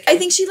a dick. I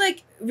think she,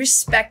 like,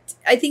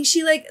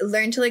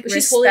 learned to, like,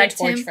 She's holding a respect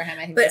torch him. for him,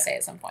 I think but- they say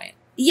at some point.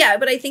 Yeah,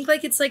 but I think,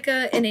 like, it's, like,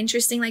 an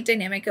interesting, like,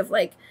 dynamic of,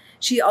 like,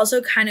 she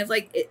also kind of,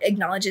 like,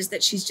 acknowledges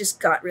that she's just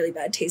got really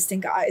bad taste in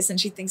guys, and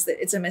she thinks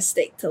that it's a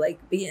mistake to, like,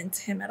 be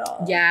into him at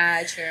all.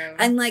 Yeah, true.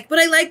 And, like, but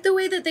I like the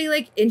way that they,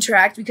 like,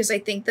 interact, because I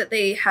think that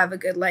they have a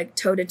good, like,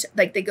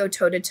 like, they go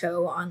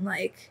toe-to-toe on,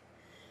 like,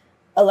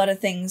 a lot of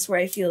things where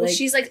I feel Well, like...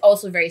 she's like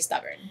also very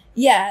stubborn.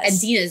 Yes. And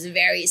Dean is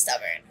very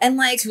stubborn. And,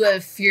 like, To a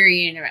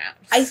fury in around.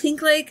 I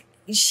think, like,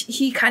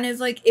 he kind of,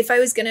 like, if I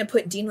was gonna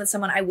put Dean with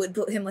someone, I would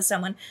put him with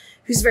someone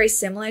who's very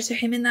similar to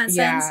him in that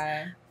sense.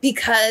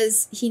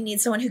 Because he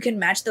needs someone who can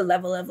match the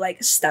level of,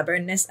 like,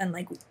 stubbornness and,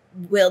 like,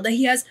 will that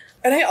he has.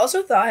 And I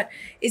also thought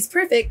it's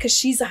perfect because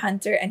she's a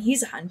hunter and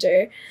he's a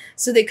hunter.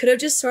 So they could have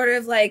just sort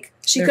of, like,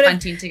 she They're could have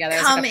hunting together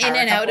as, come like, a in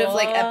power and out of,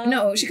 like, couple.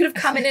 no, she could have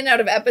come in and out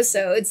of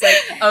episodes. Like,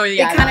 Oh,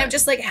 yeah. they kind that. of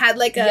just, like, had,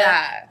 like, a...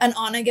 Yeah. an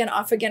on again,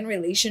 off again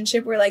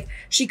relationship where, like,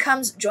 she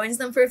comes, joins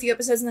them for a few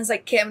episodes, and then it's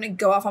like, okay, I'm gonna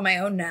go off on my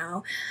own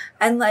now.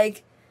 And,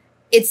 like,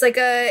 it's like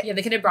a, Yeah,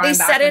 they could have brought They him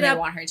back set when it they up-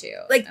 want her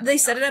to. like, And, they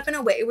set it up in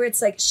a way where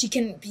it's like, she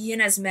can be in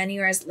as many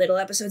or as little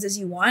episodes as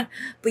you want,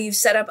 but you've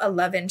set up a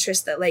love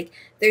interest that, like,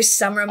 there's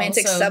some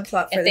romantic Also,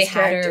 subplot for if they this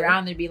had character. her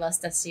around, there'd be less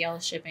STL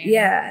shipping.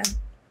 Yeah.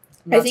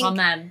 That's think- on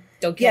them.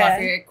 Don't kill yeah.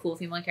 off your cool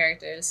female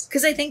characters.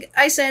 Because I think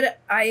I said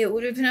I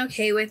would have been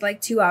okay with, like,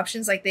 two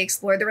options. Like, they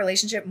explored the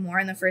relationship more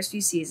in the first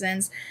few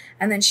seasons,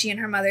 and then she and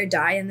her mother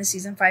die in the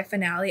season 5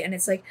 finale, and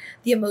it's, like,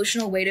 the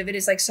emotional weight of it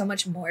is, like, so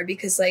much more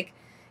because, like,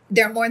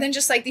 they're more than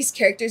just, like, these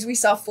characters we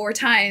saw 4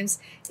 times.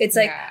 It's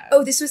like, Yeah.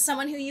 oh, this was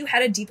someone who you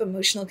had a deep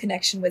emotional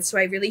connection with, so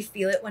I really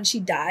feel it when she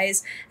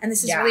dies, and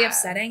this is really Yeah.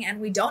 upsetting,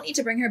 and we don't need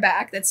to bring her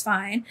back, that's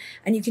fine,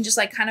 and you can just,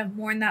 like, kind of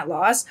mourn that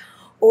loss.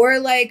 Or,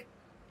 like,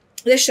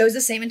 the show's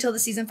the same until the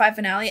season 5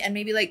 finale, and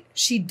maybe, like,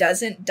 she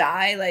doesn't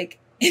die, like,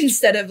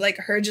 instead of, like,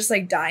 her just,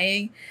 like,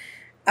 dying,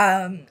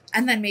 and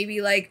then maybe,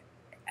 like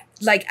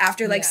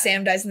after, like, Yeah.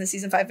 Sam dies in the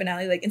season 5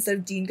 finale, like, instead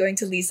of Dean going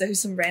to Lisa,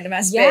 who's some random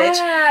ass Yeah,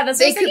 bitch, that's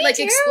they what could, I like,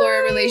 think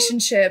explore a too.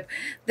 relationship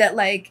that,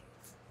 like,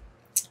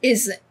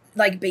 is,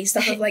 like, based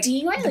off of, like,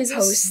 Dean the Riley's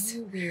post.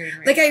 so weird.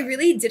 Right Like, I now.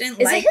 really didn't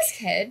Is like... it his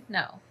kid?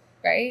 No,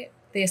 right?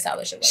 They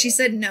established it. She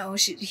wasn't. said no,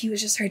 he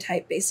was just her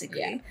type, basically.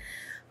 Yeah.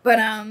 But,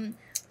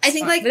 I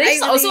think, like, but I they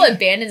just really- also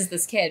abandons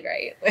this kid,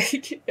 right?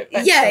 Like, Yeah,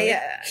 eventually.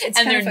 yeah. It's and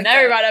kinda they're fucked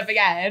never up. brought up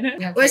again.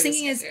 What I was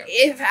thinking is,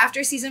 if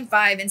after season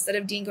 5, instead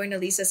of Dean going to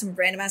Lisa, some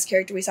random ass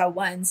character we saw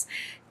once,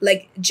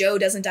 like, Joe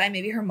doesn't die,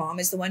 maybe her mom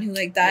is the one who,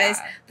 like, dies,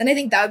 then I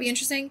think that would be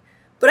interesting.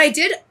 But I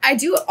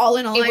do all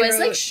in all, It I was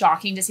wrote, like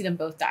shocking to see them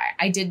both die.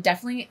 I did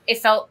definitely. It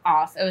felt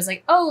off. It was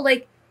like, oh,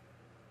 like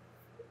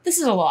this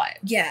is a lot.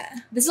 yeah.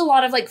 This is a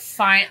lot of like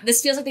fine.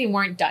 This feels like they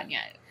weren't done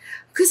yet.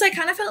 Because I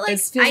kind of felt like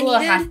This feels a little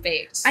half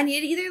baked. I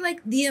needed either, like,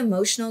 the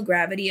emotional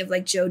gravity of,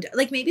 like, Joe,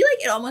 like, maybe,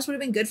 like, it almost would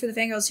have been good for the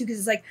fangirls, too, because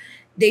it's, like,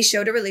 they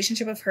showed a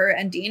relationship of her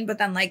and Dean, but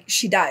then, like,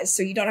 she dies,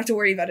 so you don't have to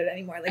worry about it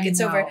anymore. Like,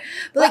 it's over. But,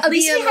 Well, like, at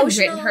least the they had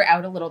emotional... written her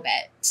out a little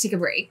bit to take a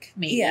break,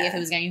 maybe Yeah. if it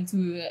was getting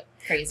too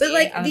crazy. But,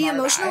 like, on the Mara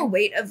emotional back.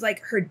 weight of, like,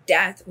 her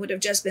death would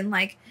have just been,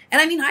 like... And,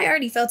 I mean, I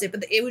already felt it,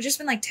 but it would just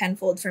been, like,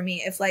 tenfold for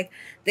me if, like,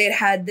 they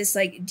had this,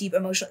 like, deep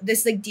emotional...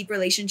 This, like, deep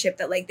relationship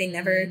that, like, they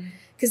never...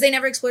 Because they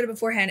never explored it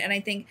beforehand, and I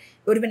think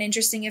it would have been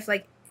interesting if,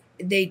 like,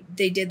 they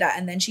did that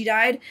and then she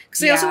died.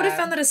 Because I also would have Yeah.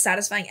 found that a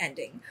satisfying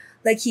ending.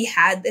 Like, he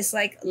had this,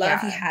 like,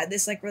 love, he Yeah. had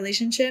this, like,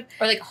 relationship.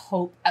 or like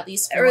hope at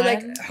least for Or, one.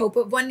 like, hope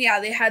of one. Yeah,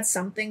 they had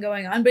something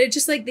going on, but it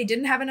just, like, they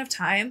didn't have enough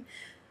time.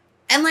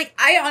 And, like,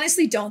 I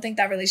honestly don't think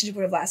that relationship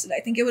would have lasted. I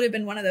think it would have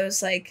been one of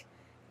those, like,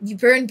 you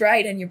burn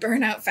bright and you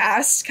burn out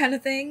fast kind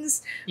of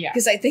things. Yeah.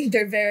 Because I think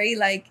they're very,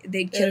 like,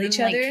 they'd kill each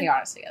like other.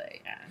 chaos together.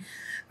 Yeah.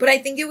 But I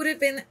think it would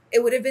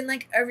have been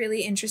like a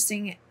really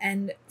interesting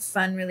and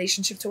fun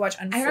relationship to watch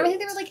unfold. I don't think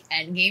they were like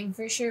endgame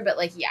for sure, but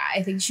like yeah,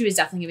 I think she was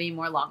definitely giving me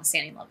more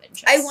long-standing love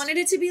interest. I wanted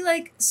it to be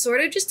like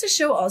sort of just to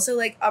show also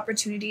like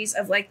opportunities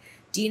of like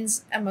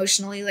Dean's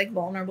emotionally like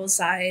vulnerable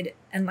side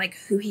and like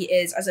who he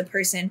is as a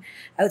person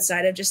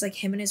outside of just like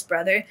him and his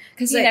brother.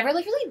 because he like- never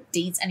like really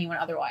dates anyone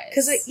otherwise.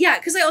 Because like yeah,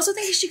 because I also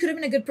think she could have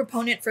been a good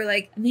proponent for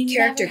like and they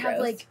character never have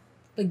growth. like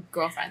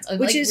girlfriends, Which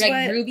like, is like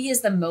what- Ruby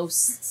is the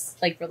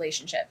most like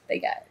relationship they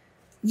get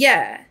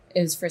Yeah.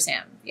 is for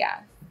Sam, yeah,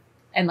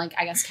 and like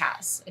I guess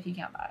Cass if you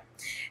count that.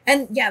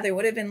 And yeah, there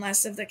would have been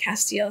less of the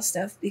Castiel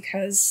stuff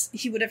because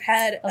he would have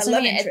had Also, a love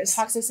I mean, a interest.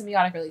 toxic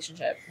symbiotic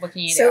relationship. What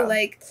can you So do?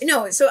 like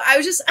no, so I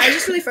was just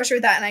really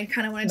frustrated with that, and I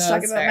kind of wanted to No,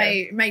 talk that's about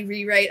fair. my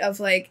rewrite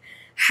of like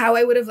how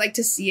I would have liked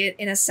to see it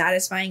in a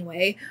satisfying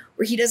way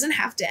where he doesn't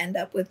have to end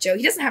up with Joe.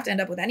 He doesn't have to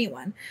end up with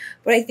anyone,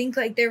 but I think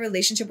like their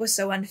relationship was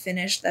so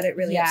unfinished that it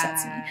really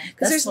upsets me.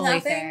 Because that's totally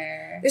nothing,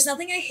 fair. there's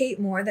nothing I hate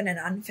more than an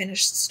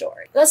unfinished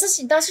story. That's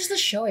just the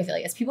show. I feel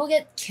like as people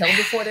get killed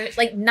before they're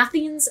like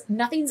nothing's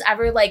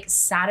ever like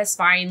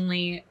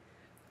satisfyingly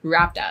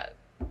wrapped up.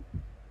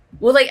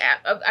 Well, like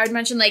I would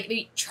mention, like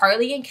maybe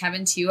Charlie and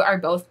Kevin too are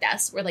both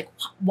deaths. We're like,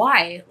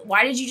 why?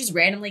 Why did you just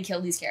randomly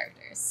kill these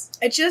characters?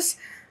 It just,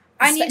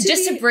 I need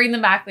to bring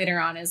them back later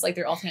on as like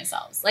their alternate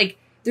selves. Like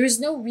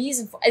there's no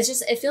reason for it's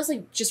just it feels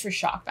like just for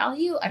shock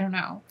value. I don't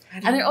know.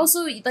 And they're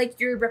also like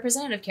your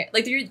representative character,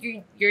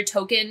 like your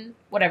token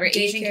whatever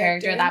Gay Asian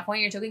character at that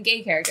point, your token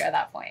gay character at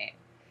that point.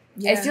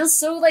 Yeah. It feels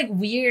so like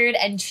weird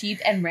and cheap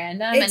and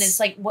random, and it's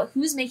like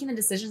who's making the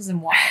decisions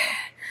and why?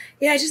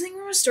 Yeah, I just think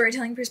from a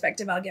storytelling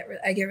perspective, I get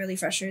really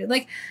frustrated.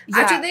 Like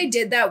after they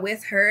did that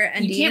with her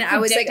and Dean, I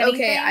was like,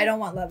 okay, I don't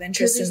want love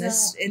interest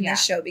in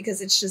this show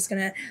because it's just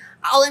gonna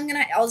all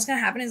that's gonna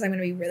happen is I'm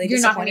gonna be really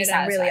disappointed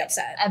and really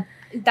upset.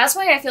 That's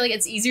why I feel like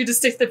it's easier to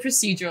stick to the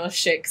procedural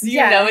shit because you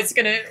know it's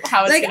gonna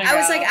how it's like gonna I go.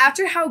 was like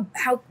after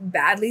how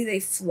badly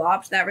they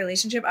flopped that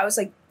relationship, I was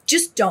like,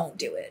 just don't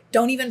do it.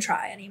 Don't even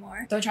try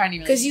anymore. Don't try any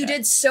relationship. Because you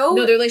did so...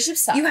 No, the relationship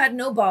sucked. You had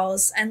no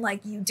balls and,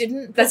 like, you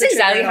didn't... That's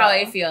exactly how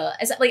I feel.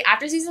 It's like,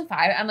 after season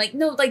 5, I'm like,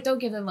 no, like, don't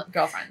give them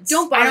girlfriends.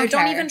 Don't bother.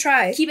 Don't even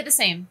try. Keep it the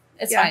same.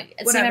 It's fine.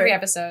 It's the same every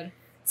episode.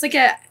 It's like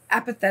a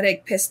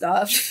apathetic, pissed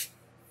off.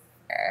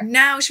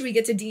 Now, should we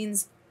get to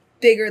Dean's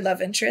bigger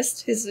love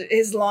interest?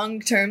 His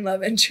long-term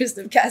love interest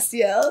of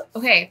Castiel?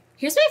 Okay.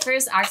 Here's my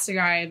first axe to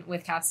grind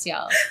with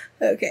Castiel.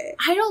 Okay.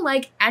 I don't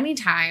like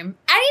anytime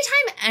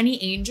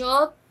any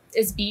angel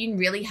is being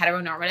really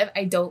heteronormative,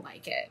 I don't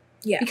like it.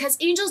 Yeah. Because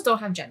angels don't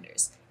have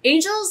genders.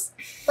 Angels,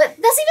 but that's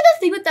even the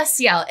thing with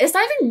Destiel. It's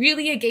not even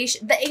really a gay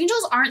the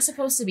angels aren't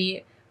supposed to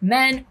be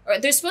men, or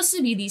they're supposed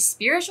to be these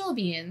spiritual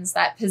beings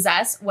that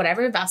possess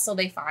whatever vessel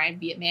they find,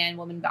 be it man,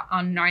 woman,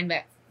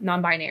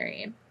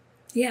 non-binary.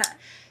 Yeah.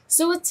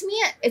 So to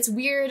me, it's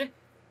weird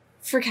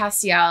for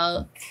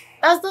Castiel.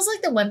 That's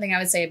like the one thing I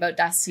would say about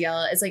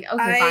Destiel is like,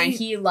 okay, fine,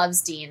 he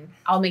loves Dean.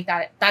 I'll make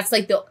that. That's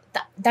like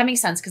that makes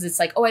sense because it's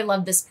like, oh, I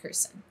love this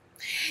person.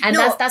 And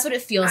that's what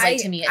it feels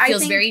like to me. It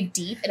feels very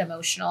deep and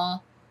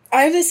emotional.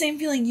 I have the same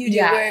feeling you do,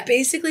 where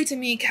basically to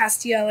me,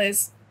 Castiel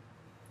is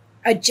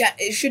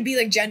it should be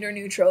like gender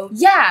neutral.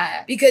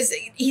 Yeah. Because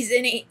he's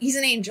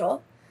an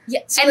angel.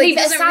 Yeah. So and like,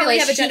 they've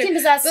established he can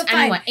possess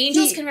anyone.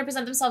 Angels can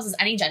represent themselves as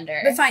any gender.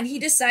 But fine, he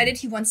decided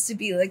he wants to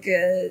be like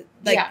a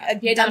man.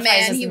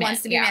 He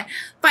wants to be a man.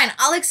 Fine,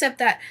 I'll accept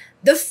that.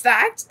 The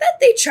fact that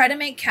they try to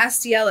make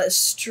Castiel a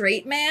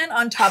straight man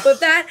on top of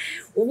that,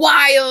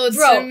 wild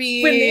to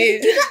me. When they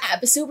do the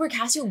episode where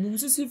Castiel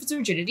loses his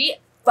virginity,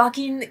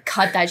 fucking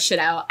cut that shit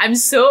out. I'm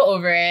so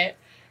over it.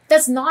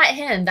 That's not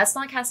him. That's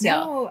not Castiel.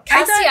 No,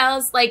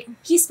 Castiel's like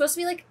he's supposed to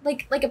be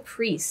like a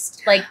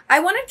priest. Like I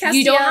wanted Castiel.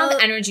 You don't have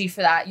energy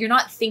for that. You're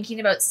not thinking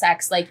about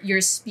sex. Like you're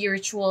a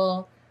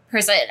spiritual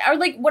person or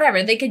like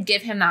whatever. They could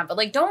give him that, but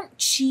like don't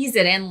cheese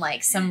it in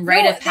like some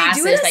rite of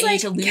passage that you need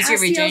to lose your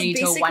virginity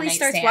to a one night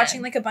stand. Starts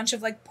watching like a bunch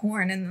of like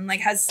porn and then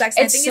like has sex.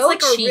 It's I think so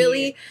it's like cheap. A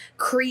really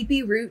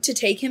creepy route to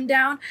take him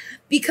down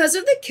because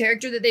of the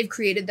character that they've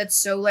created that's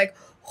so like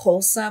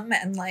wholesome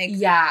and like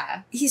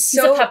he's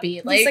a puppy,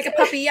 he's like a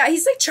puppy,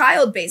 he's like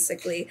child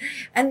basically,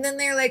 and then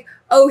they're like,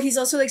 oh, he's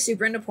also like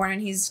super into porn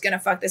and he's gonna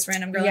fuck this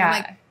random girl. And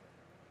I'm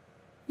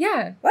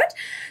like, what?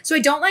 So I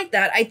don't like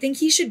that. I think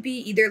he should be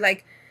either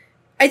like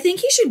I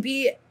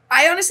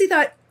honestly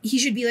thought he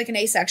should be like an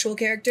asexual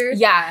character.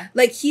 Yeah.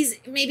 Like he's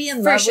maybe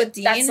in love with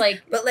Dean, that's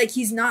like, but like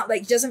he's not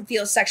like, he doesn't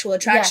feel sexual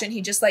attraction.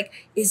 He just like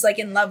is like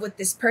in love with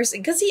this person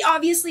because he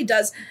obviously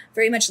does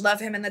very much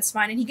love him and that's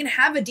fine. And he can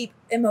have a deep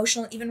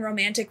emotional, even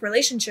romantic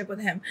relationship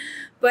with him,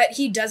 but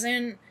he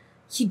doesn't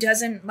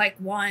like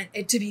want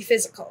it to be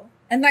physical.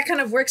 And that kind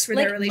of works for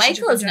their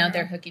relationship. Michael is now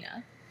they're hooking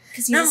up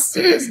because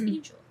he's an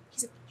angel.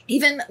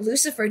 Even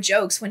Lucifer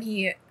jokes when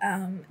he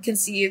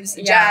conceives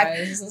Jack.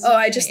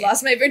 I just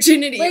lost my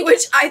virginity, like,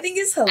 which I think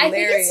is hilarious. I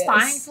think it's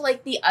fine for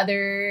like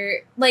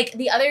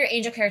the other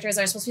angel characters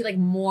are supposed to be like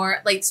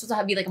more like supposed to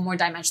have, be like a more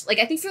dimension. Like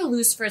I think for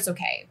Lucifer it's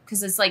okay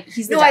because it's like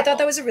he's the devil. I thought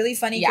that was a really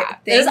funny thing. I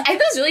thought it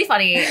was really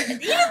funny.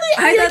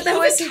 I thought that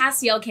was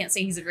Castiel can't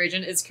say he's a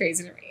virgin. It's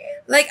crazy to me.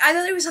 Like I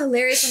thought it was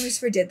hilarious when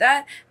Lucifer did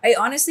that. I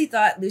honestly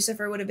thought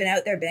Lucifer would have been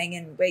out there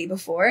banging way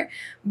before,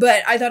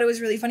 but I thought it was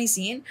a really funny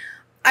scene.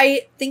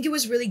 I think it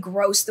was really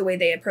gross the way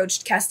they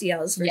approached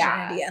Castiel's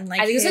virginity and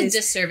like I think it was a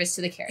disservice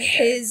to the character.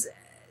 His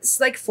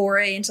like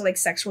foray into like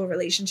sexual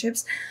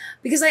relationships,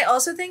 because I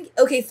also think,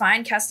 okay,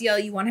 fine,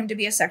 Castiel, you want him to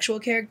be a sexual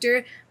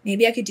character,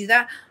 maybe I could do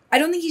that. I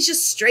don't think he's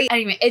just straight.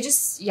 Anyway, it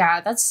just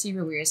that's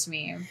super weird to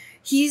me.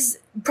 He's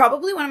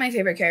probably one of my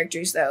favorite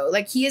characters though.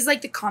 Like he is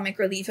like the comic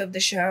relief of the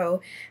show,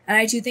 and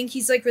I do think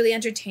he's like really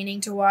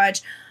entertaining to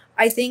watch.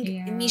 I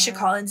think Misha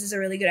Collins is a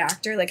really good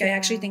actor. Like I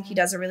actually think he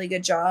does a really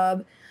good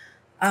job.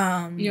 You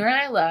know what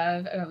I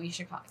love about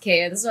Misha Collins?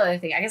 Okay, this is another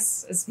thing. I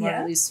guess it's more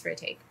of a Lucifer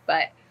take,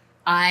 but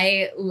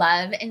I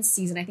love in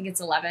season, I think it's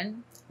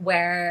 11,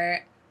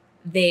 where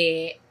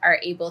they are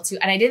able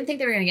to, and I didn't think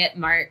they were going to get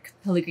Mark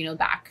Pellegrino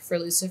back for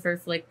Lucifer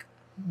for like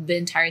the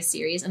entire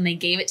series, and they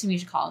gave it to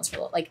Misha Collins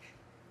for like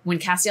when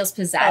Castiel's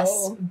possessed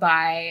Oh.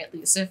 by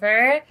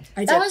Lucifer.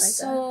 I That was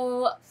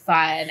so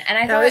fun. And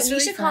I That thought was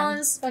Misha really fun.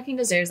 Collins fucking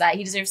deserves that.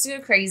 He deserves to go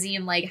crazy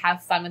and like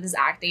have fun with his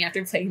acting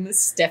after playing this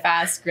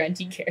stiff-ass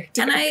grunty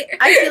character. And I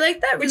feel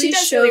like that Which really he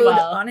does showed, really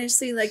well.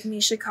 honestly, like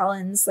Misha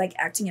Collins' like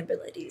acting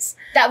abilities.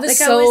 that was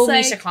like, I so was like,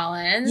 Misha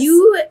Collins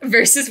You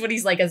versus what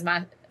he's like as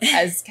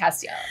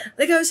Castiel.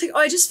 like I was like, oh,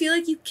 I just feel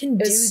like you can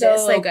It do was so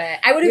this. Like, good.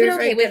 I would have you're been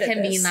okay very with good at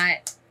him being this.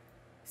 that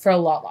for a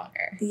lot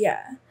longer.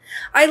 yeah,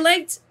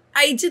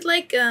 I did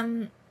like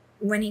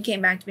when he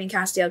came back to being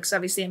Castiel, because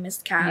obviously I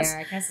missed Cass.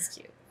 Yeah, Cass is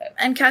cute. But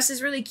And Cass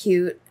is really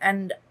cute,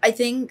 and I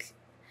think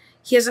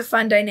he has a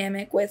fun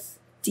dynamic with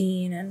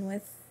Dean and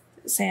with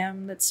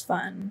Sam that's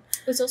fun.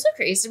 what's also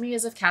crazy to me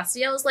is if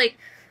Castiel's like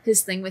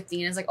his thing with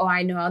Dean is like, oh,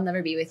 I know I'll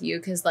never be with you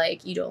because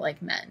like you don't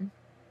like men,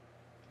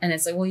 and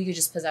it's like, well, you could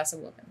just possess a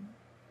woman.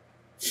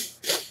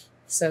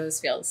 So this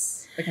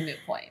feels like a moot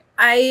point.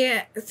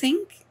 I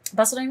think,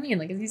 That's what I mean.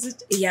 Like, he's a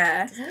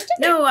yeah.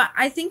 No,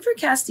 I think for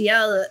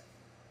Castiel,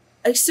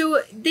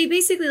 so they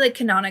basically like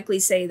canonically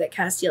say that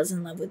Castiel's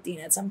in love with Dean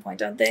at some point,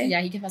 don't they?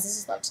 Yeah, he confesses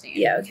his love to Dean.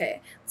 Yeah,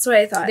 okay. That's what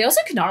I thought. They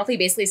also canonically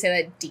basically say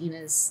that Dean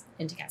is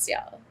into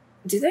Castiel.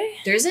 Do they?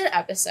 There's an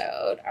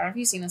episode, I don't know if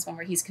you've seen this one,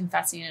 where he's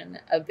confessing in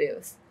a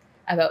booth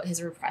about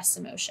his repressed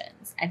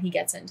emotions. And he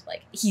gets into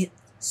like, he's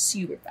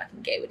super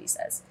fucking gay what he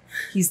says.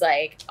 He's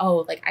like,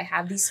 oh, like I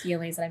have these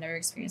feelings that I've never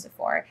experienced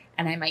before.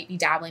 And I might be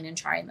dabbling and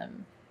trying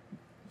them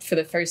for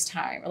the first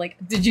time. Or like,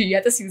 you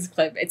have to see this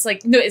clip. It's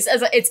like, no,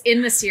 it's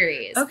in the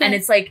series. Okay. And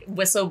it's like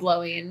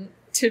whistleblowing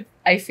to,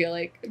 I feel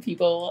like,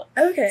 people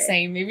Okay.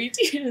 saying maybe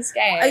Dean is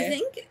gay. I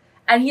think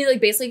And he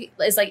like basically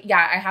is like,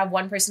 yeah, I have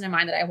one person in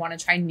mind that I want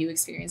to try new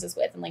experiences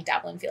with and like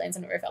dabble in feelings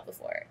I've never felt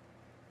before.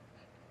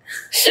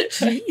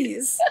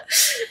 jeez.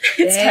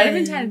 It's kind of Dang.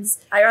 intense.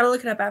 I gotta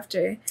look it up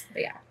after.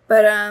 But yeah.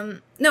 But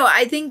no,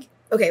 I think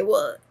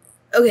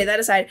that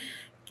aside,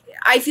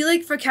 I feel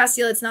like for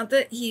Castiel, it's not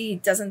that he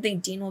doesn't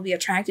think Dean will be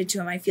attracted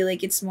to him. I feel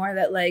like it's more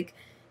that like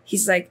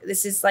he's like,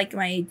 this is like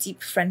my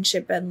deep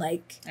friendship, and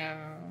like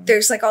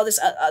there's like all this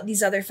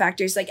these other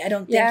factors. Like I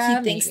don't think Yeah,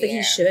 he thinks maybe, that he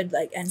yeah. should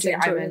like enter So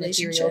into I'm a an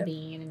ethereal relationship.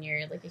 being and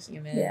you're like a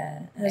human.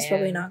 Yeah, that's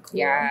probably not cool.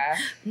 Yeah.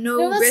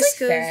 No, that's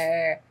risk like of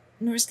fair.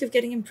 no risk of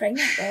getting him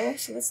pregnant though,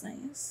 so that's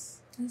nice.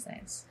 That's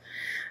nice.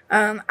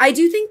 I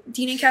do think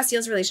Dean and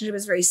Castiel's relationship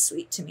is very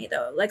sweet to me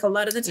though. Like a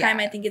lot of the time,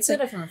 Yeah. I think it's Sort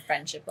like of from a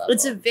friendship level.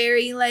 it's a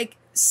very like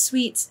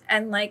sweet,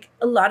 and like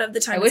a lot of the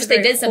time I it's wish a they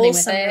very did something with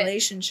wholesome it.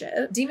 relationship.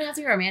 Didn't even have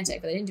to be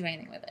romantic, but they didn't do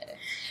anything with it.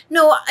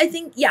 No, I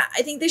think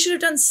they should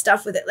have done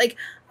stuff with it. Like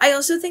I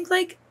also think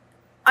like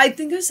I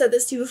think I've said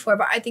this to you before,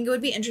 but I think it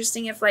would be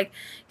interesting if like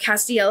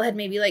Castiel had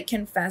maybe like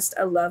confessed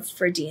a love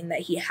for Dean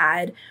that he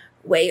had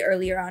way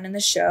earlier on in the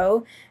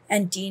show,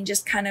 and Dean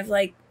just kind of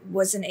like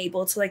wasn't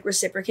able to like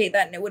reciprocate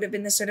that, and it would have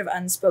been this sort of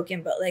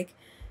unspoken but like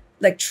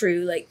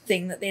true like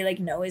thing that they like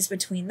know is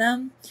between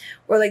them,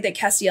 or like that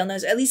Castiel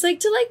knows, at least like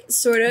to like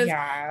sort of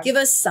Yeah. give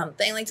us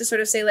something, like to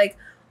sort of say like,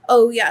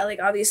 oh yeah, like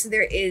obviously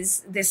there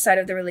is this side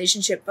of the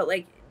relationship, but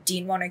like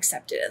Dean won't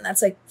accept it, and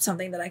that's like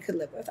something that I could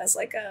live with as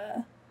like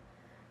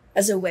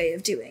as a way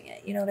of doing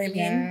it, you know what I mean?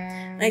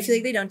 Yeah. And I feel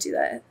like they don't do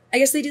that. I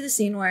guess they do the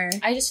scene where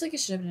I just feel like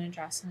it should have been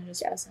addressed and it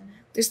just wasn't.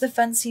 there's the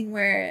fun scene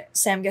where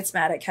Sam gets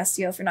mad at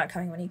Castiel for not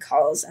coming when he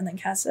calls, and then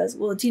Cass says,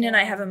 well, Dean and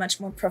I have a much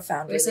more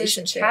profound It says,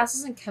 relationship. Cass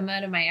doesn't come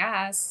out of my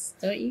ass,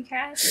 don't you,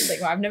 Cass? He's like,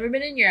 well, I've never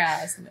been in your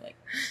ass. And they're like,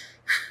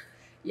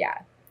 yeah.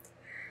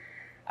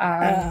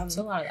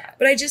 So a lot of that.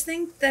 But I just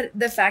think that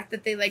the fact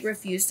that they like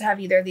refuse to have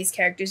either of these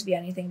characters be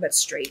anything but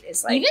straight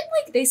is like Even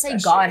like they say God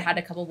frustrating. had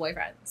a couple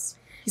boyfriends.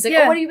 He's like,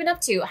 Yeah. oh, what have you been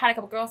up to? Had a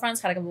couple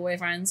girlfriends, had a couple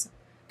boyfriends.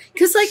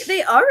 because like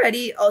they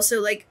already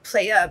also like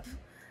play up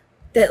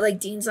that like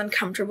Dean's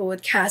uncomfortable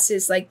with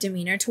Cass's like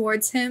demeanor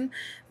towards him.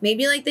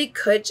 Maybe like they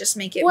could just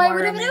make it Well, more it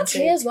would have been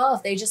romantic. okay as well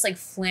if they just like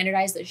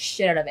flanderized the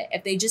shit out of it.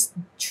 If they just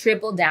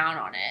tripled down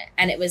on it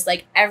and it was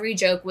like every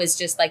joke was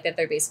just like that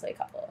they're basically a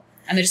couple.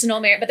 And they're just an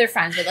old married, but they're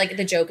friends. But like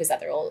the joke is that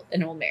they're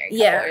an old married couple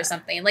Yeah. or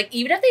something. Like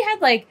even if they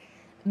had like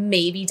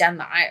maybe done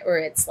that, or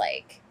it's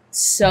like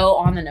so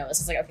on the nose,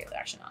 it's like okay, they're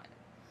actually not.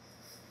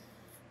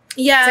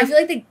 Yeah. So I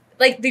feel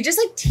like they just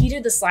like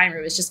teetered the slime where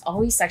it was just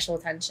always sexual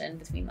tension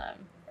between them,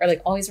 or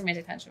like always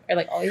romantic tension, or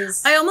like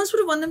always. I almost would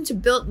have wanted them to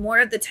build more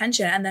of the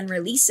tension and then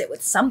release it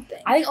with something.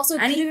 I think also it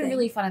could have been Anything.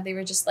 really fun if they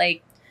were just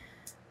like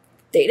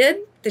They did?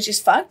 They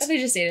just fucked? if they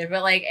just dated,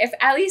 but like if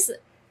at least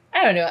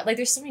I don't know, like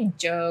there's so many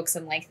jokes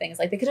and like things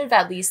like they could have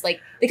at least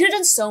like they could have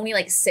done so many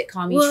like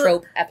sitcom-y Well,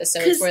 trope 'cause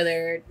episodes where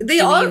they're they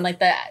doing all- like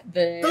the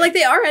But like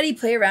they already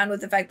play around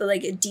with the fact that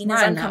like Dean is Not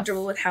enough.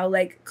 uncomfortable with how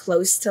like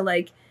close to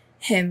like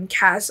him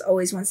Cass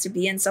always wants to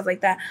be and stuff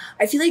like that.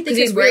 I feel like they because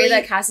could he's worried really,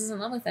 that Cass is in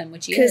love with him,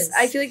 which he because is.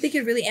 I feel like they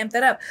could really amp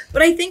that up.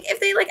 But I think if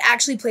they like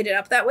actually played it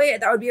up that way,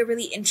 that would be a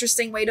really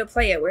interesting way to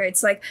play it, where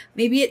it's like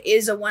maybe it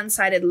is a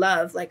one-sided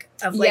love like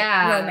of like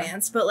Yeah.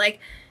 romance, but like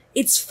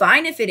it's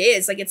fine if it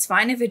is. Like it's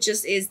fine if it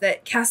just is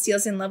that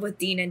Castiel's in love with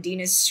Dean and Dean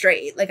is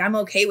straight. Like I'm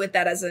okay with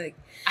that as a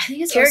I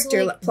think it's character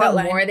also, like, plot the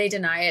line. more they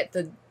deny it,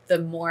 the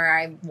more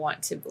I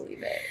want to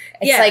believe it.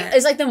 It's Yeah.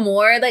 like the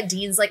more that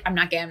Dean's like, I'm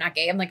not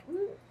gay. I'm like,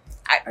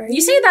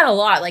 You say that a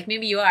lot. Like,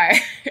 maybe you are.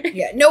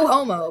 Yeah, no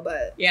homo,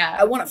 but Yeah.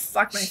 I want to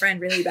fuck my friend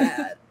really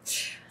bad.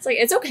 It's like,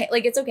 it's okay.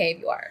 Like, it's okay if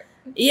you are.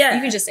 Yeah.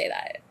 You can just say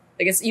that.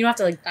 Like, it's, you don't have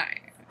to, like, deny.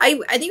 I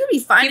think it would be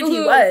fine if he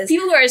was.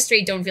 People who are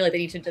straight don't feel like they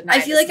need to deny. I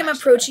feel like I'm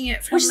approaching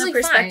it from Which is, the like,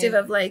 perspective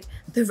fine. of like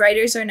the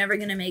writers are never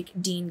gonna make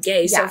Dean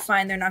gay, so Yeah.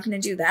 fine, they're not gonna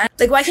do that.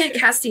 Like, why can't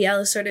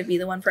Castiel sort of be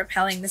the one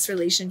propelling this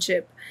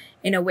relationship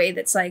in a way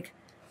that's like,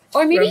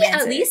 Or maybe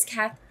romantic. at least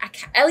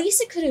at least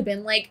it could have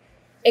been like,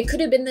 it could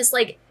have been this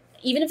like,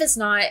 even if it's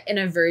not an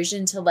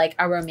aversion to like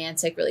a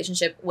romantic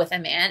relationship with a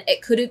man,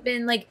 it could have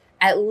been like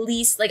at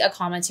least like a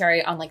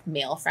commentary on like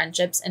male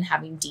friendships and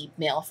having deep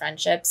male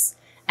friendships.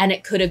 And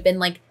it could have been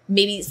like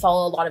maybe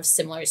follow a lot of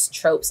similar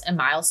tropes and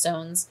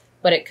milestones,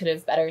 but it could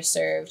have better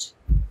served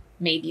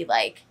maybe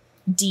like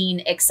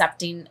Dean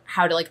accepting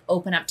how to like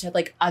open up to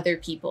like other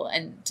people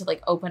and to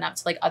like open up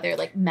to like other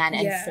like men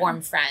and Yeah.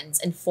 form friends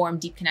and form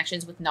deep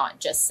connections with not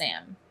just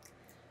Sam.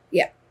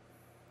 Yeah.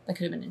 That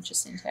could have been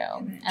interesting too.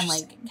 been And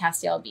like interesting.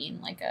 Castiel being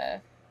like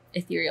a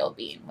ethereal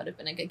being would have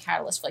been a good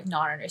catalyst for like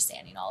not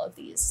understanding all of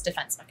these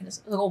defense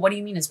mechanisms. Like, well, what do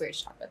you mean it's weird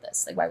to talk about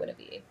this? Like, why would it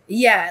be?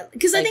 yeah,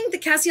 because I Like- think the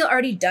Castiel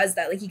already does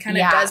that. Like, he kind of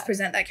Yeah. does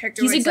present that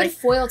character. He's where a it's good like,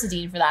 foil to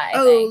Dean for that. I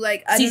oh, think.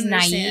 like 'Cause I he's don't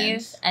understand.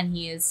 naive and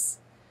he is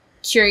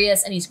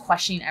curious and he's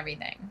questioning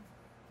everything.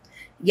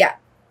 Yeah,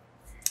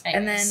 and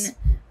Anyways. then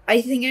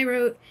I think I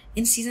wrote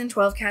in season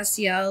 12,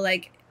 Castiel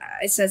like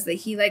it says that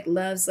he like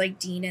loves like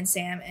Dean and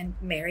Sam and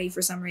Mary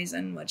for some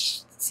reason, which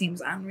seems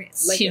like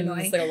seems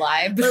annoying. like a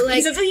lie, But like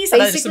he said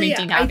that just to basically, make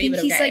Dean I happy, think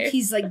but he's okay. like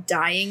he's like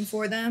dying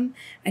for them,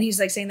 and he's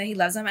like saying that he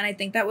loves them, and I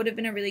think that would have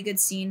been a really good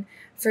scene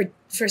for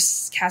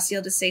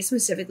Castiel to say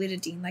specifically to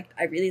Dean, like,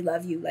 I really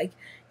love you, like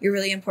you're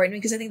really important to me,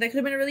 because I think that could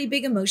have been a really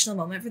big emotional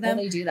moment for Well, them.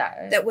 they do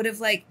that. That would have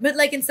like, but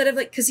like instead of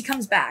like, because he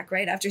comes back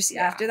right after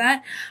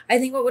that, I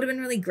think what would have been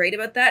really great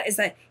about that is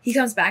that he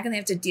comes back and they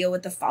have to deal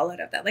with the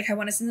fallout of that. Like, I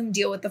want to see them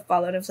deal with the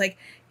fallout of like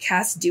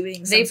Cass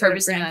doing some they sort of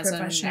purposely brand that so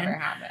profession. never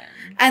happened.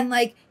 And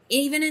like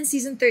even in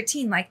season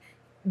 13, like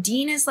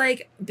Dean is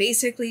like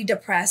basically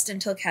depressed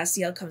until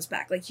Castiel comes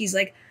back. Like he's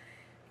like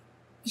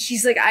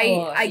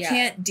I yeah.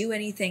 can't do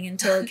anything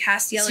until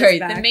Castiel Sorry, is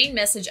back. the main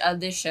message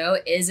of this show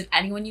is if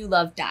anyone you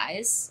love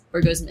dies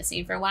or goes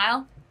missing for a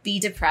while, be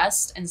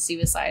depressed and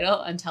suicidal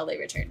until they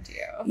return to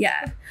you.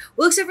 Yeah.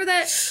 Well, except for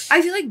that,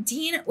 I feel like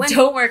Dean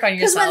Don't work on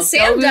 'cause when yourself. Sam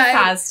Don't move died-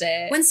 past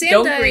it. when Sam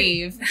Don't died-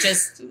 grieve.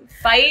 Just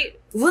fight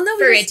well no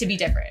for because it to be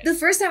different. the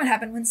first time it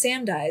happened when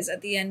Sam dies at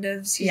the end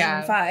of season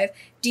Yeah. 5,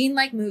 Dean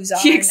like moves on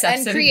He accepts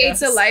and it and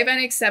creates a goes. life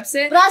and accepts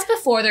it. But that's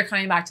before they're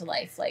coming back to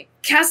life. Like,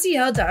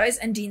 Castiel dies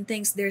and Dean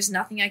thinks there's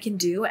nothing I can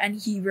do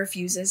and he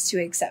refuses to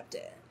accept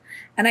it.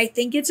 And I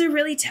think it's a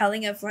really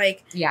telling of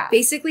like yeah.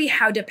 basically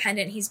how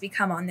dependent he's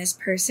become on this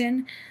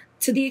person,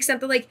 to the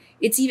extent that like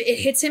it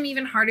hits him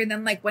even harder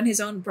than like when his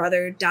own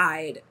brother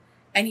died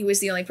and he was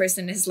the only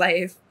person in his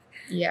life,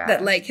 Yeah.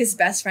 that like his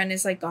best friend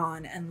is like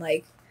gone, and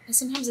like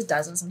Sometimes it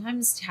doesn't.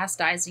 Sometimes Cass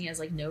dies and he has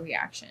like no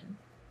reaction.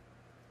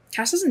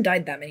 Cass hasn't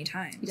died that many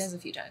times. He does a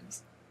few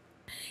times.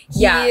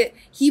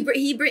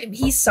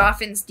 He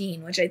softens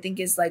Dean, which I think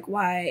is like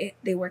why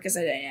they work as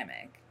a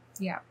dynamic.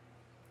 Yeah.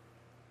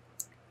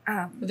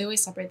 Um, But they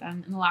always separate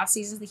them. In the last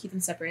seasons, they keep them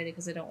separated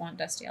because they don't want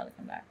Destiel to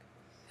come back.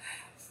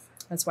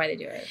 That's why they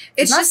do it.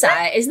 It's not just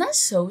sad. Isn't that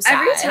so sad?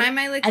 every time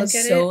I like and look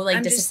at so it, like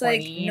I'm just like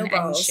disappointing no and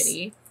balls.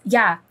 shitty.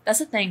 Yeah, that's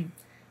the thing.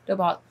 No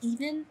ball.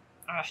 Even.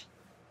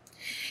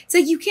 It's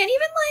like you can't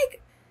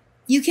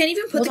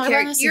even put We'll the talk about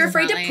characters. this You're season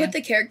afraid to finale. put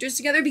the characters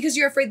together because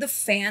you're afraid the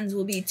fans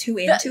will be too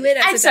into it.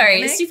 As I'm a sorry,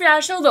 dynamic.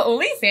 Supernatural. The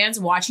only fans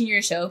watching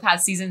your show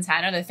past season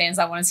 10 are the fans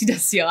that want to see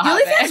Destiel The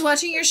only happen. fans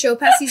watching your show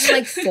past season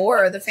like 4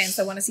 are the fans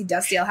that want to see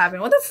Destiel happen.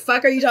 What the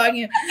fuck are you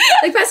talking about?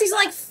 Like past season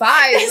like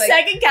 5. The Like,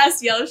 second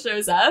Castiel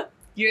shows up,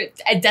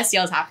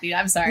 Destiel's happening.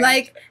 I'm sorry.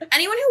 like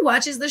anyone who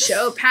watches the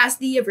show past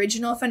the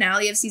original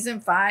finale of season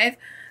 5,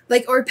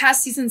 like or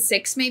past season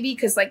 6 maybe,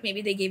 because like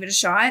maybe they gave it a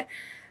shot.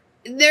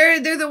 They're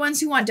the ones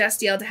who want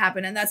Destiel to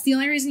happen, and that's the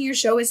only reason your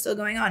show is still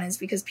going on, is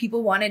because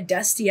people wanted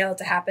Destiel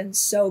to happen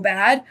so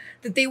bad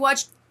that they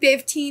watched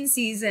 15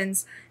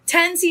 seasons,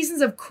 10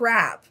 seasons of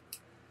crap.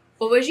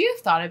 what would you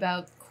have thought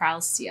about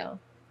Crowell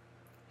Steele?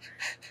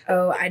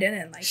 Oh, I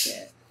didn't like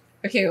it.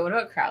 Okay, what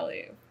about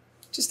Crowley?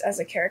 Just as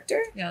a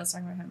character? Yeah, let's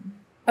talk about him.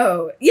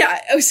 Oh, yeah.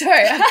 Oh,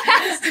 sorry.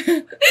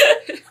 I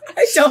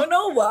don't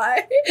know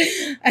why.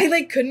 I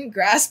like couldn't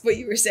grasp what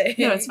you were saying.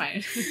 No, it's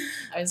fine.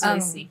 I was really Um,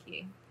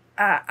 sneaky.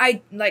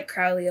 I like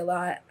Crowley a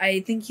lot. I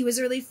think he was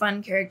a really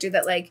fun character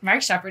that like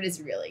Mark Shepard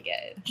is really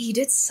good. he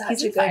did such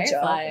He's a in good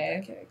job Firefly.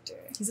 with that character.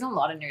 He's in a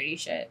lot of nerdy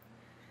shit.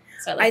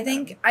 So I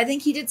think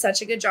he did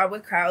such a good job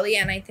with Crowley,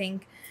 and I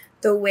think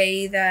the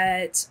way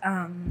that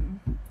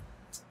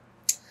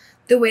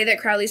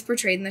Crowley's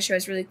portrayed in the show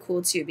is really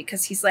cool too,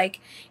 because he's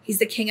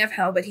the king of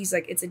hell, but he's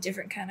like it's a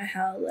different kind of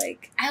hell.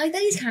 Like I like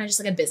that he's kind of just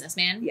like a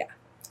businessman. Yeah.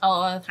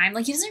 All the time.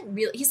 Like he's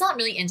not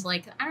really into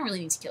like, I don't really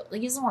need to kill.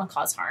 Like he doesn't want to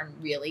cause harm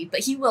really,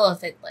 but he will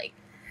if it like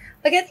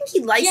Like, I think he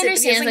likes He it, but he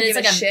understands doesn't that it's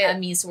give like a shit. a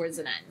means towards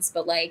an ends,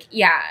 but like,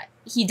 yeah,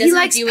 he doesn't He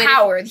likes do it.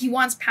 power. He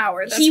wants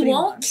power. That's He what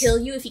won't wants. kill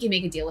you if he can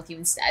make a deal with you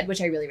instead,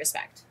 which I really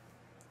respect.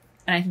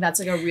 And I think that's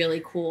like a really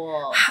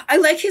cool. I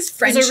like his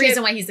friendship. There's a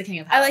reason why he's the king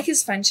of hell. I like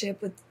his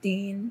friendship with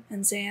Dean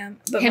and Sam.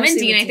 But him and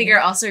mostly Dean. with I think are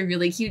also a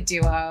really cute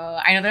duo.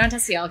 I know they're not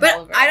Tessiel But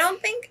caliber, I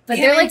don't think. But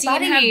him they're and like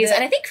Dean have buddies, the-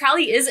 and I think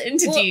Crowley is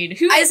into Well, Dean.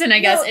 Who I- isn't? I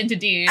guess no, into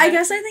Dean. I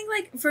guess I think,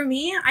 like, for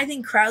me, I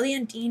think Crowley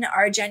and Dean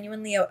are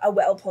genuinely a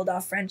well pulled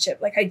off friendship.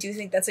 Like, I do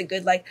think that's a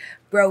good, like,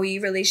 bro-y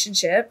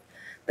relationship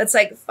that's,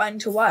 like, fun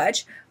to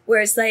watch.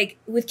 Whereas, like,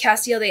 with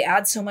Castiel, they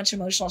add so much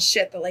emotional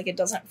shit that, like, it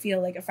doesn't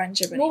feel like a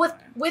friendship Well, anymore.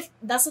 with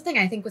that's the thing.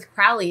 I think with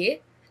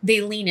Crowley,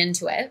 they lean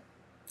into it,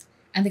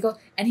 and they go,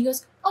 and he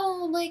goes,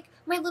 "Oh, like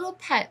my little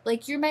pet,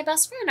 like you're my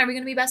best friend. Are we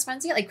gonna be best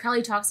friends yet?" Like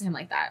Crowley talks to him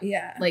like that,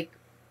 Yeah. like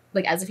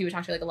as if he would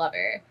talk to like a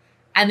lover,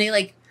 and they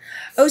like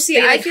Oh, see,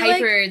 they I like feel like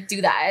hyper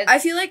do that. I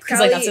feel like 'Cause,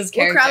 Crowley. like, that's his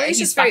character. Well, Crowley's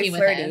He's just very fucking with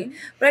flirty, him.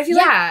 but I feel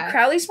Yeah. like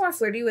Crowley's more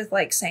flirty with,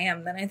 like,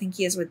 Sam than I think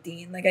he is with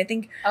Dean. Like, I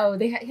think Oh,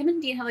 him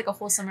and Dean have like a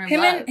whole summer of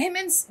him love. and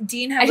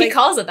Dean have, And like, he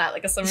calls it that,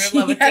 like a summer of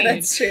love with yeah, Dean.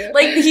 that's true.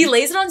 Like he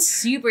lays it on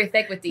super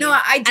thick with Dean. No,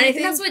 I do and I think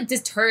think that's what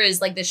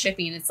deters like the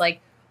shipping. It's like,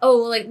 oh,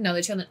 well, like no,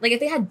 they're trying to, like if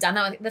they had done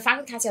that, like, the fact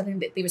that Cassie, I think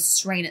that they were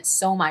strain it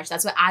so much.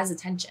 That's what adds the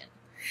tension.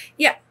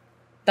 Yeah.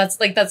 That's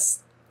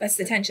that's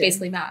the tension.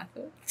 basically math.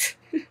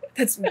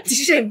 That's did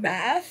you say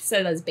math?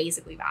 So that's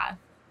basically math.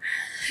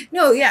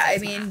 No, yeah, I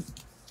That's mean,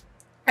 math.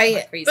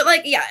 I Crazy. but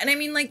like yeah, and I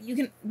mean like you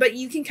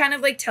can kind of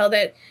like tell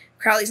that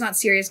Crowley's not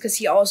serious because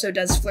he also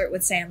does flirt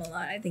with Sam a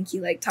lot. I think he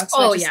like talks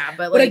about just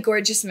but what a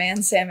gorgeous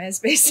man Sam is,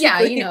 basically.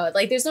 yeah, you know,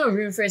 like there's no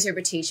room for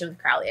interpretation with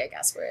Crowley, I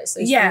guess. Whereas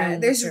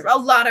There's room a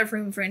lot of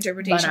room for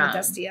interpretation But,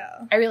 with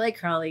SDL. I really like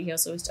Crowley. He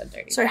also was done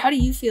dirty. Sorry, how do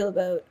you feel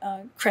about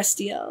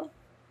Crestiel?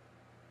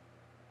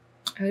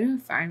 I would have been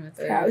fine with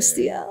it.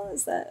 Crowstiel?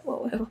 Is that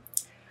what?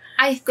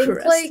 I think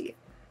Crusty. like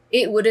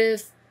it would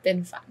have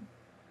been fun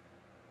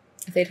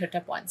if they'd hooked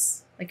up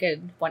once, like a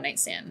one night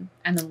stand,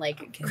 and then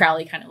like Okay.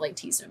 Crowley kind of like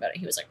teased him about it.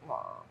 He was like,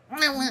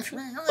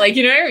 like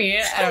you know what I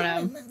mean? I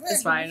don't know.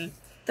 It's fine.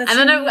 That's And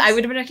then nice. I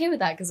would have been okay with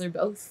that because they're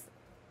both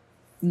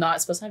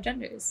not supposed to have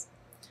genders.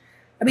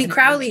 I mean, That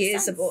Crowley makes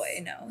is a sense.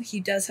 boy. No, he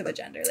does have a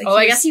gender. Like, Oh,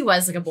 I he guess was he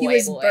was like a boy. he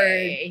was boy.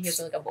 birthed He was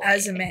like a boy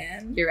as a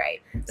man. You're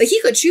right, Like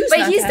he could choose, but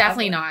not he's to have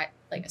definitely one. not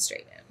like a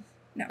straight man.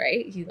 No.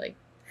 Right? He like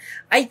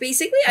I Has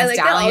like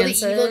that all the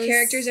evil dalliances.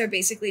 characters are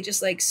basically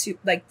just like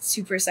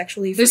super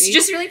sexually free. they're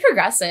just really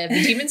progressive.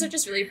 The demons are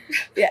just really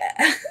yeah.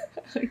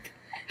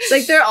 It's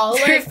like they're all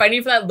they're like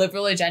fighting for that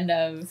liberal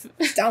agenda of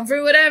down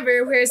for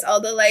whatever, whereas all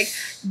the like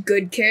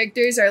good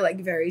characters are like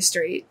very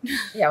straight.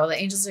 yeah. Well, the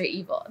angels are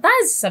evil. That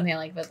is something I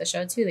like about the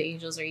show too. The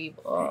angels are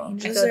evil. The I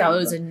angels feel like are that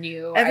was evil. a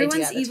new. Everyone's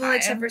idea at the evil time.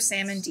 except for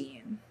Sam and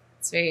Dean.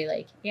 It's very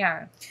like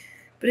yeah.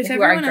 But if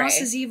Who are everyone else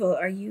gray. is evil,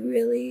 are you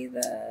really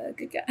the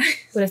good guy?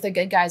 But if the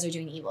good guys are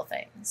doing evil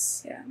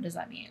things, Yeah. what does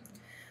that mean?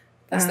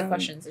 That's the Um,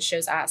 questions the show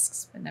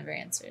asks but never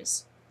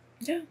answers.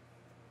 Yeah.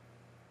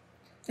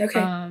 Okay.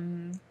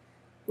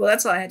 Well,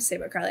 that's all I had to say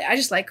about Crowley. I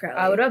just like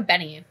Crowley. What about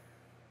Benny?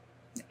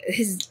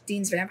 His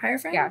Dean's vampire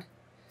friend? Yeah,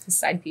 his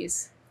side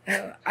piece.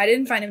 Oh, I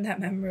didn't find him that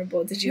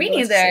memorable. Did you? Me have a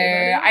lot to say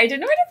neither. about him? I didn't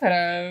know where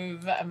to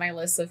put him on my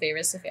list of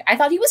favorites. I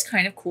thought he was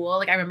kind of cool.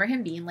 Like I remember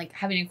him being like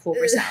having a cool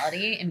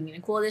personality and being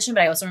a cool addition,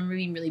 but I also remember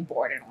being really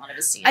bored in a lot of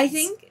his scenes. I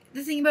think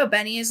the thing about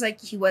Benny is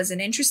like he was an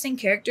interesting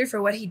character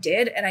for what he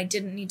did, and I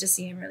didn't need to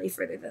see him really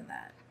further than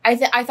that.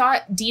 I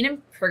thought Dean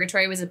in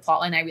Purgatory was a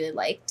plotline I really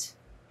liked.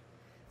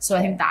 So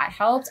I think that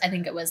helped. I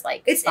think it was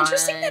like It's fun.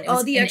 interesting that It all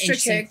was the an extra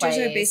interesting characters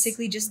are place.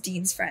 basically just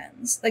Dean's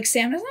friends. Like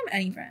Sam doesn't have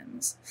any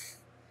friends.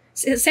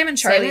 Sam and Sam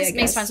Charlie, I makes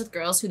guess. friends with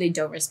girls who they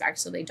don't respect,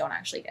 so they don't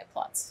actually get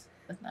plots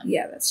with them.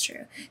 Yeah, that's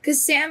true.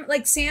 Because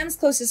Sam's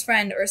closest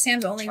friend, or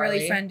Sam's only really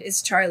Charlie. friend,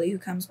 is Charlie, who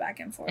comes back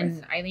and forth.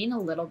 And Eileen a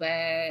little bit.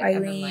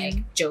 And then like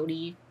Eileen.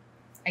 Jodie,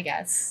 I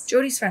guess.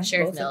 Jody's friends with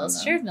Sheriff both of Mills. them,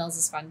 though. Sheriff Mills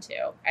is fun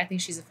too. I think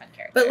she's a fun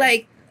character. But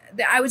like,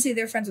 I would say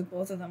they're friends with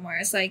both of them.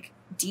 Whereas like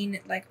Dean,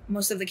 like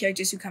most of the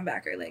characters who come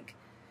back are like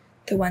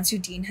the ones who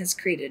Dean has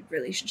created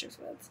relationships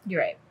with.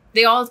 you're right.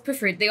 They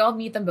all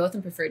meet them both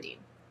and prefer Dean.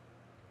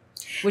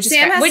 Which is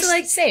Sam has which, to,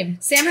 like- same.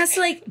 Sam has to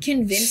like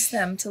convince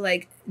them to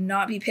like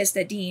not be pissed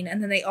at Dean,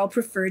 and then they all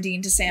prefer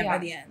Dean to Sam by Yeah.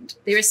 the end.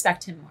 They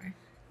respect him more.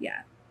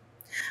 Yeah.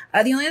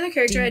 The only other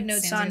character I had Dean,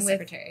 notes Sam's on his with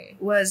secretary.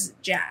 was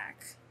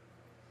Jack.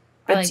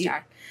 I But like do-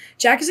 Jack.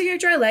 Jack is a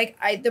character I like.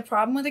 The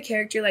problem with a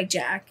character like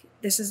Jack,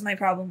 this is my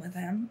problem with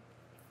him,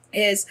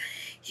 is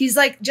he's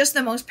like just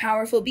the most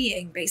powerful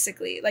being,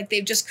 basically. Like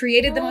they've just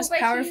created the No, most but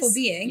powerful he's-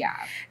 being. Yeah.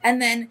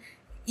 And then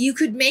you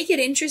could make it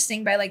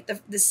interesting by like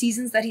the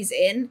seasons that he's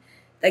in.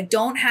 Like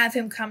don't have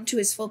him come to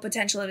his full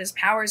potential of his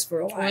powers for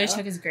a while. Totally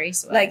took his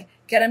grace away. Like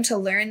get him to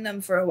learn them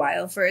for a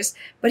while first.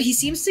 But he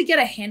seems to get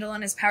a handle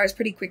on his powers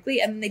pretty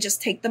quickly, and then they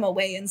just take them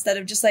away instead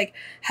of just like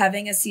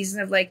having a season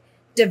of like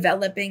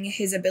developing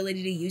his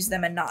ability to use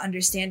them and not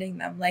understanding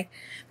them. Like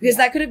because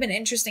that could have been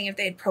interesting if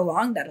they had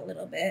prolonged that a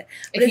little bit.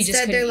 But if he just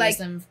instead couldn't they're use like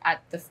them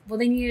at the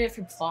they needed it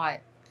for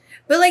plot.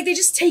 But like they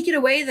just take it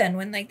away then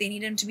when like they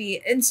need him to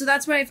be, and so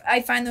that's why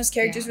I find those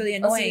characters really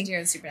annoying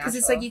because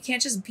it's like you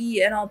can't just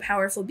be an all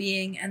powerful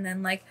being and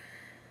then like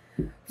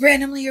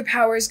randomly your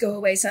powers go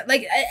away. So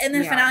like in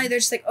the finale they're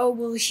just like, oh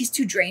well, he's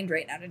too drained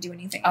right now to do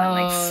anything. And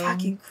I'm like,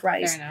 fucking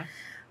Christ. Fair enough.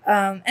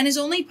 And his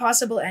only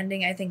possible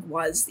ending, I think,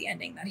 was the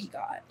ending that he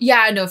got.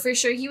 Yeah, no, for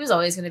sure, he was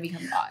always going to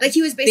become God. Like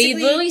he was basically,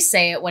 they literally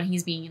say it when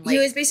he's being like, he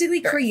was basically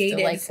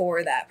created like,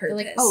 for that purpose.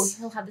 They're like, oh,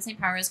 he'll have the same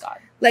power as God.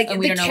 Like and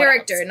we the don't know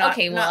character, what else. not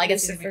okay. Well, not I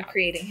guess Lucifer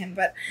creating him,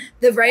 but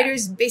the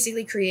writers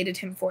basically created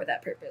him for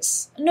that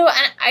purpose. No,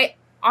 and I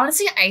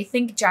honestly, I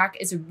think Jack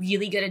is a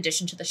really good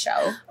addition to the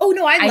show. Oh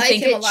no, I like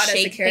think him it a lot as a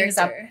shaped things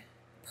up character.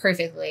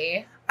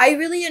 Perfectly. I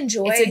really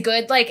enjoy. It's a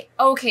good like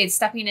okay, it's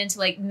stepping into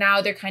like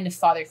now they're kind of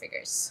father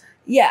figures.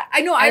 Yeah, I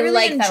know. I really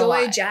like that a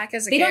enjoy lot. Jack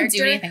as a They character.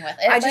 don't do anything with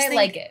it. I but just I think,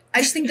 like it.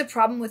 I just think the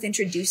problem with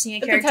introducing a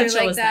The character potential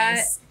like is that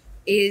nice.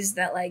 is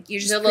that like you're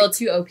just He's a little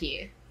too OP.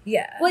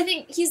 yeah. Well, I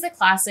think he's the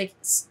classic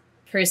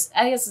person.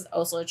 I guess it's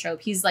also a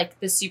trope. He's like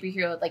the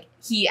superhero. Like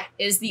he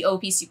is the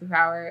OP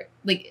superpower.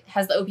 Like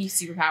has the OP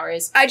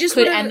superpowers. I just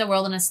Could would've- end the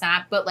world in a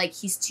snap, but like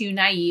he's too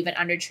naive and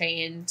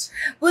undertrained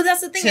Well, that's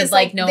the thing to is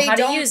like know they how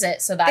to don't- use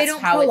it. So that's they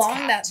don't how it's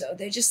prolong that kept. though.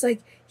 They just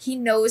like he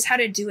knows how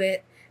to do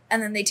it,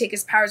 and then they take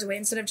his powers away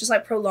instead of just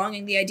like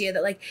prolonging the idea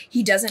that like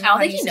he doesn't. I don't know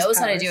think how he to use knows his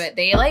how to powers. do it.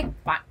 They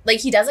like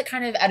he does it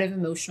kind of out of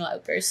emotional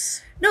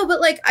outbursts, No, but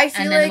like I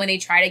feel and then like when they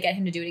try to get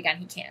him to do it again,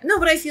 he can't. no,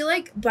 but I feel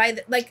like by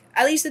the, like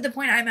at least at the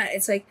point I'm at,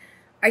 it's like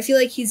I feel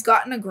like he's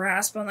gotten a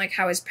grasp on like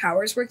how his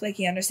powers work. Like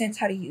he understands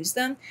how to use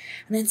them,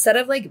 and instead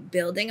of like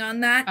building on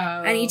that,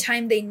 Oh.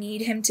 anytime they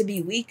need him to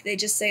be weak, they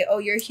just say, "Oh,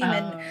 you're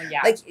human. Oh,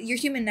 yeah. Like you're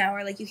human now,"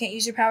 or like you can't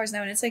use your powers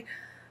now. And it's like,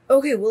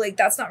 okay, well, like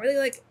that's not really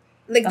like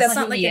that's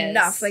not who like he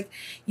enough. is. Like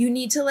you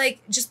need to like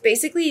just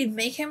basically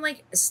make him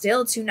like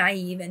still too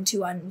naive and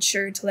too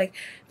unsure to like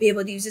be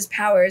able to use his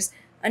powers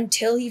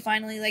until he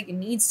finally like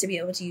needs to be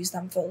able to use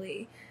them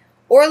fully.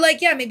 Or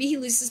like yeah, maybe he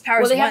loses his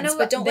powers they once, have no,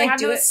 but don't they like have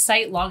do no it.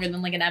 sight longer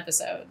than like an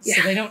episode, so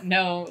Yeah. they don't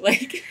know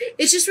like.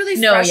 It's just really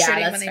No, yeah,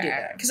 frustrating that's when they do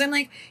fair. that because I'm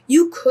like,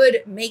 you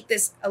could make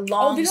this a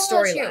long they know that too.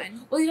 storyline.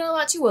 Well, you know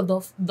that too.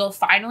 Well, they'll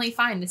finally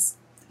find this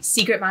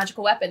secret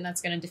magical weapon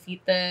that's going to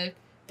defeat the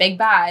big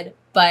bad,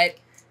 but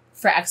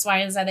for X, Y,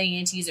 and Z, they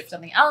need to use it for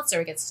something else,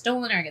 or it gets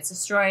stolen, or it gets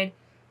destroyed,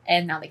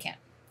 and now they can't.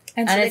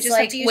 And so And they it's just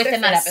have like to use their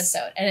within that fists.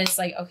 episode, and it's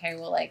like, okay,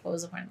 well, like, what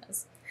was the point of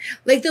this?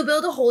 Like they'll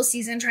build a whole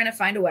season trying to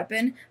find a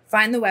weapon,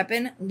 find the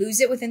weapon, lose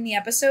it within the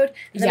episode,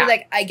 and then Yeah. be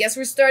like, I guess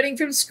we're starting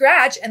from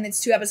scratch, and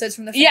it's 2 episodes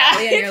from the Yeah.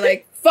 finale, and you're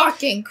like,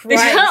 fucking They do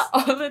Christ. that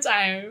all the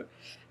time.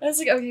 And it's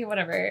like, okay,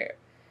 whatever.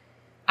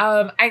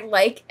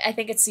 I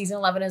think it's season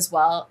 11 as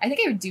well. I think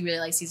I do really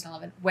like season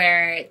 11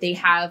 where they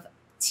have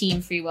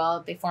Team Free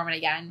Will. They form it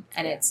again,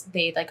 and Yeah. it's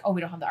they like, oh,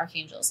 we don't have the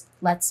Archangels.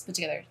 Let's put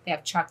together. They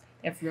have Chuck.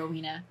 They have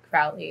Rowena,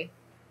 Crowley.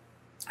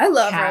 I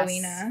love Cass.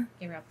 Rowena.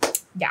 Gabriel.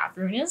 Yeah,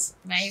 Rowena's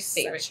my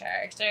favorite Such-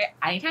 character.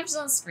 Anytime she's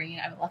on screen,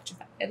 I'm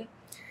electrified.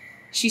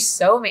 She's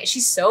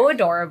so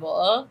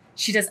adorable.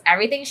 She does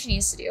everything she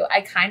needs to do.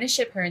 I kind of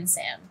ship her and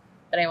Sam,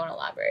 but I won't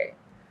elaborate.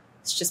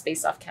 It's just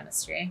based off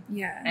chemistry. And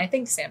Yeah. I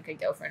think Sam could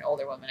go for an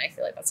older woman. I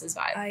feel like that's his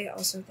vibe. I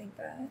also think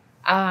that.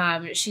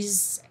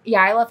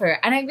 I love her.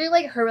 And I really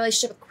like her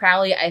relationship with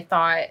Crowley. I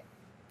thought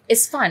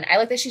is fun. I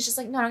like that she's just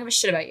like, no, I don't give a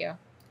shit about you.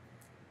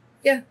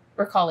 Yeah.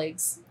 We're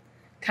colleagues.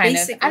 Kind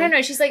Basically. of. I don't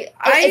know. She's like,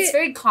 it's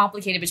very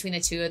complicated between the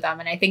two of them.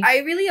 And I think I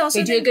really also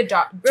they do a think good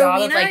job of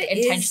Rowena like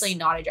is- intentionally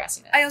not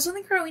addressing it. I also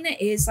think Rowena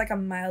is like a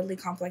mildly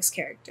complex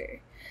character.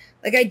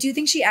 Like I do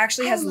think she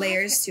actually I has love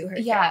layers her. to her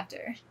Yeah.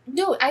 character.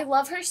 No, I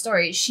love her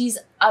story. She's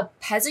a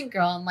peasant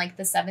girl in like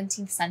the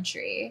 17th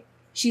century.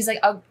 She's like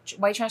a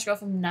white trash girl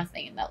from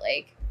nothing that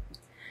like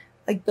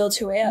Like built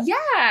her way up.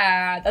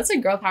 yeah, that's a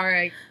girl power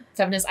like,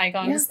 feminist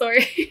icon Yeah.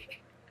 story.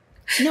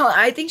 No,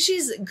 I think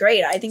she's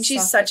great. I think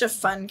she's So such a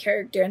fun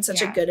character and such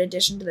a Yeah. good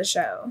addition to the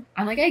show.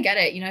 I'm like, I get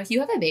it. You know, if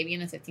you have a baby in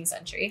the 15th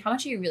century, how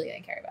much are you really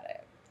gonna care about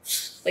it?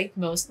 Like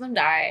most of them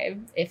die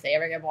if they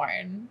ever get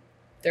born.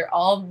 They're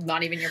all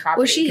not even your property.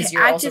 Well, she 'cause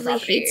you're also actively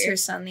property. hates her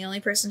son. The only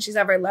person she's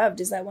ever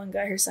loved is that one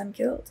guy her son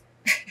killed.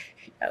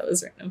 That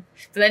was random.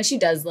 But then she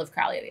does love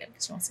Crowley at the end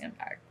because she wants to get him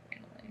back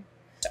randomly.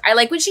 So I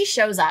like when she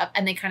shows up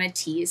and they kind of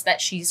tease that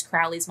she's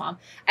Crowley's mom.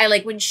 I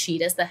like when she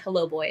does the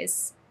hello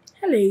boys.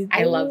 Hello.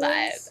 I love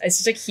that. It's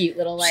such a cute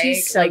little like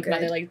She's so like good.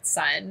 mother like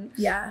son.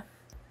 Yeah.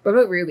 What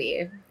about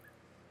Ruby,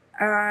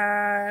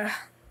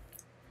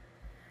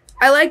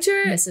 I liked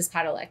her. Mrs.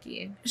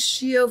 Padalecki?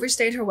 She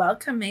overstayed her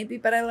welcome, maybe,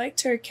 but I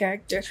liked her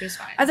character. She was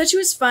fine. I thought she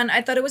was fun.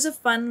 I thought it was a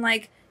fun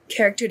like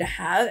character to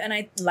have, and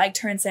I liked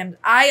her and Sam.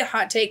 I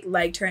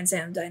liked her and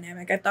Sam's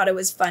dynamic. I thought it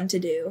was fun to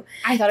do.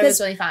 I thought it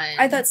was really fun.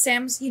 I thought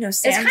Sam's it's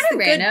Sam's kind the of good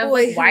random.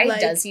 boy. Like, why who,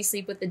 does he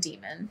sleep with the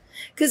demon?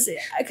 Because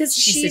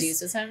She she's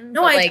seduces him.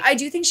 no, but, I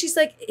do think she's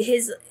like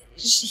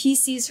he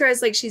sees her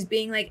as like she's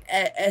being like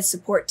a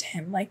support to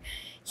him. Like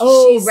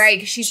oh right,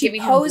 'cause she's she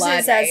giving him poses blood,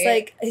 as right?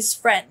 like his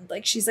friend.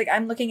 Like she's like,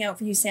 I'm looking out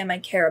for you, Sam. I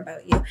care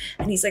about you.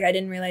 And he's like, I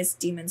didn't realize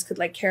demons could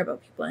like care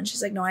about people. And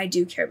she's like, no, I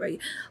do care about you.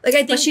 Like I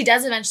think But she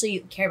does eventually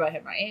care about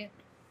him, right?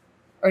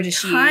 Or does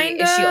she?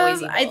 Kind Is she of. always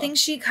evil? I think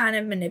she kind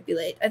of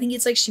manipulates. I think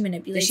it's like she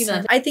manipulates. Does she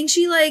him. I think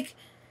she like.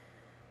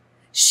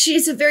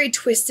 She's a very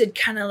twisted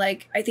kind of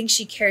like. I think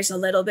she cares a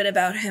little bit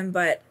about him,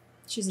 but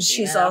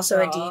she's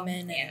also a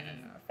demon. Yeah,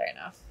 fair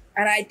enough.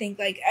 And I think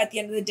like at the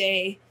end of the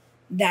day,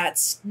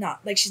 that's not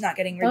like she's not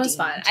getting redeemed.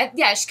 That was fun.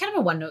 Yeah, she's kind of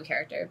a one-note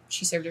character.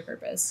 She served her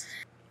purpose.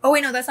 Oh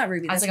wait, no, that's not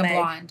Ruby. As That's like Meg.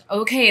 a blonde.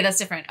 Okay, that's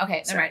different. Okay,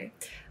 never Sorry.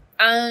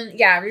 mind.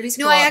 Yeah, Ruby's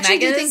cool. No, I actually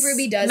do Meg think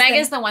Ruby does. Meg then-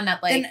 is the one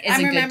that like then is I'm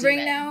a good remembering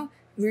demon. now.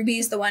 Ruby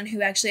is the one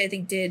who actually I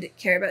think did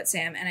care about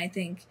Sam, and I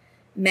think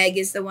Meg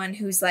is the one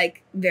who's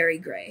like very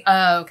gray,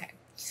 Oh, okay.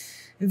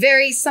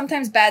 very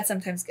sometimes bad,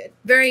 sometimes good,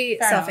 very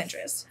Fair enough.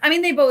 self-interest. I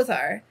mean, they both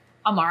are.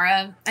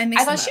 Amara. I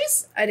mix I thought them she up.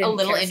 was I didn't a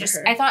little care for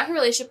interesting. her. I thought her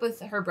relationship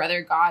with her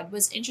brother God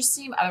was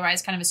interesting, but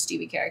otherwise kind of a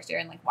stupid character,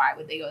 and like why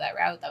would they go that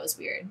route? That was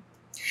weird.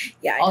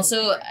 Yeah.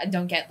 Also, I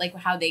don't get like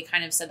how they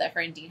kind of said that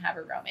her and Dean have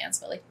a romance,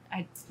 but like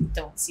I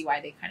don't see why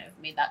they kind of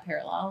made that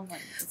parallel. When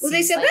it Well, they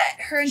seems said like that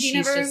her and Dean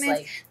have she's a just, romance.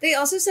 like, They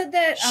also said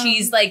that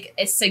she's like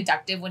is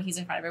seductive when he's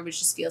in front of her, which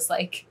just feels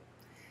like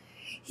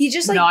he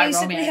just like not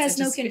basically romance, has it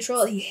no just-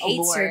 control. He it's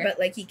hates her, allure. but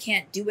like he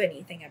can't do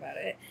anything about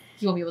it.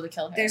 he won't be able to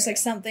kill her. There's like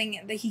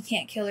something that he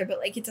can't kill her, but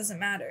like it doesn't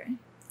matter.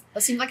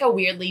 that seemed like a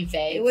weirdly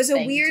vague. It was a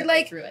thing weird to,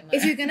 like throw in if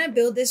there. you're gonna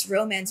build this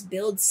romance,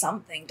 build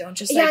something. Don't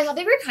just yeah, like I thought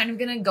they were kind of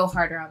gonna go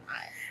harder on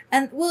that.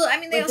 and well, I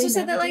mean they But also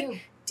said that never like do.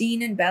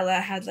 Dean and Bella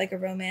had like a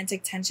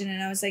romantic tension,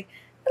 and I was like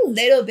a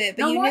little bit,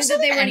 but No, you more knew so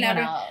that they than were anyone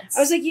never. else. I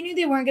was like, you knew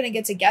they weren't gonna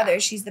get together. Yeah.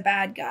 She's the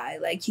bad guy.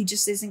 Like he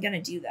just isn't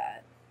gonna do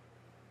that.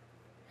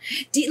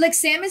 Like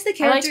Sam is the I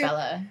liked character.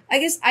 Bella. I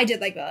guess I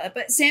did like Bella,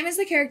 but Sam is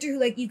the character who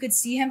like you could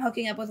see him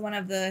hooking up with one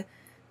of the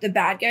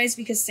bad guys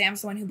because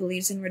Sam's the one who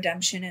believes in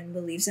redemption and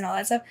believes in all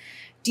that stuff.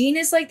 Dean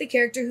is like the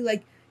character who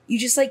like you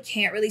just like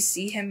can't really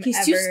see him. He's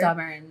ever. too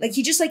stubborn. Like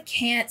he just like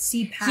can't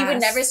see past. he would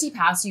never see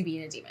past you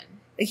being a demon.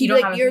 Like you he'd don't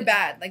be have like a you're thing.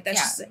 bad. Like that's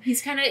Yeah, just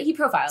he's kind of he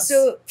profiles.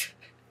 so.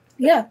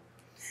 Yeah,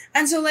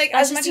 and so like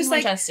That's as just much Dean as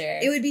like Winchester.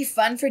 it would be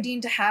fun for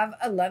Dean to have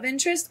a love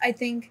interest, I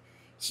think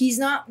he's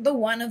not the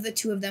one of the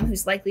two of them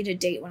who's likely to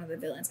date one of the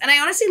villains. And I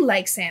honestly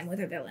like Sam with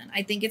a villain.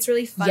 I think it's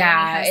really fun.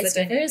 yeah, when he it's has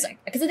the good. dynamic.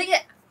 Because I think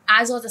it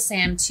adds a lot to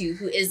Sam too,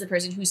 who is the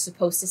person who's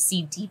supposed to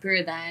see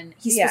deeper than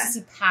he's Yeah. supposed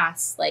to see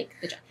past like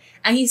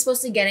and he's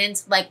supposed to get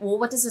into like, well,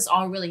 what does this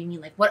all really mean?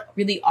 Like, what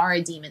really are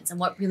demons and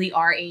what really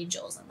are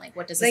angels and like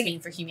what does this Like, mean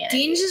for humanity?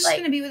 Dean's just like,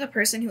 gonna be with a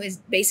person who is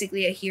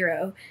basically a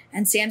hero,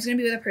 and Sam's gonna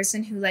be with a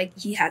person who like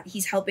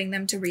he's helping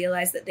them to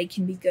realize that they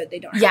can be good. They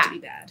don't have Yeah. to be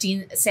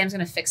bad. Sam's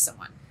gonna fix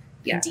someone.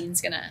 Yeah. And Dean's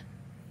gonna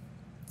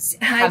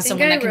And I have think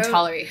someone I that can wrote-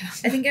 tolerate him.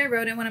 I think I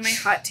wrote in one of my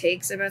hot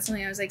takes about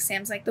something. I was like,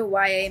 Sam's like the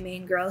YA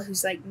main girl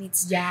who's like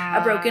meets Yeah.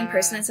 a broken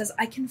person and says,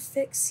 "I can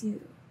fix you,"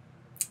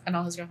 And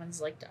all his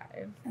girlfriends like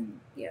die. and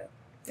yeah,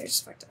 they're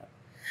just fucked up.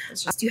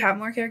 It's just, Do you have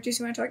more characters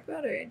you want to talk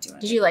about, or do you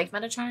want? did you like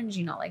Metatron? Did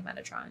you not like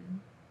Metatron?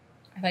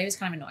 I thought he was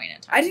kind of annoying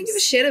at times. I didn't give a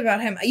shit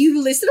about him.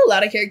 You listed a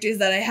lot of characters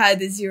that I had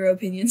the zero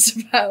opinions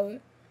about.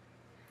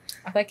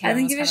 I thought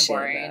Kevin didn't was give a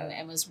kind of shit boring about-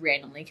 and was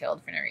randomly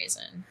killed for no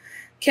reason.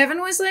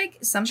 Kevin was like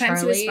sometimes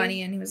he was Charlie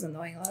funny and he was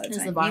annoying a lot of Is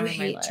times. the bottom You of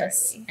my hate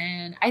list. Charlie.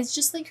 And I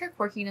just think her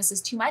quirkiness is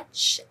too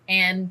much.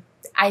 And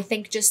I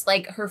think just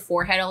like her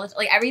forehead, all the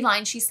like every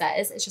line she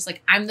says, it's just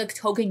like I'm the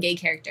token gay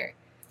character.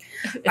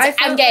 It's I like,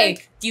 I'm felt gay.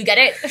 like- Do you get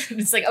it?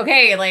 It's like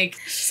okay, like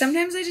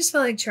Sometimes I just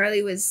felt like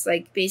Charlie was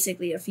like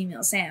basically a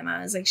female Sam.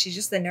 I was like, she's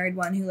just the nerd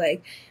one who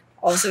like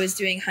also is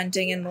doing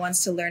hunting and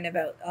wants to learn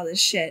about all this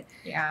shit.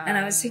 yeah. And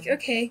I was like,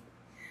 okay.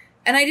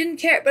 And I didn't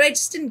care, but I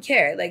just didn't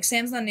care. Like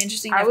Sam's not an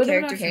interesting I enough would have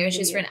character been for okay me if to she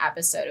was be for in. an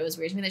episode. It was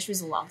weird to me that she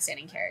was a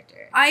long-standing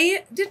character.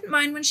 I didn't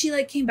mind when she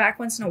like came back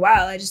once in a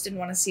while. I just didn't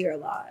want to see her a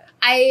lot.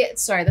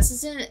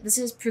 This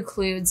is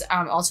precludes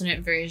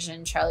alternate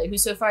version Charlie, who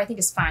so far I think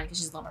is fine because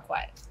she's a little more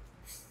quiet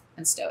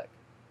and stoic.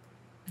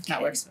 That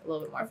Okay. works a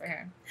little bit more for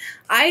her.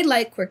 I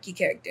like quirky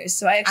characters,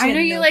 so I actually I know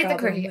have you no like the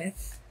problem quirky-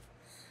 with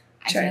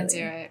I can't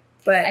Charlie. do it.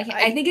 but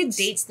I think it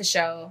dates the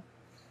show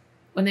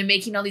when they're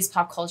making all these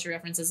pop culture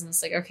references, and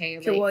it's like, okay,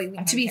 Okay, like, well, I to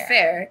don't be care.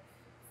 fair,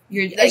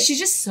 you're like, like she's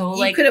just so you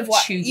like could have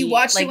chuggy. you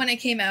watched like, it when it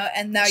came out,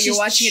 and now she's you're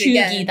watching chuggy. it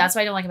again. That's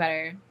what I don't like about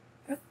her.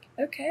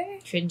 Okay.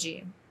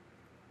 Cringy.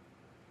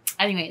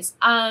 Anyways,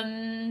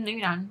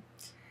 moving on.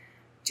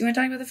 Do you want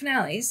to talk about the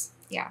finales?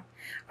 Yeah.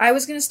 I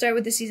was gonna start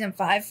with the season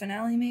 5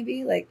 finale,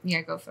 maybe. Like,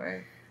 Yeah, go for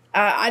it.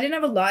 I didn't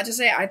have a lot to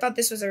say. I thought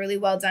this was a really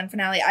well done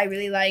finale. I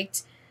really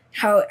liked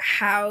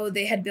how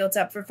they had built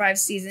up for 5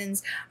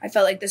 seasons. I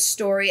felt like the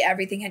story,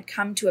 everything had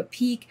come to a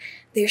peak.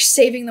 They're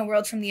saving the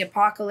world from the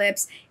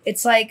apocalypse.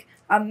 It's like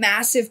a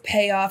massive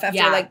payoff after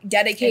Yeah. like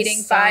dedicating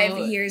It's so- 5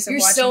 years of You're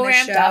watching so the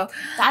ramped show. up.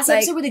 That's the Like-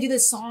 episode where they do the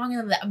song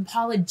and the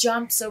Impala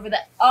jumps over the.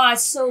 Oh,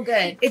 it's so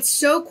good. It's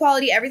so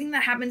quality. Everything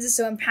that happens is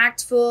so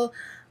impactful.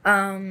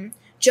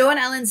 Joe and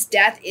Ellen's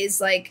death is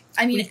like,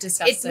 I mean, We've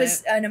discussed it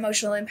was an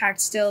emotional impact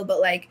still,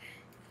 but like,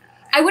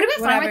 I would have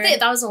been fine with whatever. it if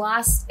that was the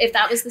last. If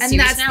that was the And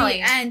series that's the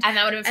finale, end. and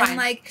that would have been And, fine.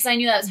 like, because I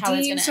knew that was how it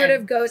was Dean going to sort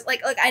end. of goes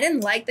like I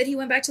didn't like that he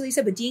went back to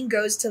Lisa, but Dean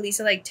goes to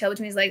Lisa like tail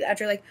between his legs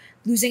after like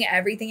losing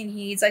everything, and he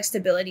needs like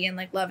stability and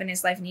like love in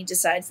his life, and he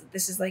decides that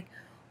this is like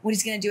what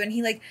he's gonna do, and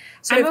he like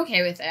I'm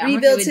okay with it. I'm okay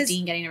rebuilds with his-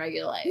 Dean getting a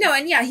regular life. no,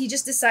 and yeah, he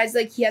just decides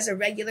like he has a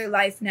regular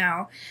life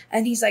now,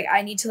 and he's like,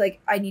 I need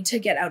to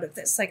get out of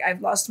this. Like,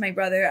 I've lost my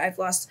brother, I've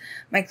lost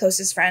my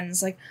closest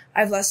friends, like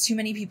I've lost too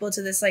many people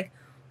to this like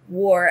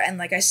war, and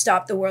like I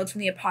stopped the world from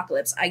the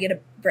apocalypse. I get a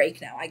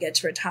break now. I get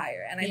to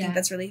retire, and I think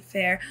that's really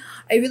fair.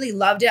 I really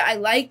loved it. I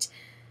liked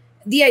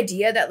the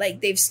idea that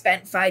like they've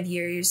spent 5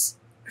 years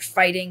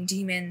fighting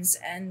demons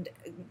and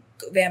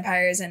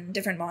vampires and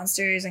different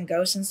monsters and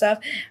ghosts and stuff,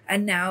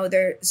 and now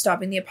they're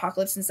stopping the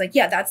apocalypse, and it's like,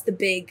 yeah, that's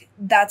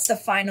the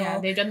final. Yeah,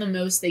 they've done the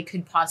most they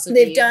could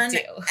possibly They've done do.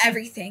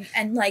 everything,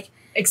 and like,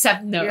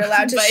 Except no. You're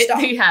allowed to but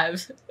stop. They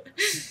have.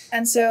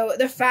 and so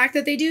the fact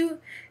that they do,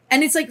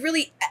 and it's like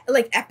really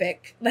like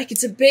epic, like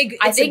it's a big.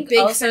 I It's a think big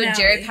also finale.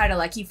 Jared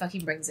Padalecki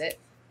fucking brings it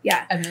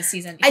Yeah, in this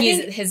season. I He's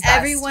think his best.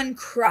 everyone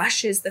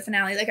crushes the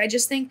finale. Like, I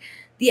just think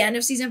the end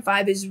of season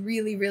 5 is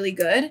really, really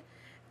good,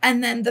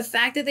 and then the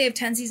fact that they have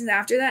 10 seasons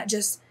after that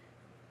just,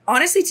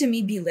 honestly, to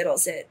me,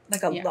 belittles it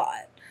like a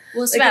lot.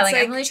 Well, it's like, bad. it's Like,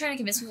 I'm like- really trying to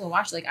convince people to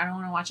watch. Like, I don't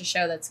want to watch a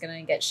show that's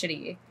gonna get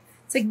shitty.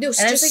 It's like, no, And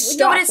just it's like, stop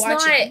no, but it's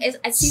watching. not.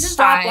 It's season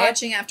Stop 5.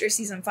 watching after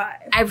season 5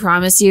 I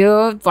promise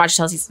you, watch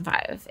till season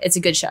 5. It's a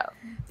good show.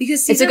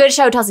 because It's a season, good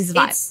show till season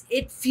 5.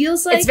 It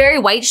feels like It's a very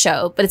white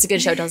show, but it's a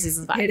good show till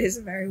season 5. it is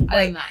a very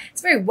Other than white. It's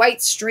a very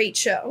white straight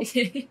show. that,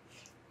 you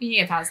can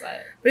get past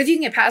that. But if you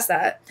can get past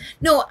that,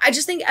 no, I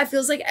just think it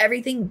feels like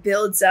everything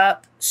builds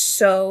up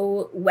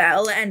so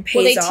well and pays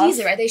Well, they off. tease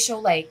it, right? They show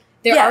like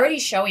they're Yeah. already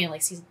showing in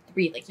like season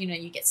 3. Like, you know,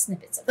 you get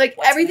snippets of Like,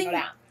 what's everything gonna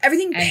go down.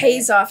 Everything And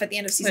pays off at the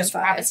end of season There's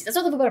 5. prophecy. That's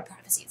what I love about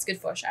prophecy. It's good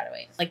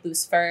foreshadowing. Like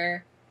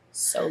Lucifer,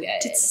 so good.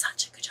 Did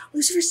such a good job.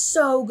 Lucifer's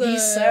so good.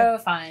 He's so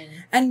fun.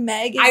 And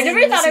Meg is I in never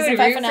the thought I season would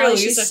 5 root for finale.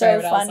 Lucifer, She's so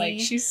but I was funny.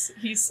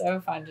 like, he's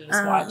so fun to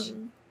just watch.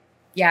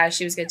 Yeah,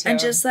 she was good too. And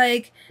just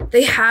like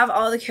they have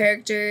all the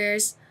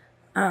characters.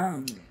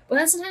 Well,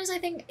 then sometimes I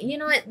think, you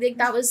know what, like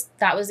that was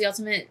the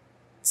ultimate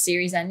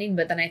series ending.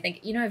 But then I think,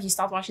 you know, if you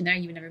stopped watching there,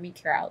 you would never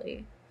meet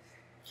Kiralee.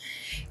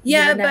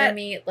 Yeah, you would never but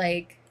meet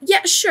like,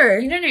 yeah, sure.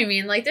 you know what I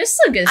mean? Like, there's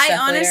still good stuff I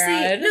honestly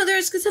later on. no,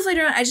 there's good stuff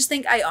later on. I just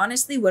think I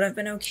honestly would have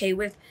been okay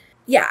with.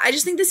 Yeah, I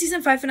just think the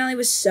season 5 finale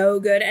was so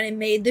good, and it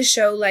made the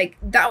show like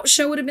that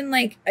show would have been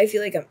like, I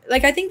feel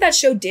like I think that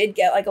show did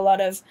get like a lot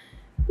of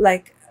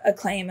like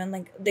acclaim, and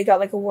like they got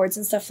like awards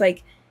and stuff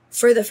like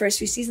for the first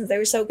few seasons. They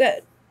were so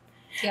good.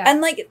 Yeah.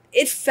 And like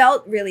it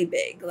felt really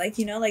big, like,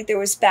 you know, like there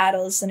was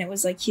battles and it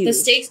was like huge.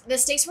 The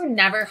stakes were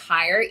never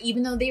higher,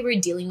 even though they were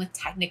dealing with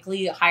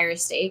technically higher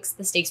stakes.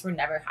 The stakes were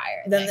never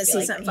higher than I the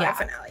feel season like,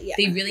 5 finale. Yeah.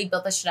 They really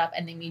built the shit up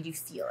and they made you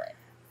feel it.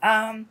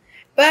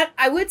 But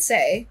I would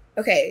say,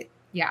 okay,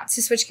 Yeah.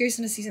 to switch gears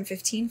into season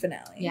 15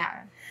 finale.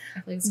 Yeah.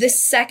 I feel like it's The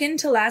second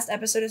to last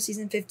episode of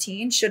season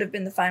 15 should have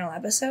been the final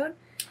episode.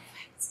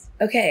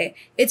 Okay,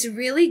 it's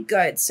really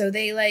good. So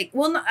they like,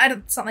 well, no,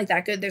 it's not like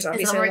that good. There's It's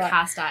obviously not a where lot.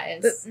 Cass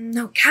dies. But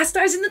no, Cass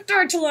dies in the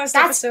third to last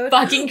That's episode.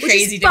 fucking which is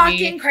crazy to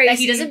fucking me. crazy. That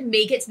he doesn't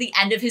make it to the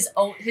end of his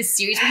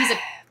series where he's a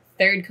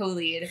third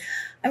co-lead.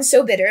 I'm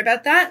so bitter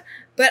about that.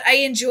 But I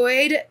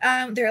enjoyed,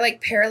 there are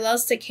like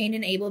parallels to Cain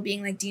and Abel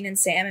being like Dean and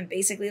Sam. And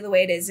basically the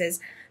way it is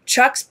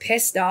Chuck's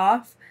pissed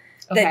off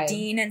that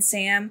Dean and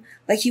Sam,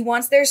 like, he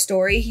wants their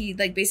story. He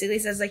like basically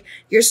says like,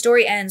 your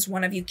story ends,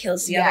 one of you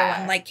kills the other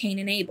one, like Cain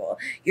and Abel.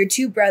 Your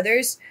two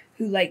brothers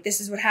who like, this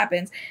is what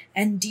happens.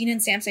 And Dean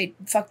and Sam say,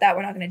 fuck that,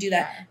 we're not going to do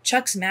that. Yeah.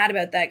 Chuck's mad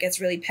about that, gets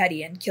really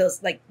petty and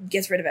kills, like,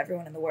 gets rid of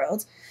everyone in the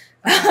world.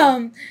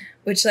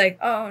 Which, like,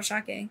 oh,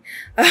 shocking.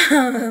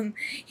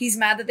 He's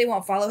mad that they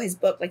won't follow his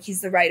book. Like, he's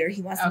the writer. He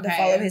wants them to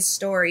follow his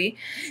story.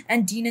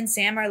 And Dean and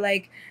Sam are,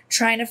 like,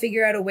 trying to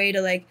figure out a way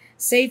to, like,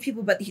 save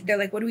people. But they're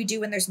like, what do we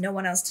do when there's no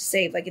one else to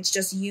save? Like, it's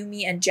just you,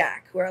 me, and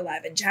Jack who are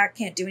alive. And Jack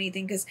can't do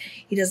anything because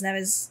he doesn't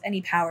have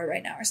any power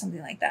right now or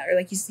something like that. Or,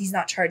 like, he's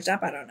not charged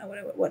up. I don't know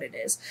what it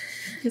is.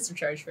 He's in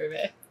charge for a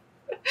bit.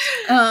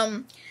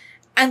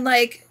 And,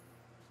 like,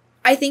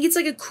 I think it's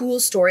like a cool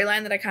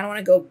storyline that I kind of want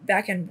to go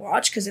back and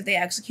watch, because if they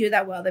executed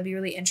that well, that'd be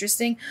really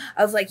interesting.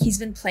 Of like, he's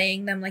been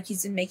playing them, like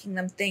he's been making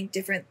them think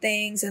different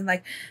things and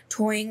like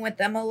toying with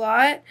them a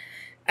lot.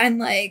 And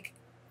like,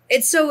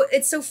 it's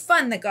so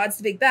fun that God's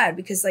the big bad,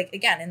 because like,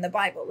 again, in the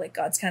Bible, like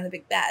God's kind of the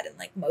big bad, and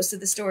like most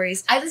of the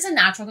stories. I think it's a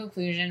natural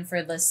conclusion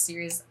for this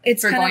series.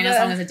 It's for kind going of as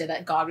a- long as it did,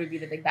 that God would be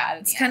the big bad.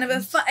 It's kind of a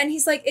fun, and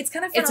he's like, it's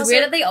kind of fun. It's also,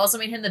 weird that they also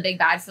made him the big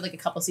bad for like a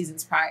couple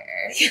seasons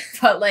prior,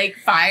 but like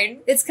fine.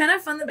 It's kind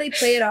of fun that they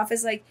play it off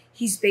as like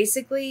he's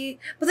basically,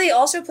 but they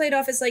also play it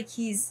off as like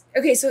he's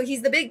okay. So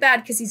he's the big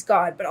bad because he's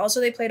God, but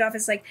also they play it off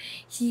as like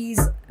he's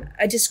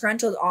a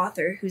disgruntled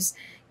author whose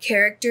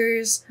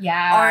characters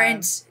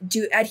aren't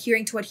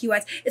adhering to what he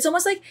wants. It's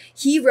almost like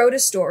he wrote a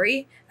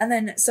story and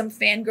then some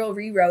fangirl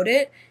rewrote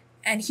it,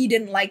 and he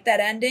didn't like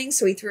that ending,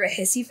 so he threw a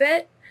hissy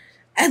fit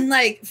and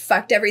like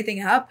fucked everything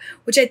up,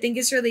 which I think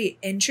is really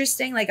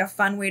interesting, like a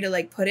fun way to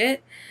like put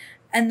it.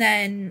 And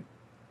then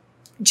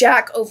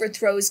Jack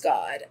overthrows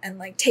God and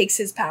like takes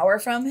his power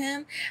from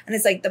him, and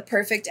it's like the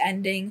perfect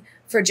ending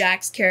for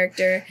Jack's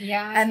character.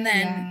 Yeah. And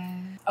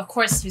then of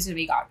course he's gonna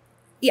be God.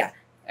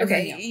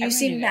 Okay, Everyone you knew.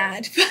 seem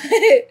Everyone knew mad,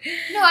 but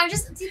No, I'm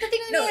just see the thing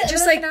with no, me, just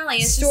with like the finale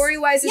is story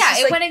wise, yeah, just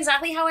it like, went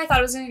exactly how I thought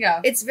it was gonna go.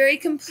 it's very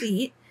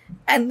complete.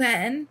 And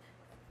then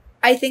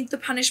I think the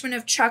punishment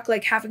of Chuck,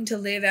 like having to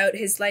live out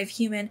his life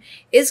human,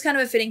 is kind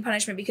of a fitting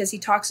punishment because he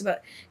talks about,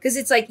 because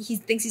it's like he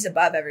thinks he's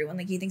above everyone,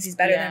 like he thinks he's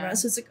better than Yeah. everyone.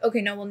 So it's like,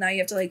 okay, no, well now you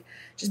have to like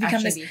just become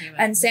Actually this. be human.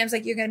 And Sam's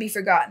like, you're gonna be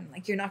forgotten,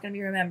 like you're not gonna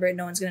be remembered.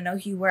 No one's gonna know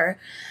who you were,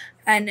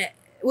 and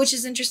which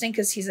is interesting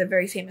because he's a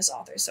very famous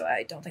author. So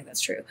I don't think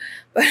that's true,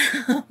 but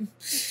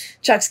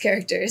Chuck's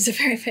character is a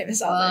very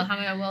famous well, author.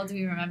 how well do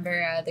we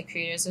remember the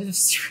creators of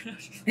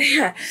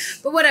Yeah,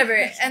 but whatever.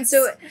 And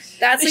so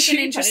that's like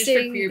an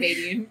interesting. queer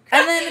baiting.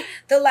 And then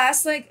the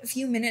last like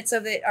few minutes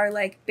of it are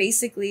like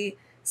basically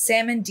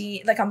Sam and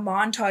Dean, like a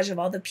montage of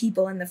all the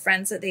people and the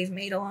friends that they've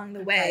made along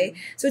the way.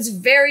 So it's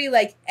very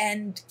like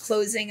end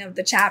closing of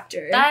the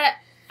chapter. That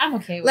I'm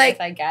okay with,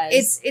 Like, I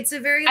guess. It's a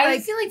very I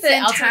like feel like the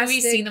ultimately fantastic.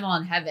 we've seen them all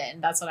in heaven.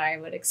 That's what I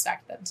would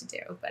expect them to do.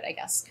 But I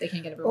guess they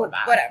can get everyone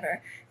back.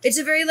 Whatever. It's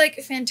a very like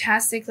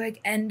fantastic like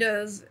end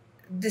of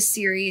the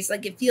series.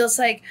 Like it feels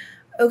like,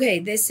 okay,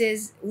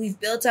 we've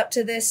built up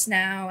to this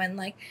now, and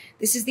like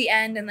this is the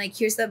end, and like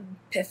here's the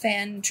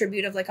fan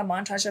tribute of like a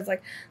montage of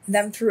like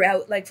them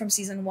throughout, like from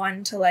season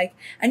 1 to like,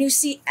 and you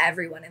see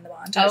everyone in the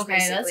montage. Okay,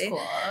 basically. that's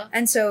cool.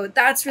 And so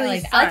that's really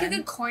I like fun. a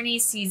good corny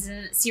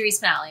series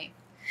finale.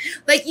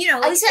 Like, you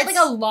know, At least it had like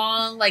it's- a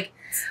long like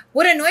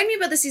what annoyed me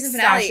about the season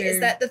finale Stasher is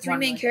that the three one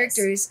main like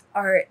characters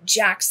are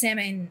Jack,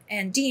 Sam,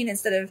 and Dean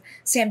instead of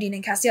Sam, Dean,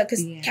 and Castiel,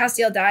 because Yeah.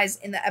 Castiel dies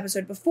in the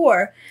episode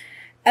before.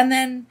 And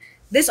then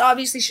this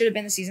obviously should have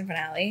been the season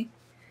finale.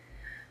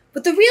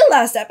 But the real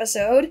last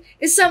episode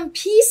is some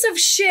piece of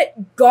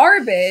shit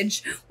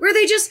garbage where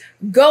they just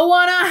go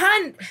on a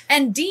hunt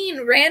and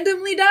Dean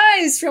randomly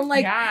dies from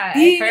like yeah,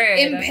 being I heard.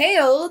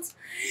 impaled.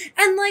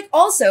 And like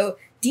also,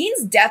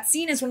 Dean's death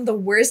scene is one of the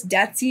worst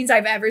death scenes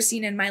I've ever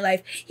seen in my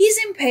life. He's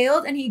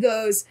impaled and he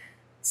goes,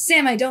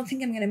 Sam, I don't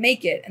think I'm gonna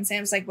make it. And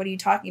Sam's like, what are you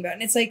talking about?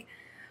 And it's like,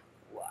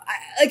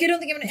 I don't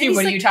think I'm gonna. and he's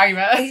What are like- you talking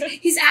about?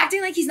 He's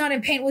acting like he's not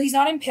impaled. Well, he's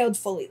not impaled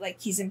fully. Like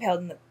he's impaled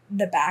in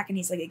the back, and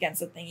he's like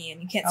against the thingy,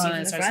 and you can't see him and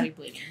in it the starts front. like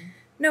bleeding.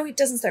 No, he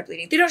doesn't start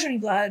bleeding. They don't show any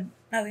blood,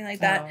 nothing like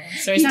that. Oh,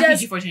 so it's He not does-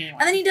 PG-14 anymore.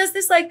 And then he does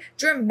this like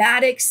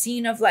dramatic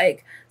scene of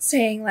like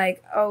saying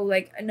like, oh,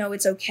 like no,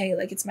 it's okay,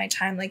 like it's my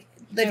time, like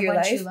live your Everyone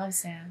life, True love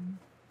Sam.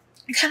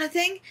 kind of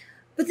thing.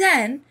 But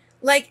then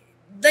like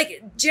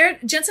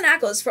Jensen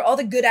Ackles, for all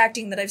the good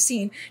acting that I've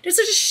seen, did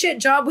such a shit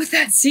job with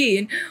that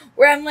scene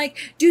where I'm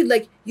like, dude,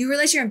 like you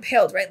realize you're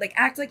impaled, right? Like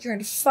act like you're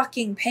in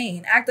fucking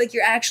pain. Act like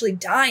you're actually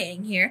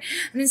dying here.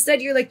 And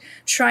instead you're like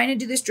trying to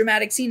do this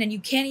dramatic scene and you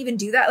can't even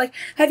do that. Like,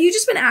 have you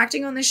just been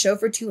acting on this show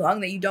for too long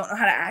that you don't know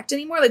how to act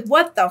anymore? Like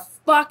what the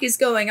fuck is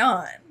going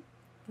on?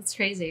 That's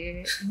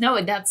crazy.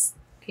 No, that's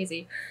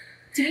crazy.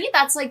 To me,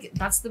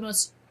 that's the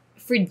most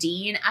for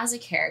Dean as a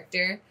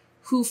character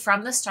who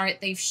from the start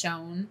they've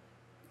shown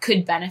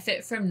could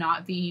benefit from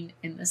not being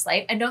in this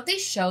life. And don't they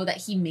show that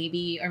he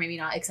maybe or maybe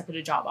not accepted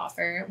a job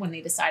offer when they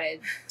decided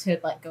to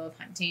let go of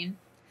hunting,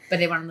 but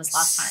they went on this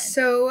last time.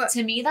 So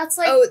To me, that's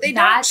like they don't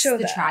that's show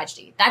the that.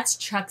 tragedy. That's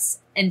Chuck's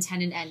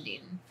intended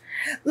ending.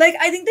 like,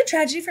 I think the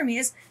tragedy for me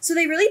is, so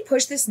they really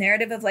push this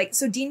narrative of like,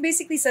 so Dean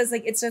basically says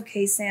like, it's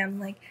okay, Sam,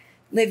 like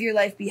live your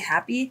life, be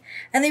happy.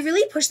 And they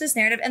really push this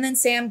narrative. And then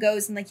Sam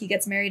goes and like he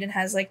gets married and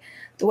has like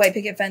the white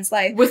picket fence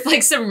life. With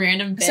like some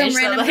random bitch. Some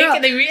random that, girl.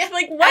 like,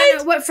 like I what?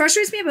 know, what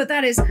frustrates me about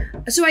that is,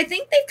 so I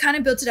think they've kind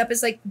of built it up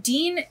as like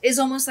Dean is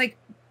almost like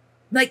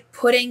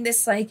putting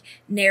this like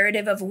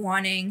narrative of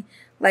wanting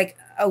like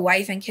a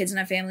wife and kids and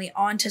a family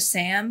onto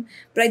Sam,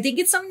 but I think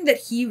it's something that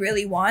he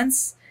really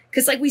wants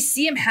because like we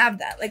see him have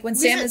that. Like when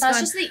Sam is that's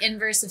gone, just the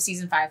inverse of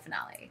season 5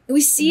 finale. we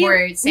see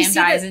Where we Sam see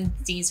dies that-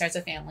 and Dean starts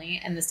a family,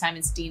 and this time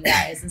it's Dean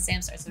dies and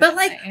Sam starts a But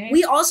family. like right?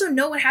 we also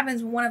know what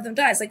happens when one of them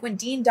dies. Like when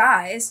Dean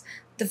dies,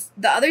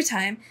 the other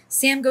time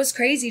Sam goes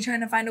crazy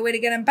trying to find a way to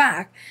get him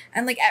back.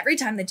 And like every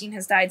time that Dean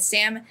has died,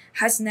 Sam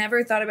has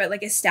never thought about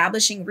like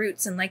establishing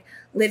roots and like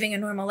living a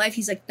normal life.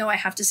 He's like, no, I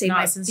have to save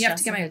Not since you have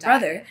to get my Jessica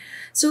brother. died.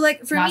 So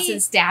like for Not me,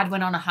 since Dad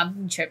went on a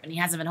hunting trip and he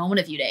hasn't been home in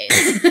a few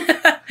days.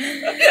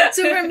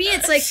 so for me,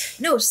 it's like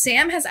no.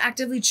 Sam has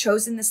actively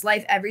chosen this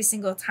life every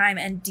single time,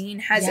 and Dean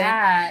hasn't.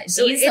 Yeah,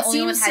 So Dean's it the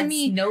only one seems to has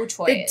me no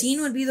choice. That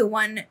Dean would be the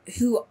one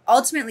who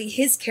ultimately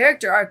his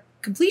character, our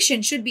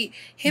completion, should be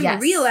him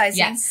Yes, realizing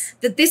yes.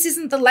 that this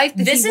isn't the life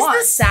that This he is wants.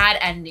 the sad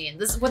ending.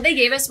 This what they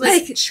gave us was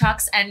Like-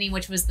 Chuck's ending,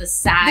 which was the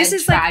sad, This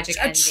is tragic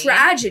like a ending,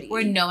 tragedy.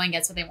 where no one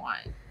gets what they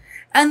want.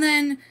 And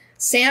then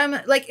Sam,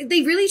 like,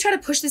 they really try to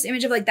push this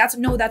image of like that's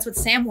what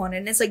Sam wanted,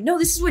 and it's like no,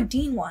 this is what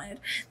Dean wanted.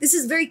 This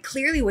is very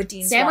clearly what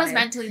Dean Sam wanted. was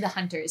meant to lead the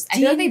hunters. I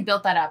feel like they Dean-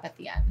 built that up at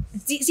the end.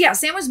 Yeah,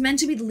 Sam was meant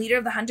to be the leader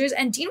of the hunters,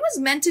 and Dean was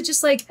meant to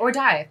just like Or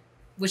die,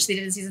 which they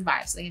did in season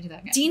 5, so they can do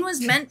that again. Dean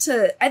was meant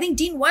to. I think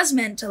Dean was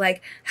meant to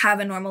like have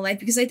a normal life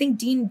because I think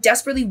Dean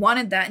desperately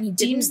wanted that, and he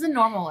didn't. Dean's the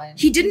normal one.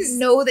 He didn't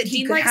know that he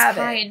Dean could likes have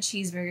pie it. and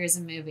cheeseburgers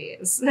and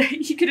movies.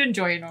 He could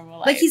enjoy a normal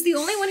life. Like he's the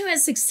only one who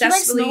has he likes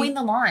successfully mowing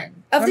the lawn.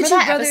 Of the Remember two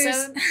that brothers-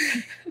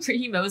 episode where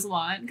he mows the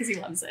lawn because he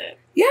loves it.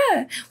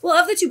 Yeah. Well,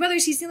 of the two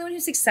brothers, he's the only one who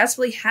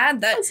successfully had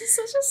that This is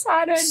such a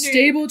sad ending.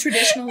 stable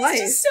traditional life.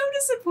 It's just so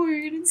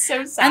disappointing and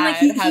so sad And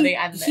like how they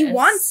end this. he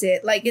wants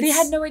it. Like they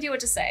had no idea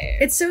what to say.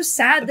 It's so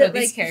sad about that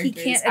these like he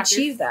characters can't after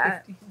achieve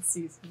that. 15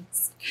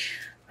 seasons.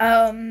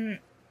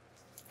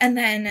 And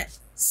then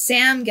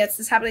Sam gets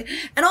this happily.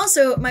 And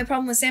also, my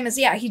problem with Sam is,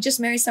 yeah, he just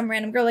marries some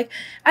random girl. Like,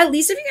 at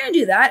least if you're gonna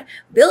do that,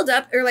 build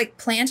up or like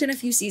plant in a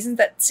few seasons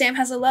that Sam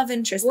has a love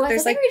interest. Well, That I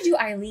there's thought like, they were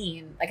gonna do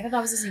Eileen. Like I thought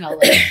that was something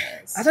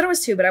else. I thought it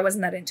was too, but I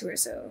wasn't that into her,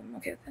 so I'm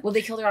okay with that. Well,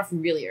 they killed her off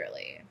really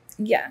early.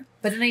 Yeah,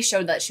 But then they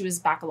showed that she was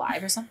back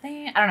alive or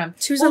something. I don't know.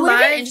 she was Well, would it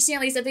alive. be interesting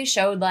at least if they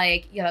showed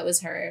like, yeah, that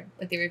was her.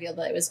 Like they revealed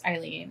that it was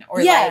Eileen,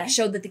 or Yeah. like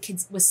showed that the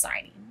kid was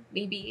signing.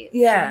 Maybe.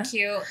 Yeah.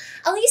 Cute.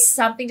 At least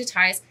something to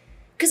tie us.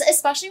 Because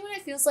especially when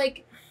it feels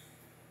like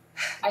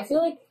I feel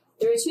like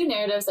there were two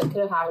narratives that could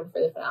have happened for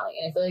the finale,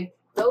 and I feel like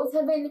both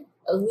have been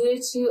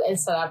alluded to and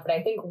set up, but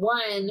I think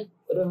one would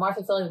have been more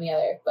fulfilling than the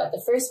other. But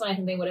the first one I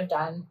think they would have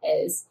done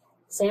is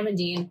Sam and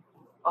Dean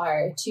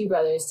are two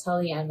brothers till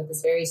the end with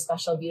this very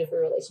special, beautiful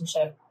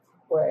relationship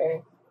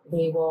where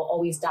they will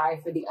always die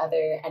for the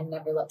other and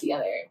never let the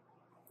other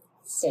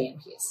stay in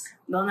peace.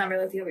 They'll never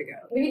let the other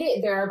go. Maybe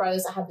there are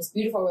brothers that have this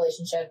beautiful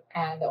relationship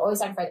and they always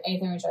sacrifice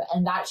anything for each other,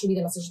 and that should be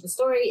the message of the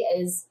story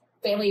is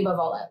family above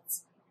all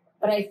else.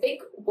 But I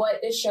think what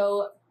this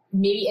show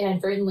maybe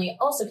inadvertently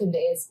also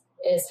conveys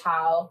is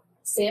how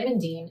Sam and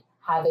Dean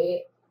have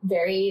a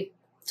very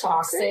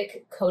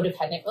toxic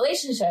codependent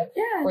relationship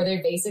Yeah, where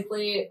they're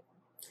basically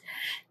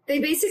they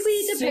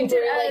basically super depicted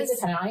like as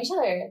dependent on each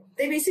other.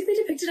 they basically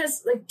depicted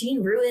as like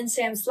Dean ruined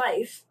Sam's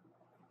life.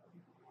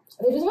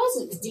 They're just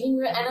about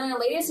Dean, and in the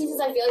later seasons,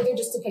 I feel like they're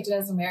just depicted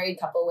as a married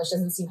couple, which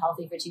doesn't seem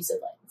healthy for two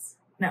siblings.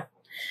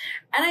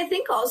 And I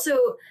think also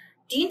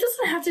Dean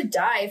doesn't have to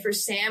die for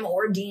Sam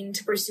or Dean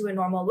to pursue a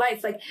normal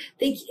life. Like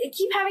they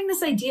keep having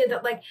this idea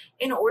that like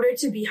in order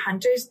to be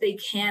hunters, they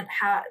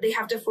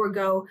have to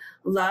forego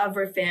love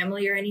or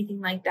family or anything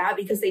like that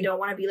because they don't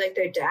want to be like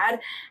their dad.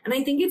 And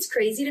I think it's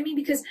crazy to me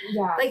because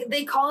Yeah. like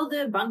they call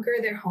the bunker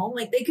their home.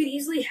 Like they could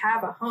easily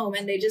have a home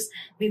and they just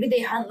maybe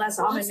they hunt less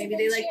often. That's Maybe the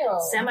they thing like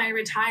too.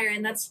 semi-retire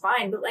and that's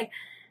fine. But like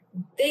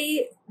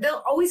they're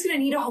always going to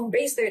need a home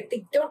base.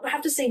 They don't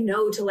have to say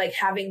no to like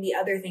having the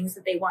other things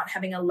that they want,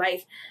 having a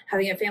life,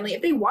 having a family.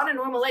 If they want a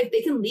normal life, they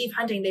can leave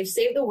hunting. They've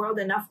saved the world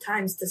enough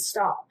times to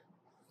stop.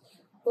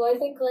 Well, I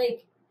think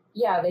like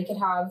yeah, they could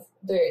have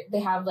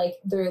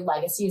their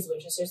legacy as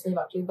Winchesters to live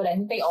up to, but I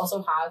think they also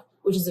have,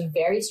 which is a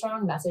very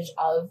strong message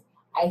of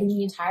I think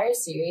the entire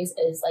series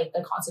is like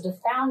the concept of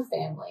found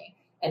family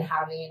and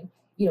having,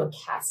 you know,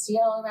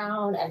 Castiel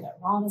around and their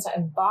mom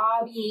and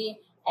Bobby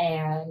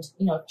and,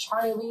 you know,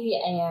 Charlie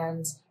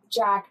and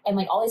Jack and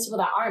like all these people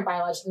that aren't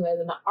biologically with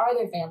them that are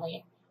their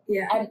family.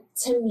 Yeah. And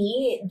to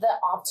me, the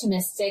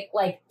optimistic,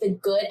 like the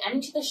good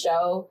ending to the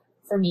show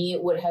for me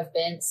would have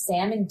been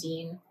Sam and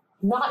Dean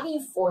not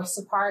being forced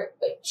apart,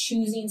 but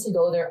choosing to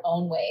go their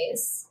own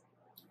ways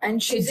And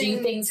to choosing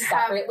do things to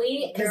have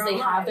separately because their they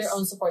own have their lives.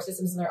 own support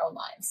systems in their own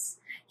lives.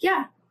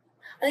 Yeah.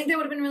 I think that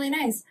would have been really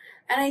nice.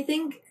 And I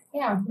think,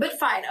 Yeah. but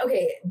fine.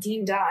 Okay.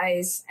 Dean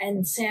dies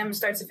and Sam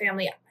starts a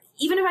family.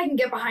 Even if I can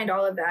get behind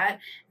all of that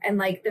and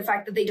like the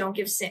fact that they don't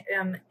give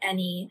Sam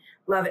any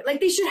love, like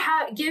they should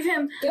give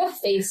him Give a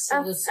face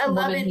to this a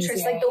love woman he's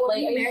interest, like married. the woman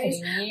he are you marries.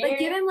 kidding me? Like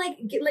give him like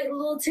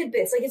little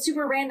tidbits. Like it's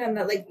super random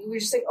that like we're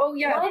just like, oh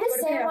yeah. Why what does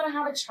if we Sam have- want to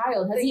have a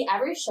child? Has he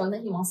ever shown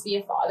that he wants to be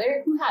a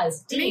father? Who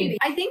has? Dean. Maybe.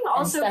 I think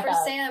also step for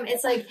up. Sam,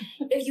 it's like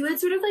if you had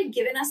sort of like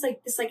given us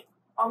like this like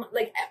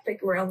epic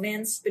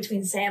romance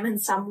between Sam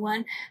and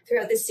someone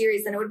throughout this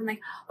series, then it would have been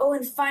like, oh,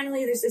 and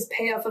finally there's this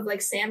payoff of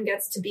like Sam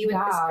gets to be with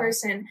this Yeah.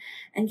 person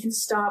and can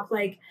stop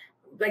like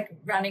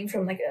running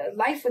from like a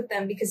life with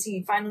them because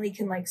he finally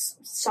can like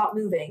stop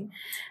moving,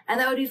 and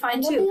that would be fine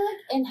And it'll too. be like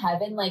in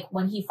heaven, like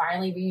when he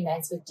finally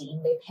reunites with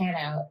Dean, they pan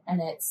out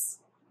and it's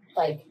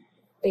like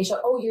they show,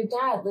 oh, your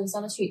dad lives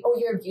on the street. Oh,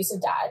 your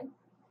abusive dad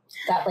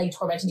that like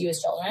tormented you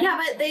as children. Yeah,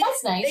 but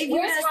That's nice. they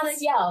Where's give us, like-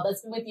 Castiel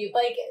that's been with you?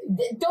 Like,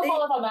 don't They-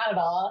 follow up on that at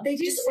all. they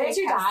do Just say where's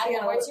your dad and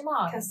Castiel- where's your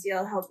mom?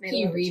 Castiel helped me.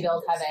 He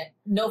rebuilt heaven.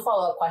 No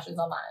follow up questions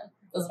on that.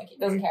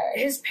 Doesn't care.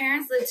 His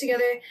parents lived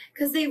together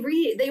because they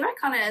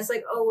retcon it as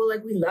like, oh well,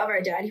 like we love our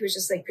dad. He was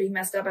just like pretty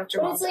messed up after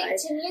But mom it's like died.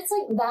 to me, it's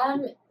like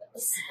them,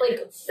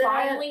 like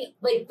finally,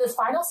 like the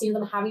final scene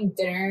of them having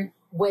dinner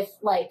with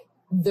like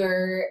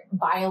their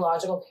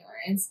biological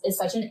parents is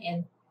such an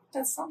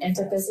That's not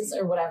antithesis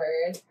or whatever.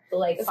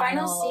 Like The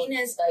final scene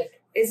is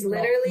like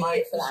literally mark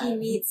for that.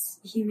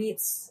 he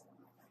meets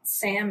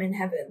Sam in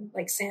heaven.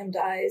 Like Sam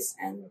dies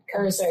and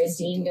or comes sorry, to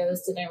see Dean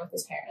goes to dinner with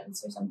his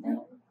parents or something.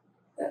 No,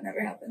 that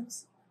never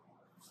happens.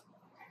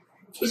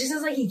 He just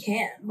says like he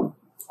can.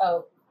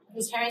 Oh,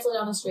 his parents live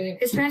down the street.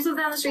 His parents live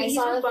down the street. I He's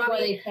saw the with thing where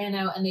Bobby. they pan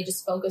out and they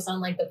just focus on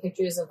like the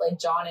pictures of like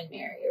John and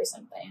Mary or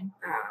something.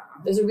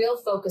 Ah. There's a real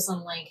focus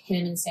on like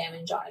him and Sam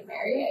and John and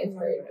Mary. I've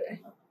heard.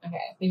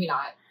 Okay, maybe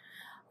not.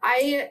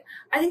 I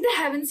think the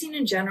heaven scene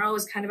in general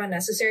was kind of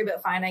unnecessary,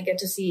 but fine. I get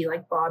to see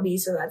like Bobby,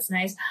 so that's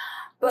nice.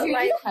 But But if you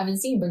like, haven't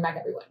seen, bring back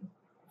everyone.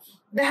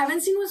 the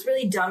heaven scene was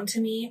really dumb to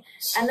me.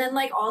 And then,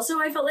 like, also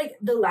I felt like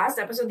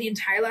the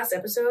entire last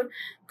episode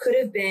could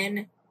have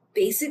been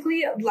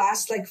basically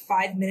last, like,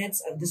 5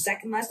 minutes of the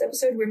second last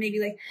episode where maybe,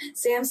 like,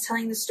 Sam's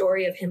telling the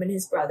story of him and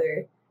his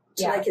brother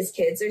to, like, his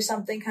kids or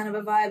something, kind of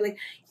a vibe. Like,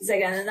 he's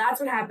like, and then that's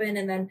what happened,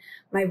 and then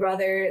my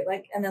brother,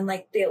 like, and then,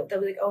 like, they'll be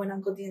like, oh, and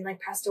Uncle Dean,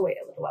 like, passed away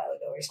a little while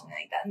ago or something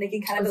like that. And they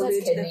can kind of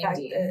allude to the fact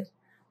that,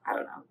 I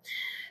don't know.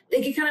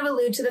 They can kind of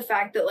allude to the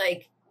fact that,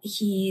 like,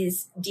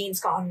 Dean's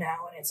gone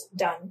now and it's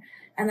done.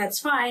 And that's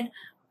fine.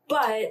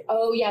 But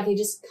they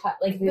just cut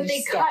like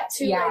they cut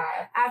to like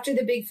after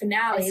the big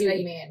finale. I see what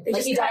you mean.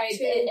 Like he died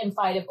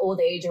implied of old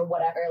age or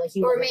whatever. Like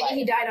or maybe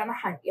he died on a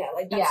hunt. Yeah,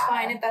 like that's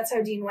fine if that's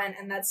how Dean went,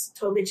 and that's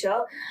totally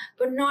chill.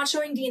 But not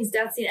showing Dean's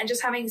death scene and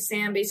just having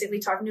Sam basically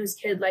talking to his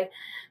kid, like,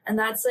 and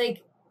that's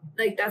like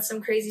that's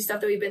some crazy stuff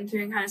that we've been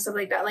through and kind of stuff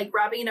like that. Like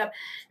wrapping it up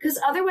because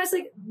otherwise,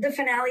 like the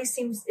finale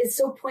it's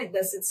so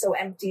pointless. It's so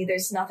empty.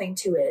 There's nothing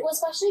to it. Well,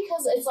 especially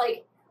because it's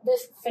like the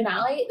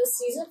finale,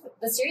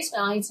 the series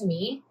finale to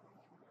me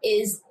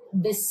is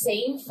the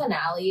same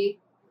finale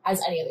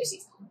as any other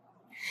season.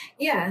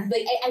 Yeah.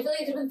 Like, I feel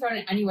like it could have been thrown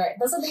in anywhere.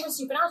 That's the thing with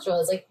Supernatural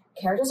is, like,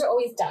 characters are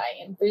always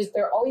dying.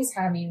 They're always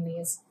having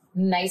these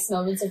nice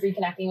moments of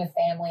reconnecting with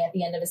family at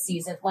the end of a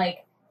season.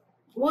 Like,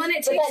 well, and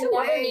it but takes that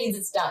away... never means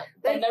it's done.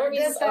 That never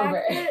means it's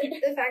over.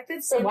 The fact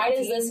that so why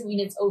does this mean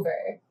it's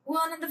over?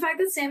 Well, and the fact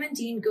that Sam and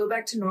Dean go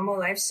back to normal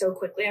life so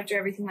quickly after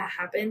everything that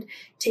happened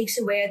takes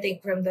away, I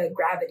think, from the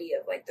gravity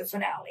of, like, the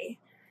finale.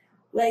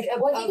 Like,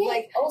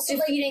 also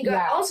defeating God.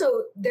 Yeah.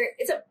 Also,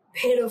 it's a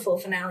pitiful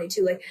finale,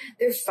 too. Like,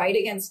 their fight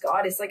against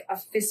God is, like, a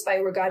fist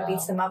fight where God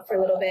beats them up for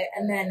a little bit,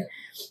 and then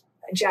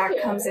Jack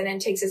comes in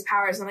and takes his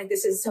powers, and I'm like,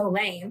 this is so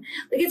lame.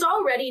 Like, it's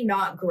already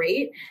not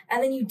great,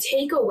 and then you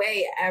take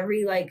away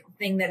every, like,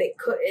 thing that it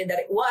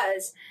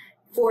was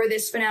for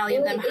this finale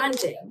of them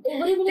hunting.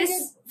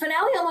 This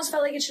finale almost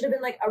felt like it should have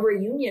been, like, a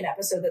reunion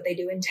episode that they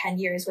do in 10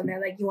 years when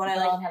they're like, you want to,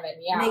 like,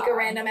 make a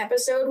random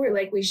episode where,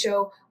 like, we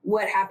show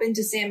what happened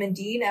to Sam and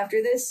Dean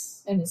after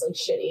this. And it's, like,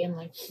 shitty and,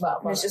 like,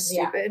 well it's just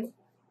stupid. Yeah.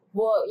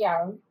 Well,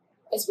 yeah,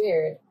 it's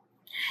weird.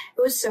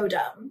 It was so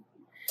dumb.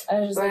 I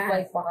was just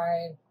like,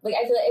 why? Like,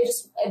 I feel like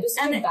it was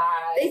too bad.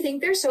 They think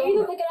they're so... Maybe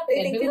they'll pick it up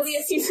again. Maybe it'll be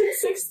a season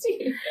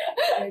 16.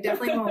 It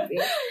definitely won't be.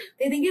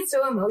 They think it's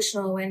so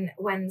emotional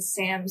when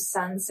Sam's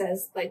son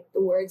says, like,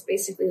 the words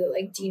basically that,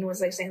 like, Dean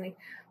was, like, saying, like,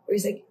 where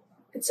he's like,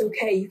 it's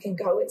okay, you can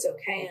go, it's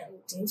okay. And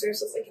Dean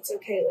Serves was like, it's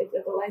okay, like,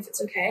 live a life,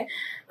 it's okay.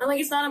 I'm like,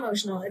 it's not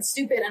emotional, it's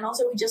stupid. And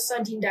also, we just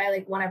saw Dean die,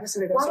 like, one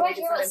episode ago. Why do I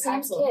care about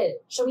Sam's kid?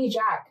 Show me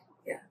Jack.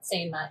 Yeah.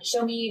 Saying that.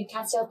 Show me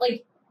Castiel.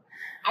 Like,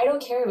 I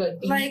don't care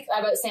about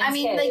Sam's kid. I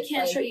mean, they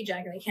can't show you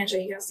Jack and they can't show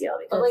you Castiel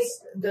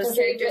because those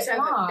characters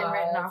haven't been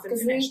written off and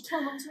finished.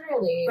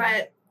 Really.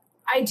 But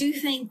I do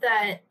think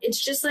that it's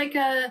just like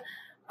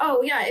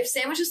if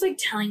Sam was just, like,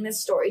 telling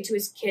this story to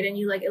his kid and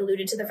you, like,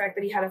 alluded to the fact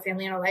that he had a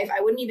family and a life,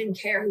 I wouldn't even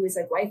care who his,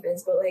 like, wife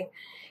is. But, like,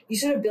 you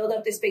sort of build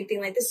up this big thing.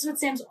 Like, this is what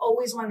Sam's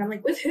always wanted. I'm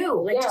like, with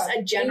who? Like, just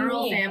a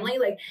general family?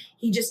 Like,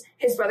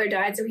 his brother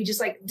died, so he just,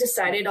 like,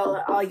 decided,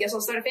 I guess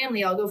I'll start a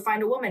family. I'll go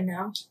find a woman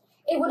now.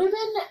 It would have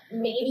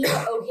been maybe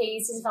okay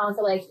season 5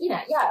 for, like,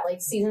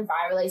 like season 5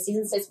 or, like,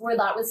 season 6 where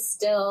that was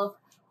still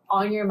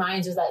on your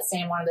minds was that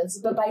Sam wanted this.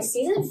 But by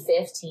season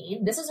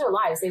 15, this is their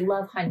lives. They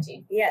love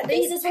hunting. Yeah,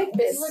 this is their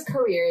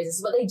careers. This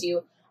is what they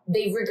do.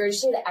 They've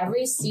regurgitated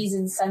every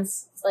season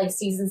since, like,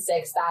 season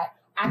 6 that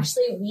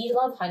actually we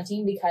love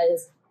hunting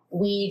because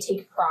we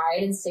take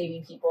pride in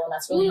saving people, and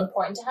that's really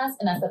important to us,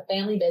 and that's the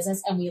family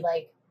business, and we,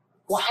 like,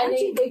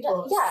 hunting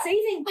people,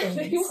 saving things.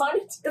 They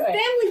wanted to the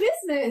family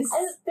business.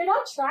 And they're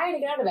not trying to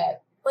get out of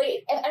it.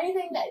 Like, if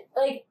anything, that,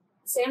 like,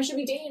 Sam should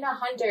be dating a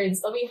hunter and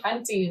still be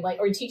hunting, like,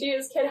 or teaching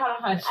his kid how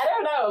to hunt. I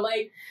don't know,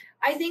 like,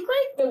 I think,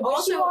 like, the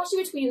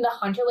wishy-washy between the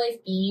hunter life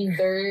being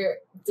their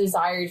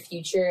desired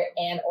future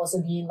and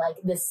also being, like,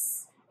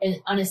 this an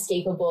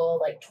unescapable,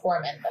 like,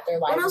 torment that their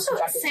life is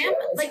subjected to. Sam,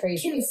 like,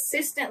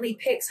 consistently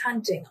picks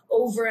hunting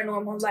over a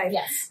normal life.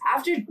 Yes.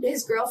 After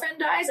his girlfriend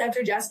dies,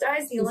 after Jess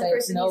dies, the only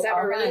person he's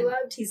ever really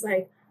loved, he's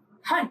like,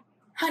 hunt,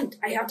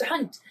 I have to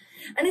hunt.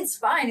 And it's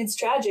fine, it's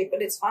tragic,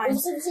 but it's fine. Well,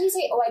 so you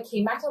say, I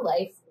came back to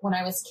life when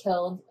I was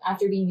killed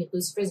after being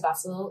Lucifer's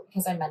vessel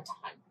because I meant to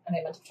hunt and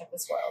I meant to protect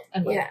this world.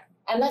 And, like,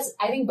 and that's,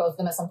 I think both of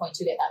them at some point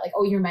too get that, like,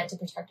 you're meant to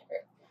protect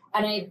her.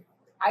 And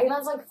I think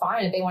that's, like,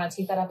 fine if they want to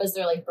take that up as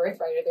their, like,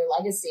 birthright or their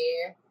legacy.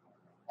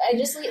 And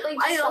just, like,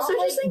 I also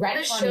just think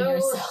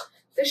retconning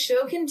the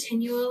show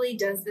continually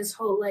does this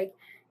whole, like,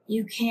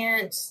 you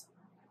can't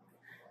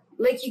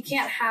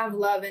have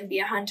love and be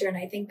a hunter, and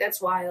I think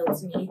that's wild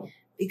to me.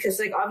 Because,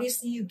 like,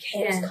 obviously you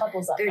can.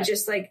 Couples they're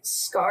just, like,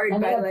 scarred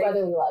and by, they have like,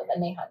 brotherly love,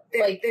 and they hunt.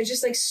 They're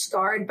just, like,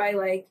 scarred by,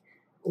 like,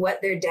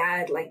 what their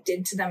dad, like,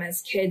 did to them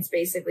as kids,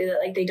 basically. That,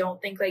 like, they don't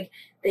think, like,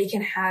 they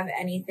can have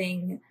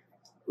anything.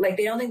 Like,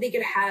 they don't think they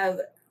could have,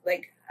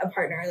 like, a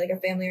partner, like, a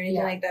family or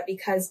anything like that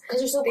because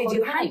they're so they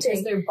do hunting.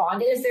 Because they're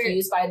bonded and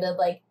fused by the,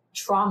 like,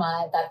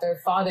 trauma that their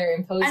father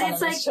imposed on And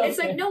them as children. it's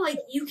like, no, like,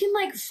 you can,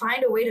 like,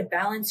 find a way to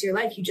balance your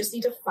life. You just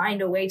need to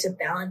find a way to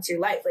balance your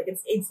life. Like,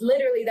 it's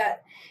literally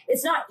that.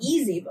 It's not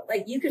easy, but,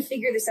 like, you could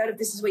figure this out if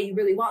this is what you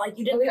really want. Like,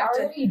 you But didn't we have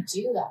to. already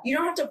do that. You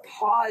don't have to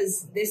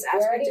pause this We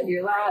aspect of already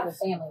your have a life.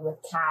 family with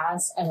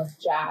Cass and with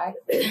Jack,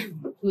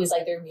 who is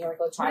like their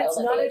miracle But child. it's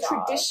that not they a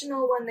adopt.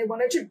 traditional one. They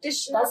want a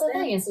traditional That's the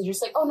thing. Is they're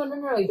just like, oh no,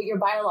 but your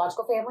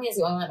biological family is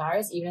the only one that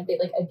matters. Even if they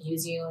like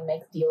abuse you and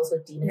make deals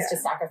with demons to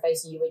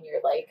sacrifice you and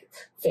your like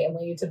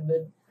family to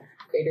the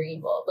greater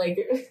evil. Like,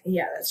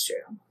 Yeah, that's true.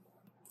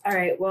 All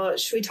right. Well,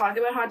 should we talk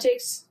about hot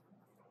takes?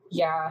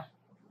 yeah,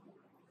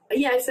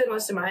 Yeah, I said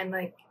most of mine.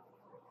 Like,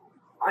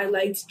 I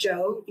liked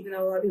Jo, even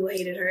though a lot of people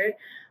hated her.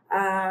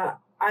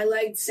 I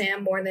liked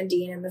Sam more than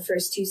Dean in the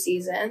first 2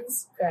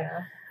 seasons.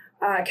 fair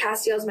enough.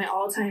 Castiel's my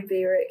all-time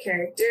favorite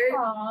character.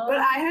 Aww, But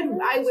I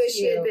that's wish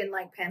he had cute. been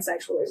like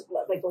pansexual or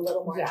like a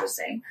little more Yeah.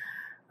 interesting.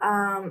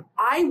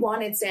 I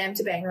wanted Sam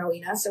to bang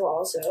Rowena, so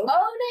also.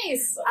 Oh,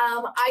 nice.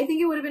 I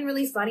think it would have been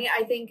really funny.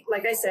 I think,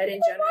 like I said,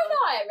 in general,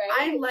 Why not?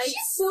 Right? I like She's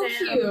so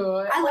Sam.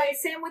 cute. I like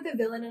Sam with a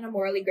villain and a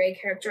morally gray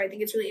character. I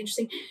think it's really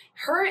interesting.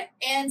 Her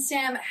and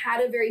Sam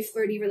had a very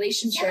flirty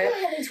relationship.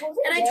 Yeah, they totally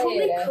And I did.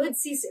 totally could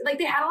see, like,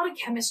 they had a lot of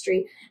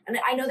chemistry. And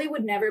I know they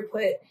would never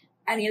put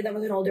any of them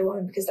with an older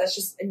woman because that's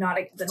just not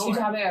the Too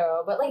norm.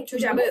 taboo, but like Too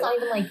Rowena's taboo. not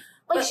even like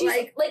But, she's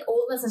like- like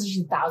old in the sense that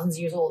she's thousands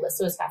of years old.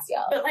 So is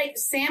Castiel. But, like,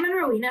 Sam and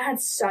Rowena had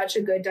such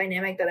a good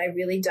dynamic that I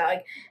really dug.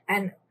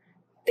 And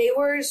they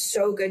were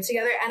so good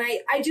together. And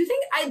I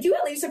do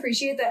at least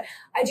appreciate that.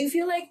 I do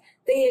feel like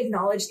they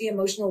acknowledged the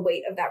emotional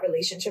weight of that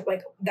relationship,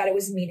 like, that it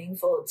was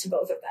meaningful to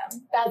both of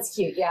them. That's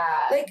cute. Yeah.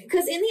 Like,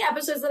 because in the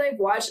episodes that I've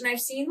watched, and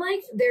I've seen,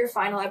 like, their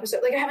final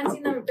episode, like, I haven't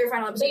seen their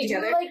final episode they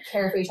together. do like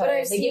care for each But other.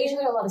 I've They give each seen-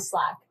 other a lot of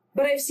slack.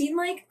 But I've seen,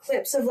 like,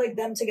 clips of, like,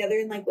 them together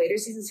in, like, later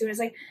seasons too, and it's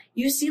like,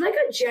 you see, like,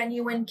 a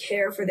genuine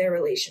care for their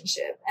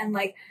relationship. And,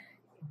 like,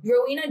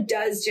 Rowena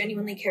does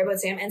genuinely care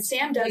about Sam, and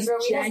Sam does Like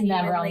Rowena's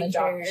never on the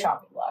genuinely care.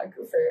 shopping blog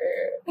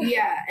for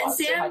Yeah, and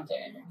monster Sam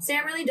hunting.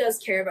 Sam really does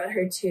care about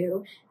her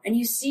too. And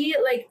you see,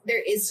 like,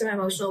 there is some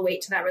emotional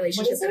weight to that What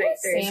relationship is it that with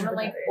there is Sam with and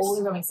like others.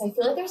 older women? 'Cause I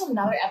feel like there's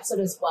another episode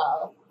as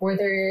well where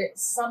they're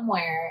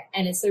somewhere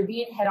and they're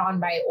being hit on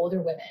by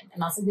older women,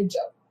 and that's like the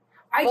joke.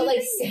 I But do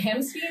like think-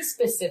 Sam's being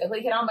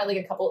specifically hit on by like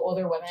a couple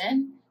older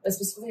women, but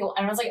specifically,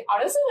 and I was like,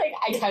 honestly, like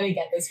I kind of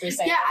get this for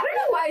Sam. yeah, I don't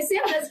know why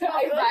Sam does come I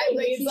off feel like vibe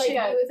like he's he like should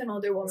a- be with an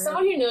older woman.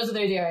 Someone who knows what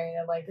they're doing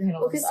and like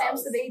handle because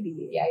themselves. Sam's the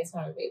baby. Yeah, he's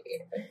kind of a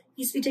baby.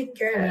 He needs to be taken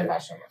care Kind of of.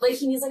 impressionable. Like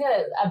he needs like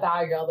a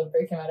bad girl to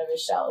break him out of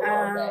his shell a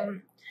little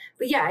bit.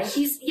 But yeah,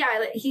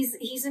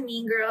 he's a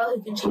mean girl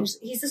who can change.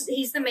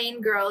 He's the main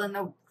girl in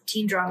the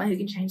teen drama who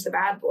can change the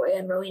bad boy,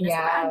 and Rowena's the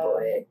Yeah. bad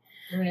boy.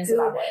 Ruina's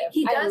Who- a bad boy.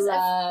 he does-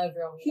 I love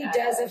Rowena. He does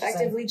She's my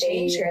effectively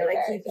change her. favorite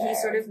Like he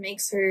character. sort of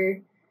makes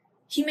her.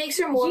 He makes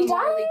her more He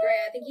morally does. gray.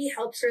 I think he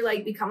helps her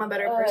like become a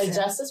better person.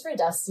 Justice for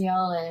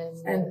Destiel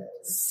and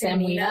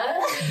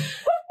Samwina.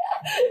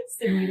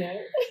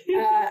 Samwina.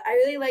 I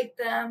really liked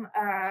them,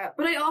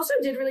 but I also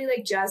did really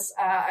like Jess.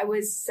 I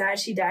was sad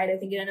she died. I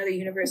think in another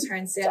universe, her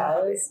and Sam.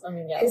 Does. I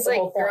mean, yeah, His, that's the like,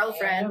 whole point.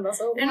 girlfriend. Yeah, that's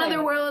the whole In another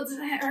point. world,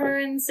 her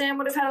and Sam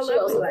would have had a She lovely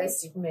also life. plays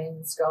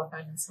Superman's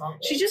girlfriend in Smallville.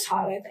 She's just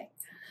hot, I think.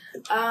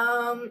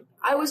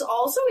 I was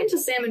also into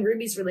Sam and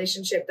Ruby's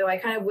relationship, though I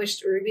kind of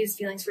wished Ruby's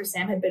feelings for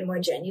Sam had been more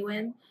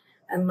genuine,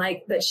 and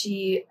like that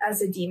she,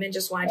 as a demon,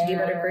 just wanted to be a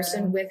better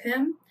person with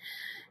him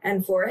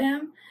and for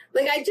him.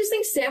 Like, I just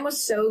think Sam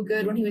was so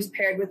good when he was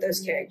paired with those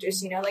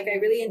characters, you know? Like, I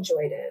really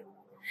enjoyed it.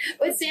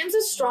 But Sam's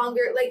a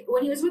stronger, like,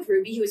 when he was with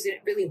Ruby, he was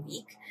really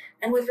weak.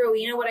 And with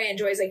Rowena, what I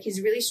enjoy is, like, he's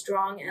really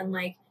strong and,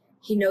 like,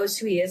 he knows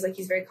who he is. Like,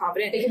 he's very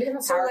confident. They could become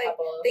a So, power like,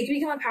 couple. They can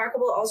become a power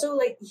couple. Also,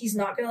 like, he's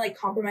not going to, like,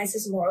 compromise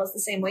his morals the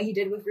same way he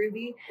did with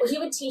Ruby. Well, he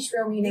would teach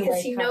Rowena Because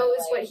like, he how to, knows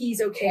like, what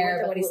he's okay care with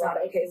and what about he's who not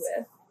he okay likes.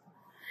 with.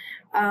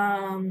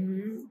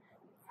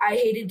 I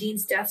hated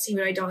Dean's death scene,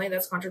 but I don't think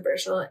that's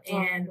controversial.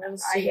 And that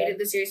was I stupid. hated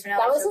the series finale.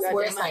 That was so his goddamn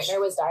worst much. nightmare.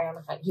 Was dying on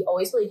the hunt. He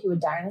always believed he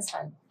would die on his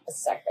hunt as a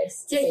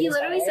sacrifice. to Yeah, save he his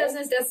literally brother. says in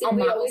his death scene, and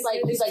we that always was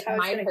like, knew he's this like, is how it's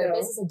my gonna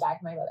purpose go. is to die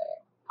for my brother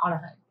on a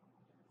hunt,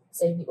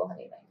 saving people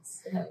hunting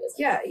things. And that was-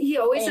 Yeah, he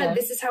always Yeah. said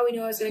this is how we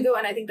knew it was going to go,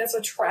 and I think that's a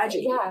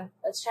tragedy. Yeah,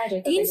 that's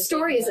tragic. that they Dean's just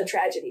story did is a that.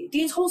 tragedy.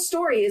 Dean's whole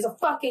story is a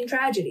fucking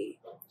tragedy.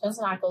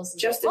 Jensen Ackles. is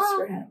Justice like, well,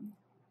 for him.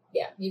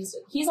 Yeah, he's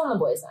on the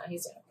boys now.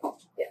 He's doing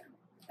it.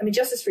 I mean,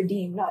 justice for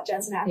Dean, not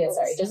Jensen Ackles. Yeah,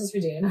 sorry, Justice for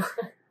Dean.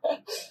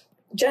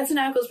 Jensen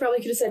Ackles probably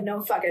could have said,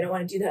 no, fuck, I don't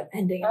want to do that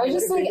ending. I was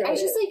just like, Would've rewrote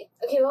it.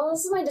 okay, well,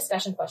 this is my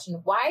discussion question.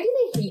 Why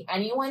do they hate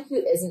anyone who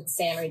isn't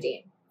Sam or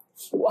Dean?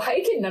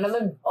 Why can none of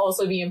them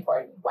also be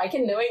important? Why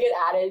can no one get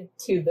added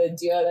to the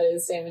duo that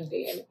is Sam and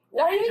Dean?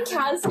 Not even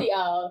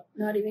Castiel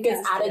Not even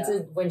gets added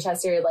Castiel. to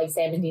Winchester like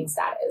Sam and Dean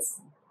status.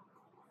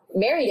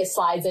 Mary just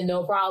slides in,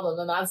 no problem,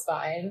 and that's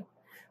fine.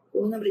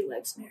 Well, nobody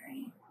likes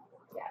Mary.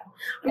 Yeah.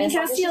 I mean, And it's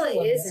not just Castiel a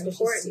woman, is it's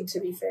just important, to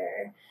be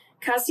fair.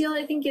 Castiel,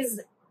 I think,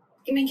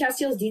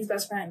 Castiel is Dean's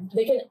best friend.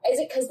 Is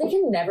it because they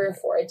can never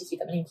afford to keep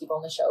that many people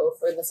on the show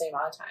for the same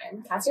amount of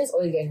time? Castiel's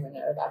always getting rid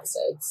of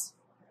episodes.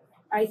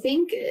 I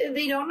think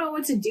they don't know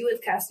what to do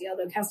with Castiel,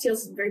 though.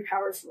 Castiel's very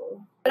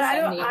powerful. But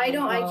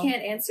I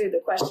can't answer the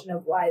question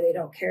of why they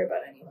don't care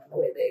about anyone the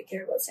way they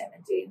care about Sam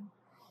and Dean.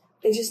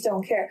 They just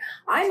don't care.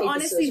 I'm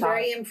honestly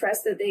very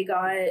impressed that they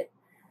got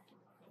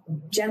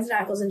Jensen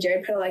Ackles and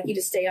Jared Padalecki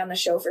to stay on the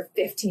show for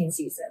 15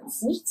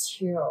 seasons. Me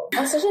too.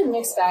 It's such a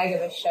mixed bag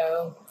of a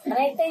show. And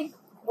I think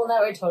we'll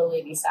never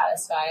totally be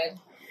satisfied.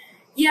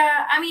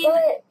 Yeah, I mean...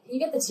 But you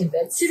get the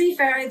tidbits. To be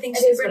fair, I think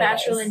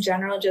Supernatural in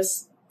general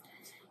just...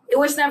 It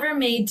was never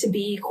made to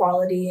be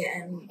quality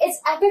and... It's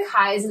epic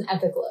highs and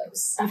epic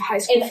lows. Of high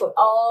school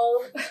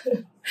football.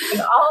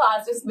 In all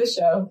aspects of the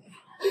show.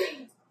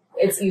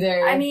 It's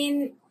either... I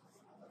mean,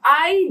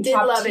 I did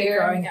love it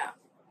growing up.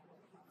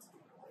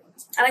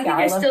 And I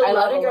think I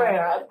loved it growing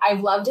up.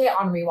 I've loved it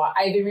on rewatch.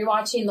 I've been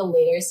rewatching the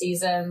later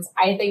seasons.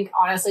 I think,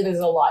 honestly, there's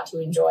a lot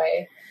to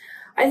enjoy.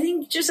 I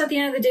think just at the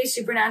end of the day,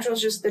 Supernatural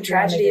is just the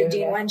tragedy of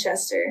Dean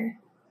Winchester.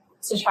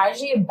 It's a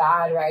tragedy of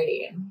bad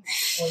writing.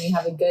 When you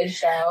have a good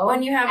show,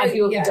 when you have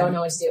people who don't know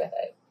what to do with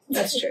it.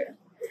 That's true.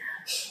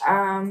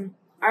 All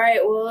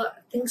right. Well,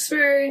 thanks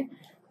for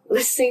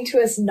listening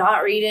to us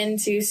not read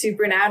into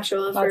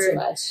Supernatural Not too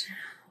much.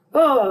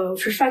 Oh,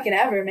 for fucking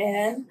ever,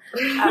 man.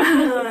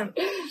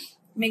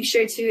 Make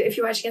sure to, if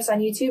you're watching us on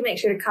YouTube, make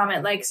sure to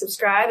comment, like,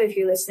 subscribe. If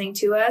you're listening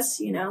to us,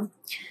 you know,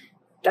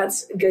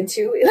 that's good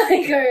too. We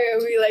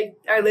like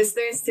our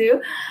listeners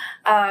too.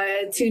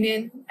 Tune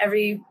in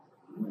every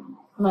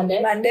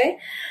Monday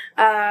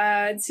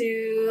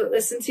to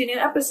listen to new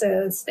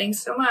episodes. Thanks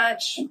so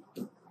much.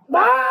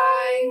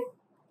 Bye.